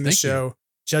haven't seen the show,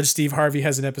 Judge Steve Harvey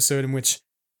has an episode in which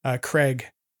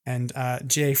Craig and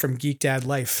Jay from Geek Dad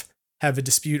Life have a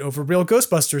dispute over real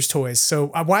Ghostbusters toys. So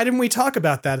why didn't we talk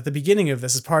about that at the beginning of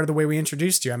this as part of the way we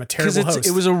introduced you? I'm a terrible host.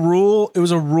 It was a rule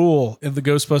in the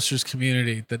Ghostbusters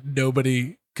community that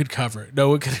nobody could cover it. No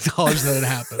one could acknowledge that it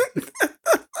happened.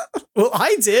 Well,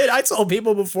 I did. I told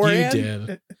people beforehand. You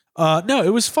did. No,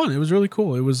 it was fun. It was really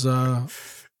cool. It was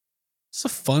it's a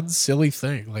fun, silly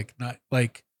thing. Like, not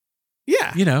like,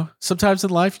 yeah, you know, sometimes in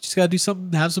life you just gotta do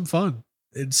something, have some fun,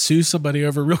 and sue somebody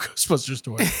over a real Ghostbusters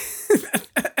toy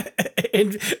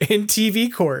in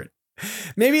TV court.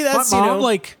 Maybe that's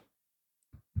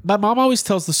my mom always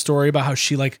tells the story about how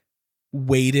she like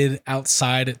waited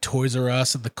outside at Toys R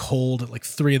Us in the cold at like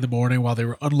 3 a.m. while they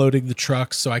were unloading the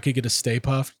trucks so I could get a Stay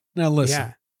Puft. Now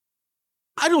listen,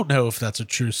 I don't know if that's a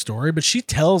true story, but she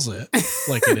tells it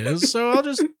like it is. So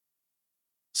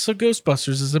so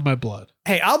Ghostbusters is in my blood.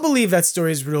 Hey, I'll believe that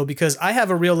story is real because I have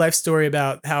a real life story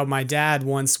about how my dad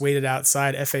once waited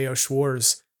outside FAO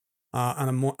Schwarz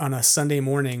on a Sunday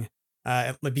morning,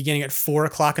 beginning at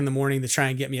 4:00 in the morning to try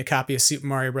and get me a copy of Super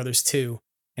Mario Brothers 2.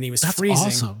 And he was freezing.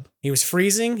 Awesome. He was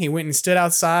freezing. He went and stood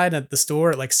outside at the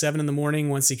store at like 7 a.m.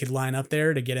 once he could line up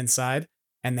there to get inside.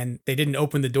 And then they didn't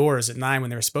open the doors at 9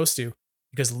 when they were supposed to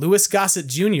because Louis Gossett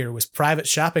Jr. was private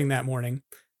shopping that morning.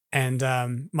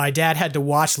 And my dad had to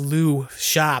watch Lou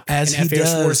shop as in he FAO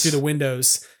Schwartz does through the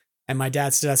windows. And my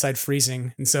dad stood outside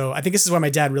freezing. And so I think this is why my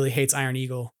dad really hates Iron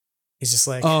Eagle. He's just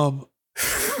like...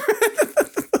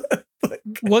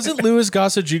 Wasn't Louis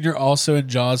Gossett Jr. also in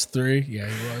Jaws 3? Yeah,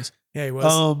 he was. Yeah, he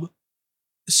was.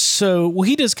 So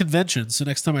he does conventions. So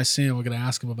next time I see him, we're going to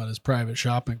ask him about his private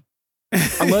shopping.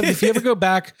 I love if you ever go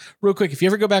back real quick, if you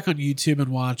ever go back on YouTube and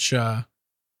watch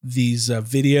these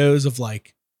videos of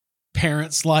like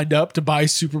parents lined up to buy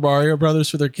Super Mario Brothers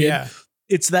for their kid,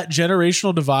 it's that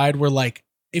generational divide where like,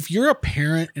 if you're a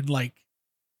parent and like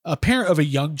a parent of a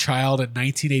young child in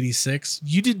 1986,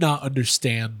 you did not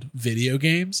understand video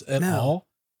games at all.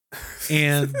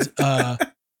 And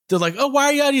they're like, oh, why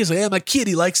are you out here? He's like, yeah, my kid,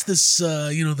 he likes this,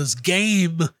 this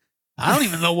game. I don't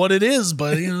even know what it is,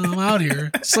 but I'm out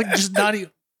here. It's like just not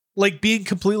even like being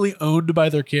completely owned by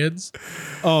their kids.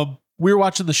 We were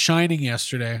watching The Shining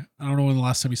yesterday. I don't know when the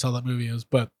last time you saw that movie is,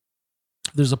 but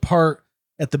there's a part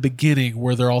at the beginning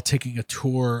where they're all taking a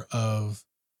tour of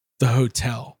the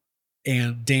hotel.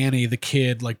 And Danny, the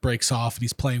kid, like breaks off and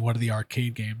he's playing one of the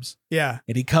arcade games. Yeah.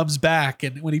 And he comes back,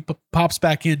 and when he pops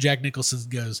back in, Jack Nicholson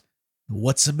goes,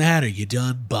 "What's the matter? You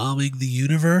done bombing the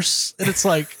universe?" And it's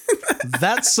like,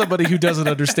 that's somebody who doesn't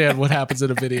understand what happens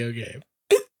in a video game.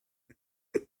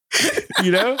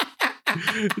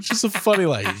 It's just a funny,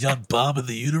 like, you done bombing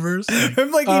the universe? Like, I'm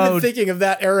like even thinking of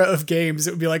that era of games.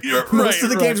 It would be like most of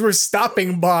the games were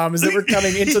stopping bombs that were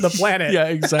coming into the planet. Yeah,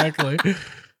 exactly.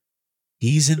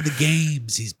 He's in the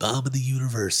games. He's bombing the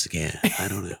universe again. I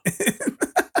don't know.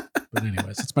 But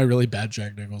anyways, it's my really bad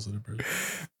Jack Nicholson impression.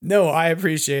 No, I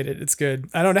appreciate it. It's good.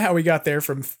 I don't know how we got there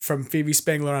from Phoebe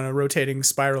Spangler on a rotating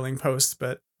spiraling post,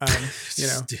 but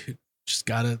dude, it's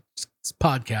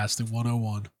podcasting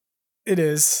 101. It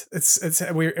is. It's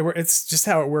just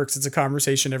how it works. It's a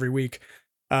conversation every week.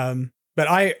 But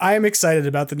I am excited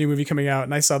about the new movie coming out,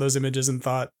 and I saw those images and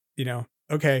thought,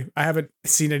 okay, I haven't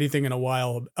seen anything in a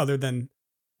while other than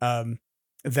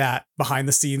that behind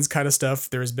the scenes kind of stuff.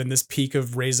 There has been this peak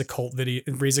of Raise a Cult video.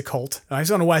 Raise a Cult. I just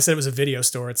don't know why I said it was a video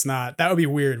store. It's not. That would be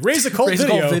weird. Raise a Cult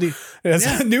video.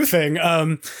 That's a new thing.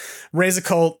 Raise a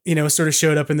Cult, sort of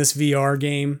showed up in this VR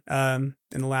game in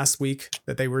the last week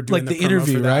that they were doing like the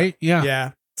interview, right? Yeah.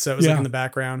 Yeah. So it was like in the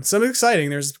background. Some exciting.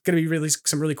 There's going to be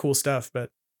some really cool stuff, but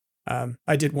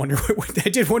I did wonder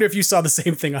if you saw the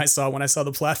same thing I saw when I saw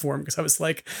the platform, because I was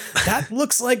like, that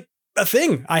looks like a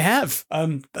thing I have.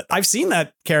 I've seen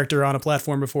that character on a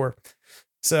platform before.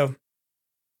 So,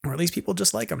 or at least people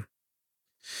just like him.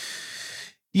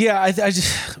 Yeah, I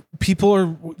just, people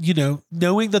are,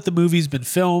 knowing that the movie's been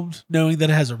filmed, knowing that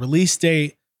it has a release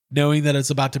date, knowing that it's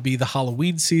about to be the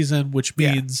Halloween season, which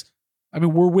means,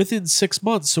 we're within 6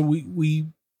 months. So we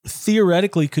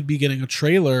theoretically could be getting a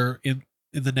trailer in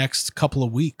the next couple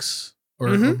of weeks or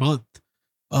a month.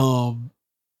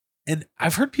 And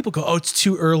I've heard people go, "Oh, it's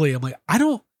too early." I'm like,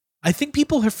 I think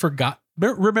people have forgot.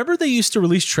 Remember they used to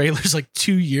release trailers like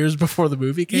 2 years before the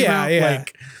movie came out? Yeah.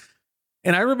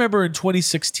 And I remember in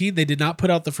 2016, they did not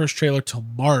put out the first trailer till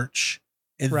March.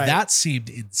 And that seemed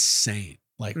insane.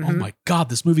 Like, oh my God,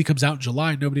 this movie comes out in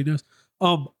July. Nobody knows.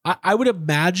 I would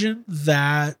imagine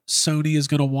that Sony is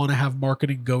going to want to have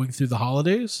marketing going through the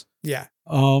holidays. Yeah.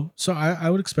 So I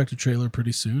would expect a trailer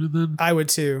pretty soon, and then I would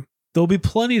too. There'll be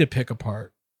plenty to pick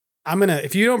apart.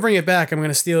 If you don't bring it back, I'm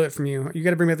gonna steal it from you. You got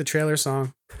to bring back the trailer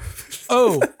song.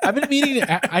 Oh, I've been meaning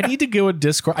I need to go in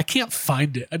Discord. I can't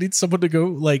find it. I need someone to go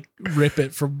like rip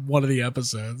it from one of the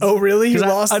episodes. Oh, really? You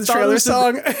lost the trailer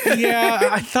song? Yeah,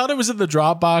 I thought it was in the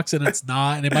Dropbox and it's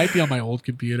not, and it might be on my old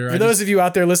computer. For those of you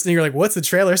out there listening, you're like, what's the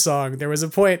trailer song? There was a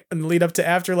point in the lead up to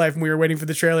Afterlife when we were waiting for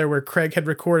the trailer where Craig had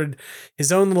recorded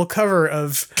his own little cover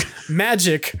of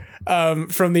Magic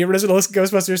from the original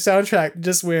Ghostbusters soundtrack.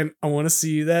 Just went, I want to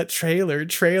see that trailer.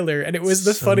 And it was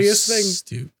the funniest thing.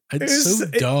 Stupid. It's so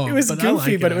dumb. It was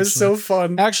goofy, but it was so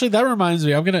fun. Actually, that reminds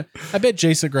me. I bet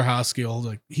Jason Grahowski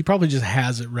will he probably just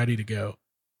has it ready to go.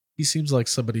 He seems like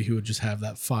somebody who would just have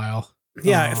that file.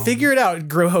 Yeah, figure it out,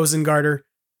 Grohosengarter.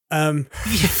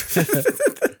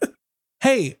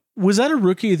 Hey, was that a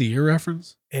Rookie of the Year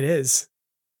reference? It is.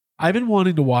 I've been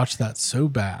wanting to watch that so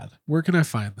bad. Where can I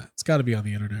find that? It's got to be on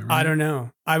the internet, right? I don't know.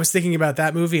 I was thinking about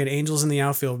that movie and Angels in the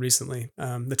Outfield recently.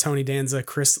 The Tony Danza,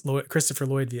 Christopher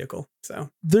Lloyd vehicle. So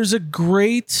there's a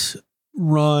great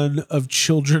run of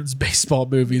children's baseball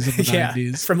movies in the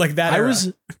 90s. From like that era.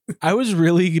 I was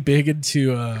really big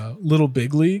into Little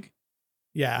Big League.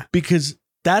 Yeah. Because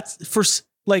that's for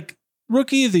like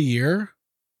Rookie of the Year.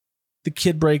 the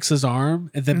kid breaks his arm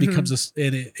and then becomes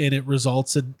and it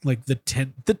results in like the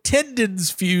tendons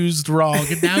fused wrong,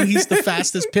 and now he's the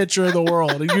fastest pitcher in the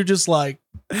world, and you're just like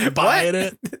buying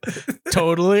it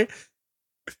totally.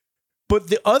 But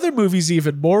the other movie's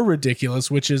even more ridiculous,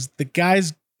 which is the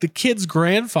kid's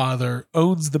grandfather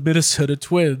owns the Minnesota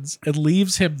Twins and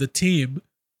leaves him the team,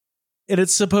 and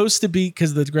it's supposed to be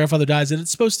because the grandfather dies, and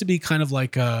it's supposed to be kind of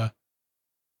like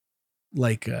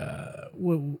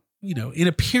in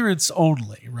appearance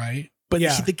only, right? But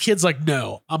the kid's like,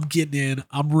 no, I'm getting in.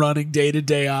 I'm running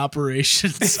day-to-day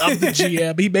operations. I'm the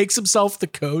GM. He makes himself the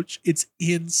coach. It's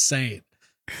insane.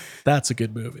 That's a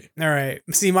good movie. All right.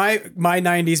 See, my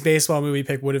 90s baseball movie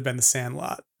pick would have been The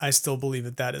Sandlot. I still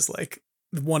believe that is like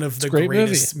one of the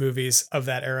greatest movies of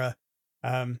that era,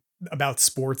 about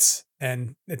sports.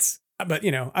 And but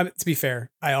to be fair,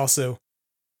 I also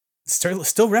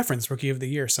still reference Rookie of the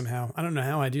Year somehow. I don't know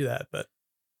how I do that, but.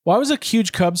 Well, I was a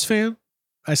huge Cubs fan.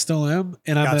 I still am,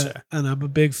 and I'm a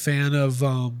big fan of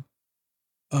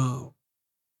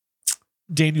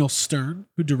Daniel Stern,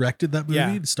 who directed that movie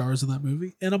and stars in that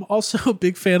movie. And I'm also a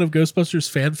big fan of Ghostbusters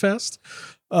Fan Fest.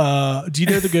 Do you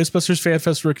know the Ghostbusters Fan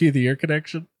Fest Rookie of the Year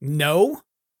connection? No.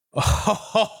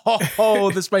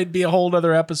 Oh, this might be a whole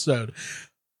other episode.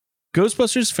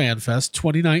 Ghostbusters Fan Fest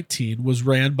 2019 was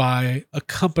ran by a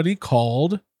company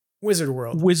called Wizard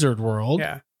World.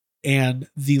 Yeah. And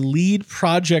the lead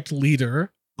project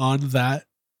leader on that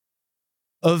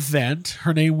event,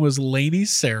 her name was Lainey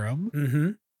Sarum.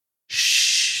 Mm-hmm.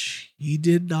 She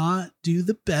did not do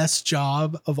the best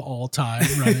job of all time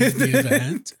running the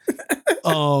event.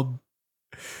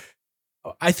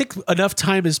 I think enough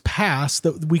time has passed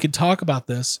that we can talk about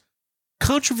this.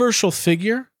 Controversial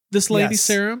figure, this Lainey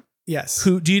Sarum. Yes.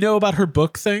 Who do you know about her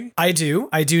book thing? I do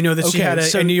know that she had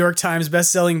a New York Times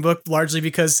best-selling book, largely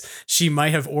because she might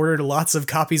have ordered lots of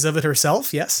copies of it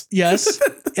herself. Yes. Yes.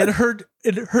 And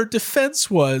her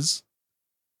defense was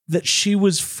that she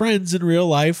was friends in real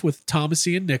life with Thomas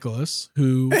Ian Nicholas,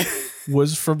 who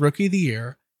was from Rookie of the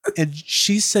Year. And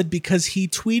she said because he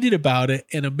tweeted about it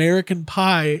and American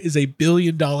Pie is a $1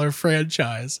 billion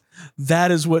franchise,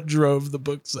 that is what drove the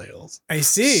book sales. I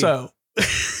see. So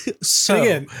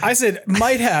again, I said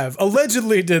might have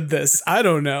allegedly did this. I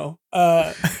don't know.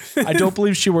 I don't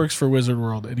believe she works for Wizard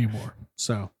World anymore.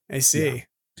 So I see.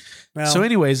 Yeah. Well, so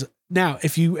anyways, now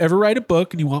if you ever write a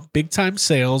book and you want big time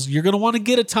sales, you're going to want to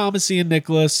get a Thomas Ian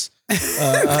Nicholas,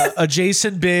 a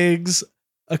Jason Biggs,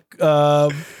 I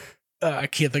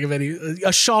can't think of any,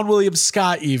 a Sean William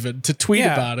Scott even to tweet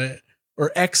about it. Or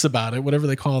X about it, whatever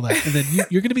they call that. And then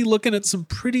you're going to be looking at some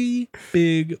pretty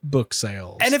big book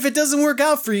sales. And if it doesn't work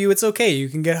out for you, it's okay. You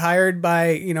can get hired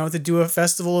by, to do a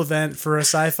festival event for a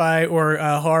sci-fi or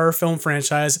a horror film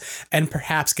franchise and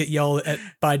perhaps get yelled at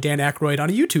by Dan Aykroyd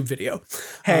on a YouTube video.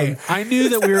 Hey, I knew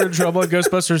that we were in trouble at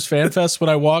Ghostbusters Fan Fest when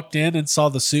I walked in and saw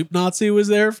the Soup Nazi was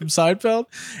there from Seinfeld.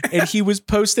 And he was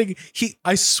posting,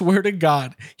 I swear to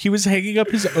God, he was hanging up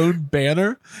his own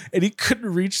banner and he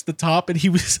couldn't reach the top. And he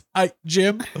was,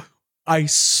 Jim, I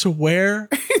swear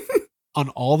on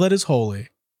all that is holy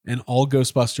and all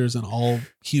Ghostbusters and all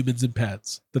humans and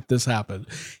pets that this happened.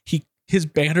 His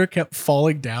banner kept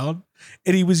falling down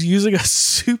and he was using a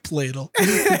soup ladle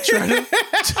to try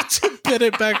to pin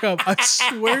it back up. I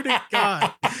swear to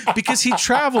God, because he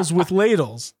travels with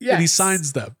ladles and he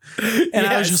signs them. And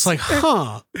I was just like,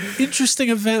 interesting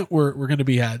event we're going to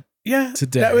be at. Yeah,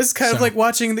 today. That was kind of like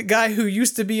watching the guy who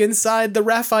used to be inside the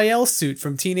Raphael suit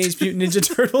from Teenage Mutant Ninja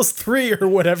Turtles 3 or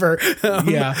whatever.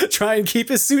 Try and keep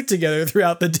his suit together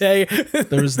throughout the day.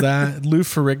 There was that. Lou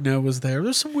Ferrigno was there.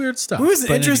 There's some weird stuff. It was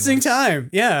an interesting time.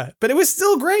 Yeah, but it was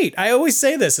still great. I always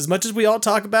say this, as much as we all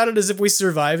talk about it as if we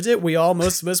survived it,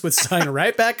 most of us would sign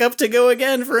right back up to go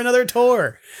again for another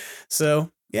tour.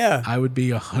 So, yeah. I would be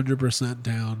 100%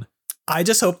 down. I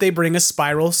just hope they bring a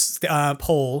spiral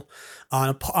pole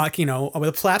on with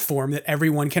a platform that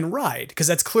everyone can ride, because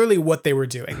that's clearly what they were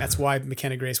doing. That's why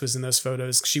McKenna Grace was in those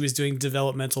photos. She was doing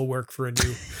developmental work for a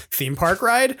new theme park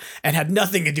ride and had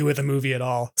nothing to do with the movie at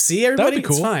all. See, everybody, that'd be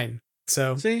cool. It's fine.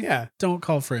 So, yeah. Don't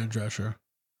call Fran Drescher.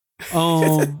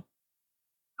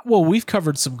 Well, we've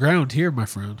covered some ground here, my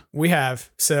friend. We have.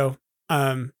 So,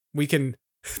 we can.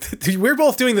 We're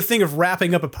both doing the thing of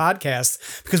wrapping up a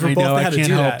podcast because we're both know how to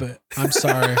do that. It. I'm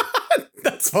sorry.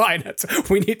 That's fine. It's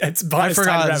I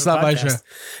forgot. It's not my show.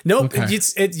 Nope. Okay.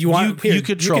 You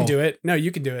can do it. No,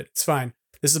 you can do it. It's fine.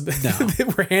 This is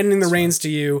we're handing the reins to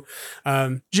you.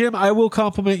 Jim, I will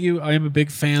compliment you. I am a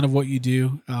big fan of what you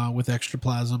do with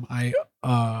Extraplasm.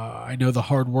 I know the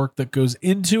hard work that goes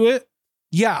into it.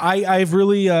 Yeah, I've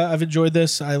really I've enjoyed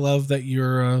this. I love that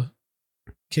you're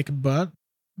kicking butt.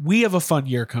 we have a fun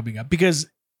year coming up because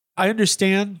I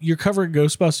understand you're covering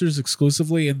Ghostbusters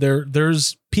exclusively, and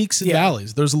there's peaks and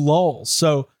valleys, there's lulls.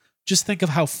 So just think of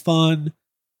how fun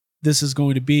this is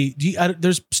going to be.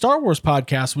 There's Star Wars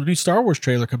podcasts. When a new Star Wars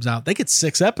trailer comes out, they get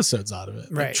 6 episodes out of it.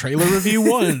 Right. Like trailer review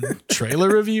 1,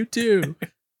 trailer review 2.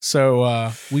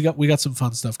 So we got some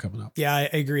fun stuff coming up. Yeah, I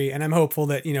agree. And I'm hopeful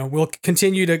that, we'll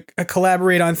continue to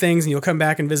collaborate on things, and you'll come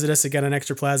back and visit us again on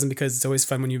Extraplasm, because it's always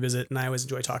fun when you visit, and I always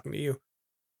enjoy talking to you.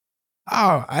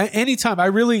 Oh, anytime. I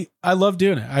love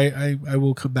doing it. I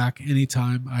will come back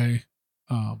anytime. I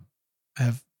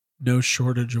have no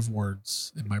shortage of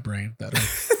words in my brain that are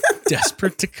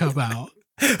desperate to come out.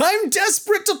 I'm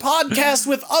desperate to podcast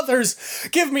with others.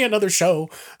 Give me another show.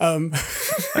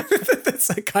 That's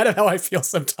like kind of how I feel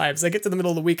sometimes. I get to the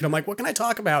middle of the week and I'm like, what can I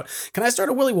talk about? Can I start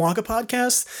a Willy Wonka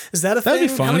podcast? Is that a thing? That'd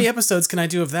be fun. How many episodes can I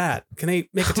do of that? Can I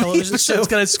make a television show?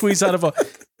 Can I squeeze out of a?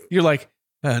 You're like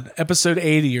episode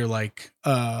 80. You're like,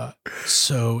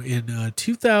 so in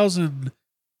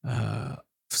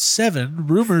 2007,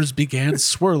 rumors began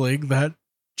swirling that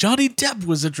Johnny Depp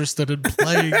was interested in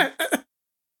playing.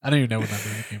 I don't even know when that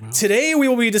movie came out. Today we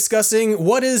will be discussing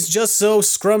what is just so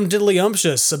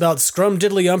scrumdiddlyumptious about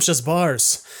scrumdiddlyumptious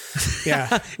bars. Yeah.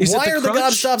 Why are the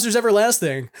Gobstoppers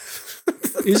everlasting?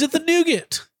 Is it the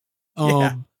nougat?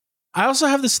 Yeah. I also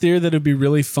have this theory that it'd be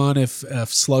really fun if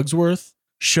Slugsworth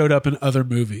showed up in other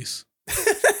movies.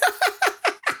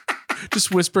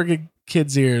 Just whispering in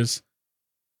kids' ears.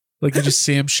 Like you just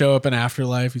see him show up in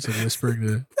Afterlife. He's like whispering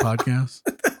to podcasts.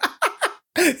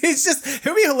 It's just, it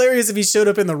would be hilarious if he showed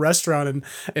up in the restaurant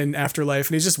in Afterlife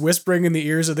and he's just whispering in the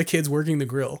ears of the kids working the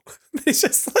grill. He's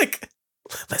just like,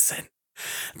 listen,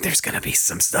 there's going to be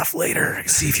some stuff later.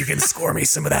 See if you can score me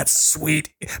some of that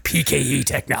sweet PKE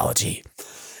technology.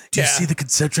 Do you see the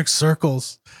concentric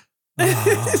circles?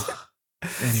 Anyways.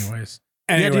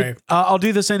 Anyway, I'll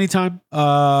do this anytime.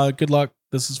 Good luck.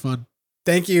 This is fun.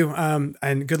 Thank you.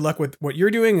 And good luck with what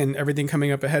you're doing and everything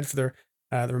coming up ahead for the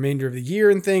remainder of the year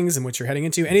and things and what you're heading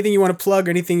into. Anything you want to plug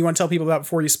or anything you want to tell people about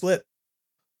before you split?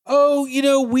 Oh,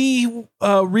 we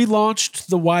relaunched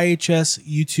the YHS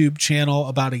YouTube channel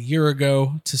about a year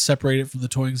ago to separate it from the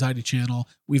Toy Anxiety channel.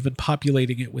 We've been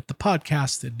populating it with the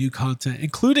podcast and new content,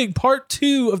 including part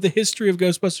 2 of the history of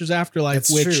Ghostbusters Afterlife,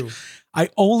 That's true. I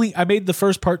made the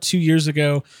first part 2 years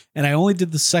ago, and I only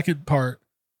did the second part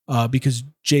because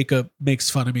Jacob makes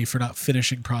fun of me for not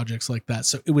finishing projects like that.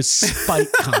 So it was spite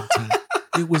content.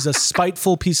 It was a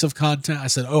spiteful piece of content. I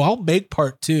said, I'll make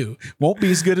part 2. Won't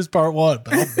be as good as part 1,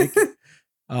 but I'll make it.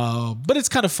 But it's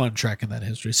kind of fun tracking that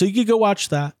history. So you can go watch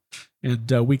that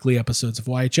and weekly episodes of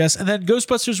YHS. And then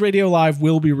Ghostbusters Radio Live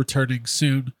will be returning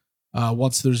soon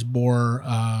once there's more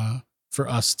for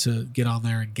us to get on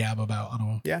there and gab about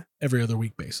on a every other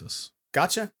week basis.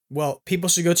 Gotcha. Well, people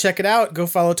should go check it out. Go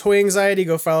follow Toy Anxiety.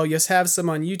 Go follow Yes Have Some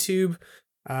on YouTube,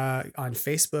 on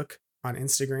Facebook, on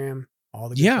Instagram. All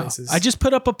the good places. I just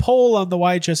put up a poll on the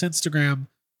YHS Instagram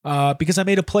because I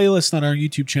made a playlist on our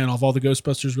YouTube channel of all the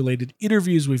Ghostbusters related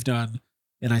interviews we've done.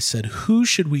 And I said, who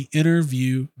should we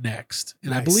interview next?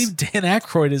 And I believe Dan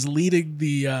Aykroyd is leading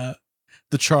the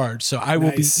charge. So I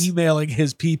will be emailing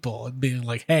his people and being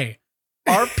like, hey,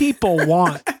 our people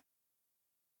want,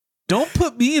 don't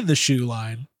put me in the shoe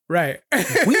line. Right.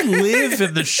 We live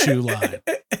in the shoe line.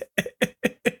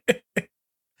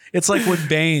 It's like when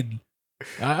Bane,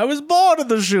 I was born in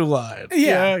the shoe line.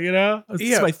 Yeah.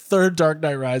 It's my third Dark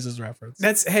Knight Rises reference.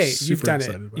 You've done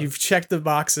it. You've checked the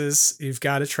boxes. You've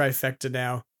got a trifecta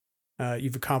now.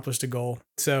 You've accomplished a goal.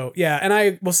 So yeah. And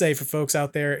I will say for folks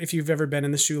out there, if you've ever been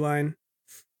in the shoe line,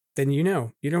 then you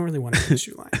don't really want to be in the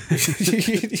shoe line. You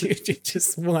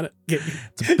just want to get.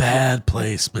 It's a bad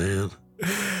place, man.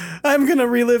 I'm going to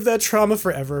relive that trauma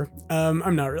forever.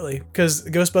 I'm not really, because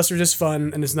Ghostbusters is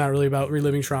fun and it's not really about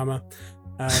reliving trauma.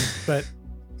 But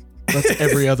that's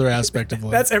every other aspect of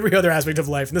life. That's every other aspect of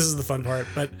life. And this is the fun part.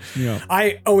 But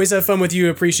I always have fun with you.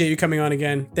 Appreciate you coming on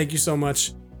again. Thank you so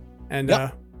much. And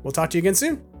we'll talk to you again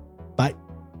soon. Bye.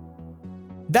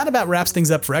 That about wraps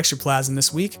things up for Extraplasm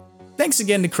this week. Thanks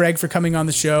again to Craig for coming on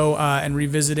the show and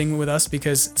revisiting with us,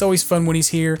 because it's always fun when he's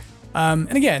here.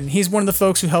 And again, he's one of the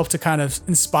folks who helped to kind of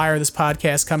inspire this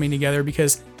podcast coming together,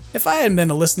 because if I hadn't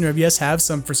been a listener of Yes Have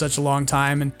Some for such a long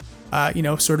time and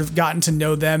sort of gotten to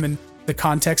know them and the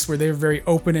context where they're very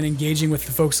open and engaging with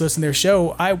the folks listening to their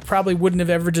show, I probably wouldn't have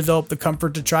ever developed the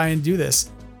comfort to try and do this.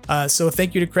 So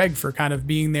thank you to Craig for kind of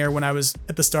being there when I was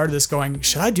at the start of this going,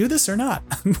 should I do this or not?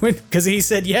 Because he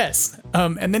said yes.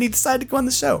 And then he decided to go on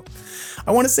the show.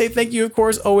 I want to say thank you, of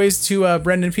course, always to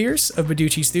Brendan Pearce of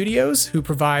Badoochi Studios, who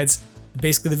provides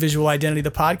basically the visual identity of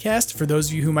the podcast. For those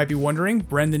of you who might be wondering,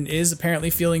 Brendan is apparently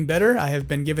feeling better. I have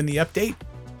been given the update,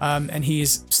 and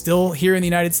he's still here in the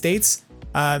United States.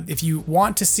 If you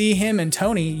want to see him and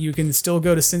Tony, you can still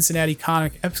go to Cincinnati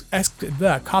Comic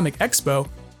Expo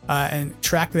and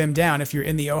track them down if you're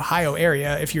in the Ohio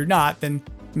area. If you're not, then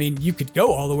I mean, you could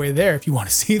go all the way there if you want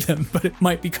to see them, but it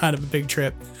might be kind of a big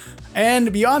trip.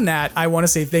 And beyond that, I want to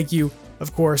say thank you,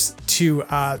 of course, to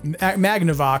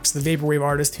MAGNAVOX, the vaporwave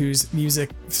artist whose music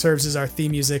serves as our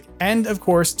theme music, and of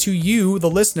course to you, the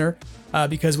listener,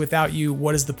 because without you,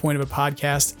 what is the point of a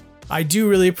podcast? I do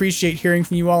really appreciate hearing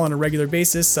from you all on a regular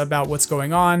basis about what's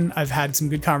going on. I've had some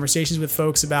good conversations with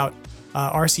folks about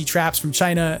RC traps from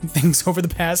China and things over the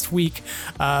past week,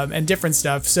 and different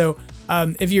stuff. So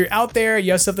if you're out there,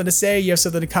 you have something to say, you have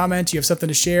something to comment, you have something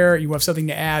to share, you have something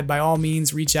to add, by all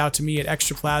means, reach out to me at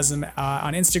Extraplasm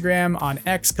on Instagram, on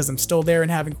X, because I'm still there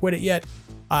and haven't quit it yet.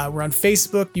 We're on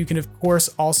Facebook. You can, of course,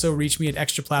 also reach me at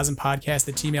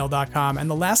extraplasmpodcast@gmail.com. And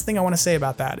the last thing I want to say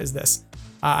about that is this.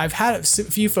 I've had a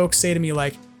few folks say to me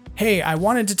like, hey, I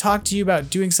wanted to talk to you about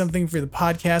doing something for the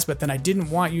podcast, but then I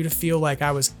didn't want you to feel like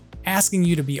I was asking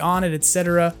you to be on it,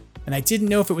 etc. And I didn't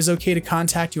know if it was okay to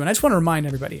contact you. And I just want to remind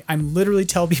everybody, I'm literally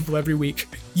tell people every week,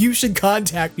 you should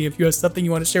contact me if you have something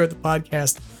you want to share with the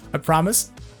podcast. I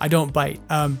promise I don't bite.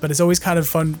 But it's always kind of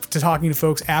fun to talking to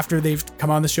folks after they've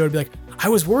come on the show to be like, I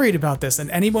was worried about this.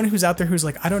 And anyone who's out there who's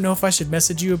like, I don't know if I should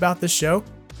message you about this show,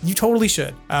 you totally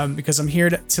should, because I'm here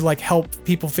to like help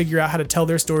people figure out how to tell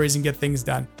their stories and get things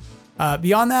done.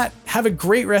 Beyond that, have a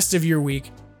great rest of your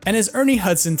week. And as Ernie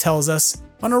Hudson tells us,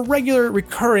 on a regular,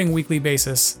 recurring weekly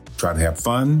basis, try to have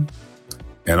fun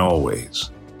and always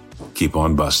keep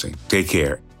on busting. Take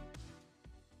care.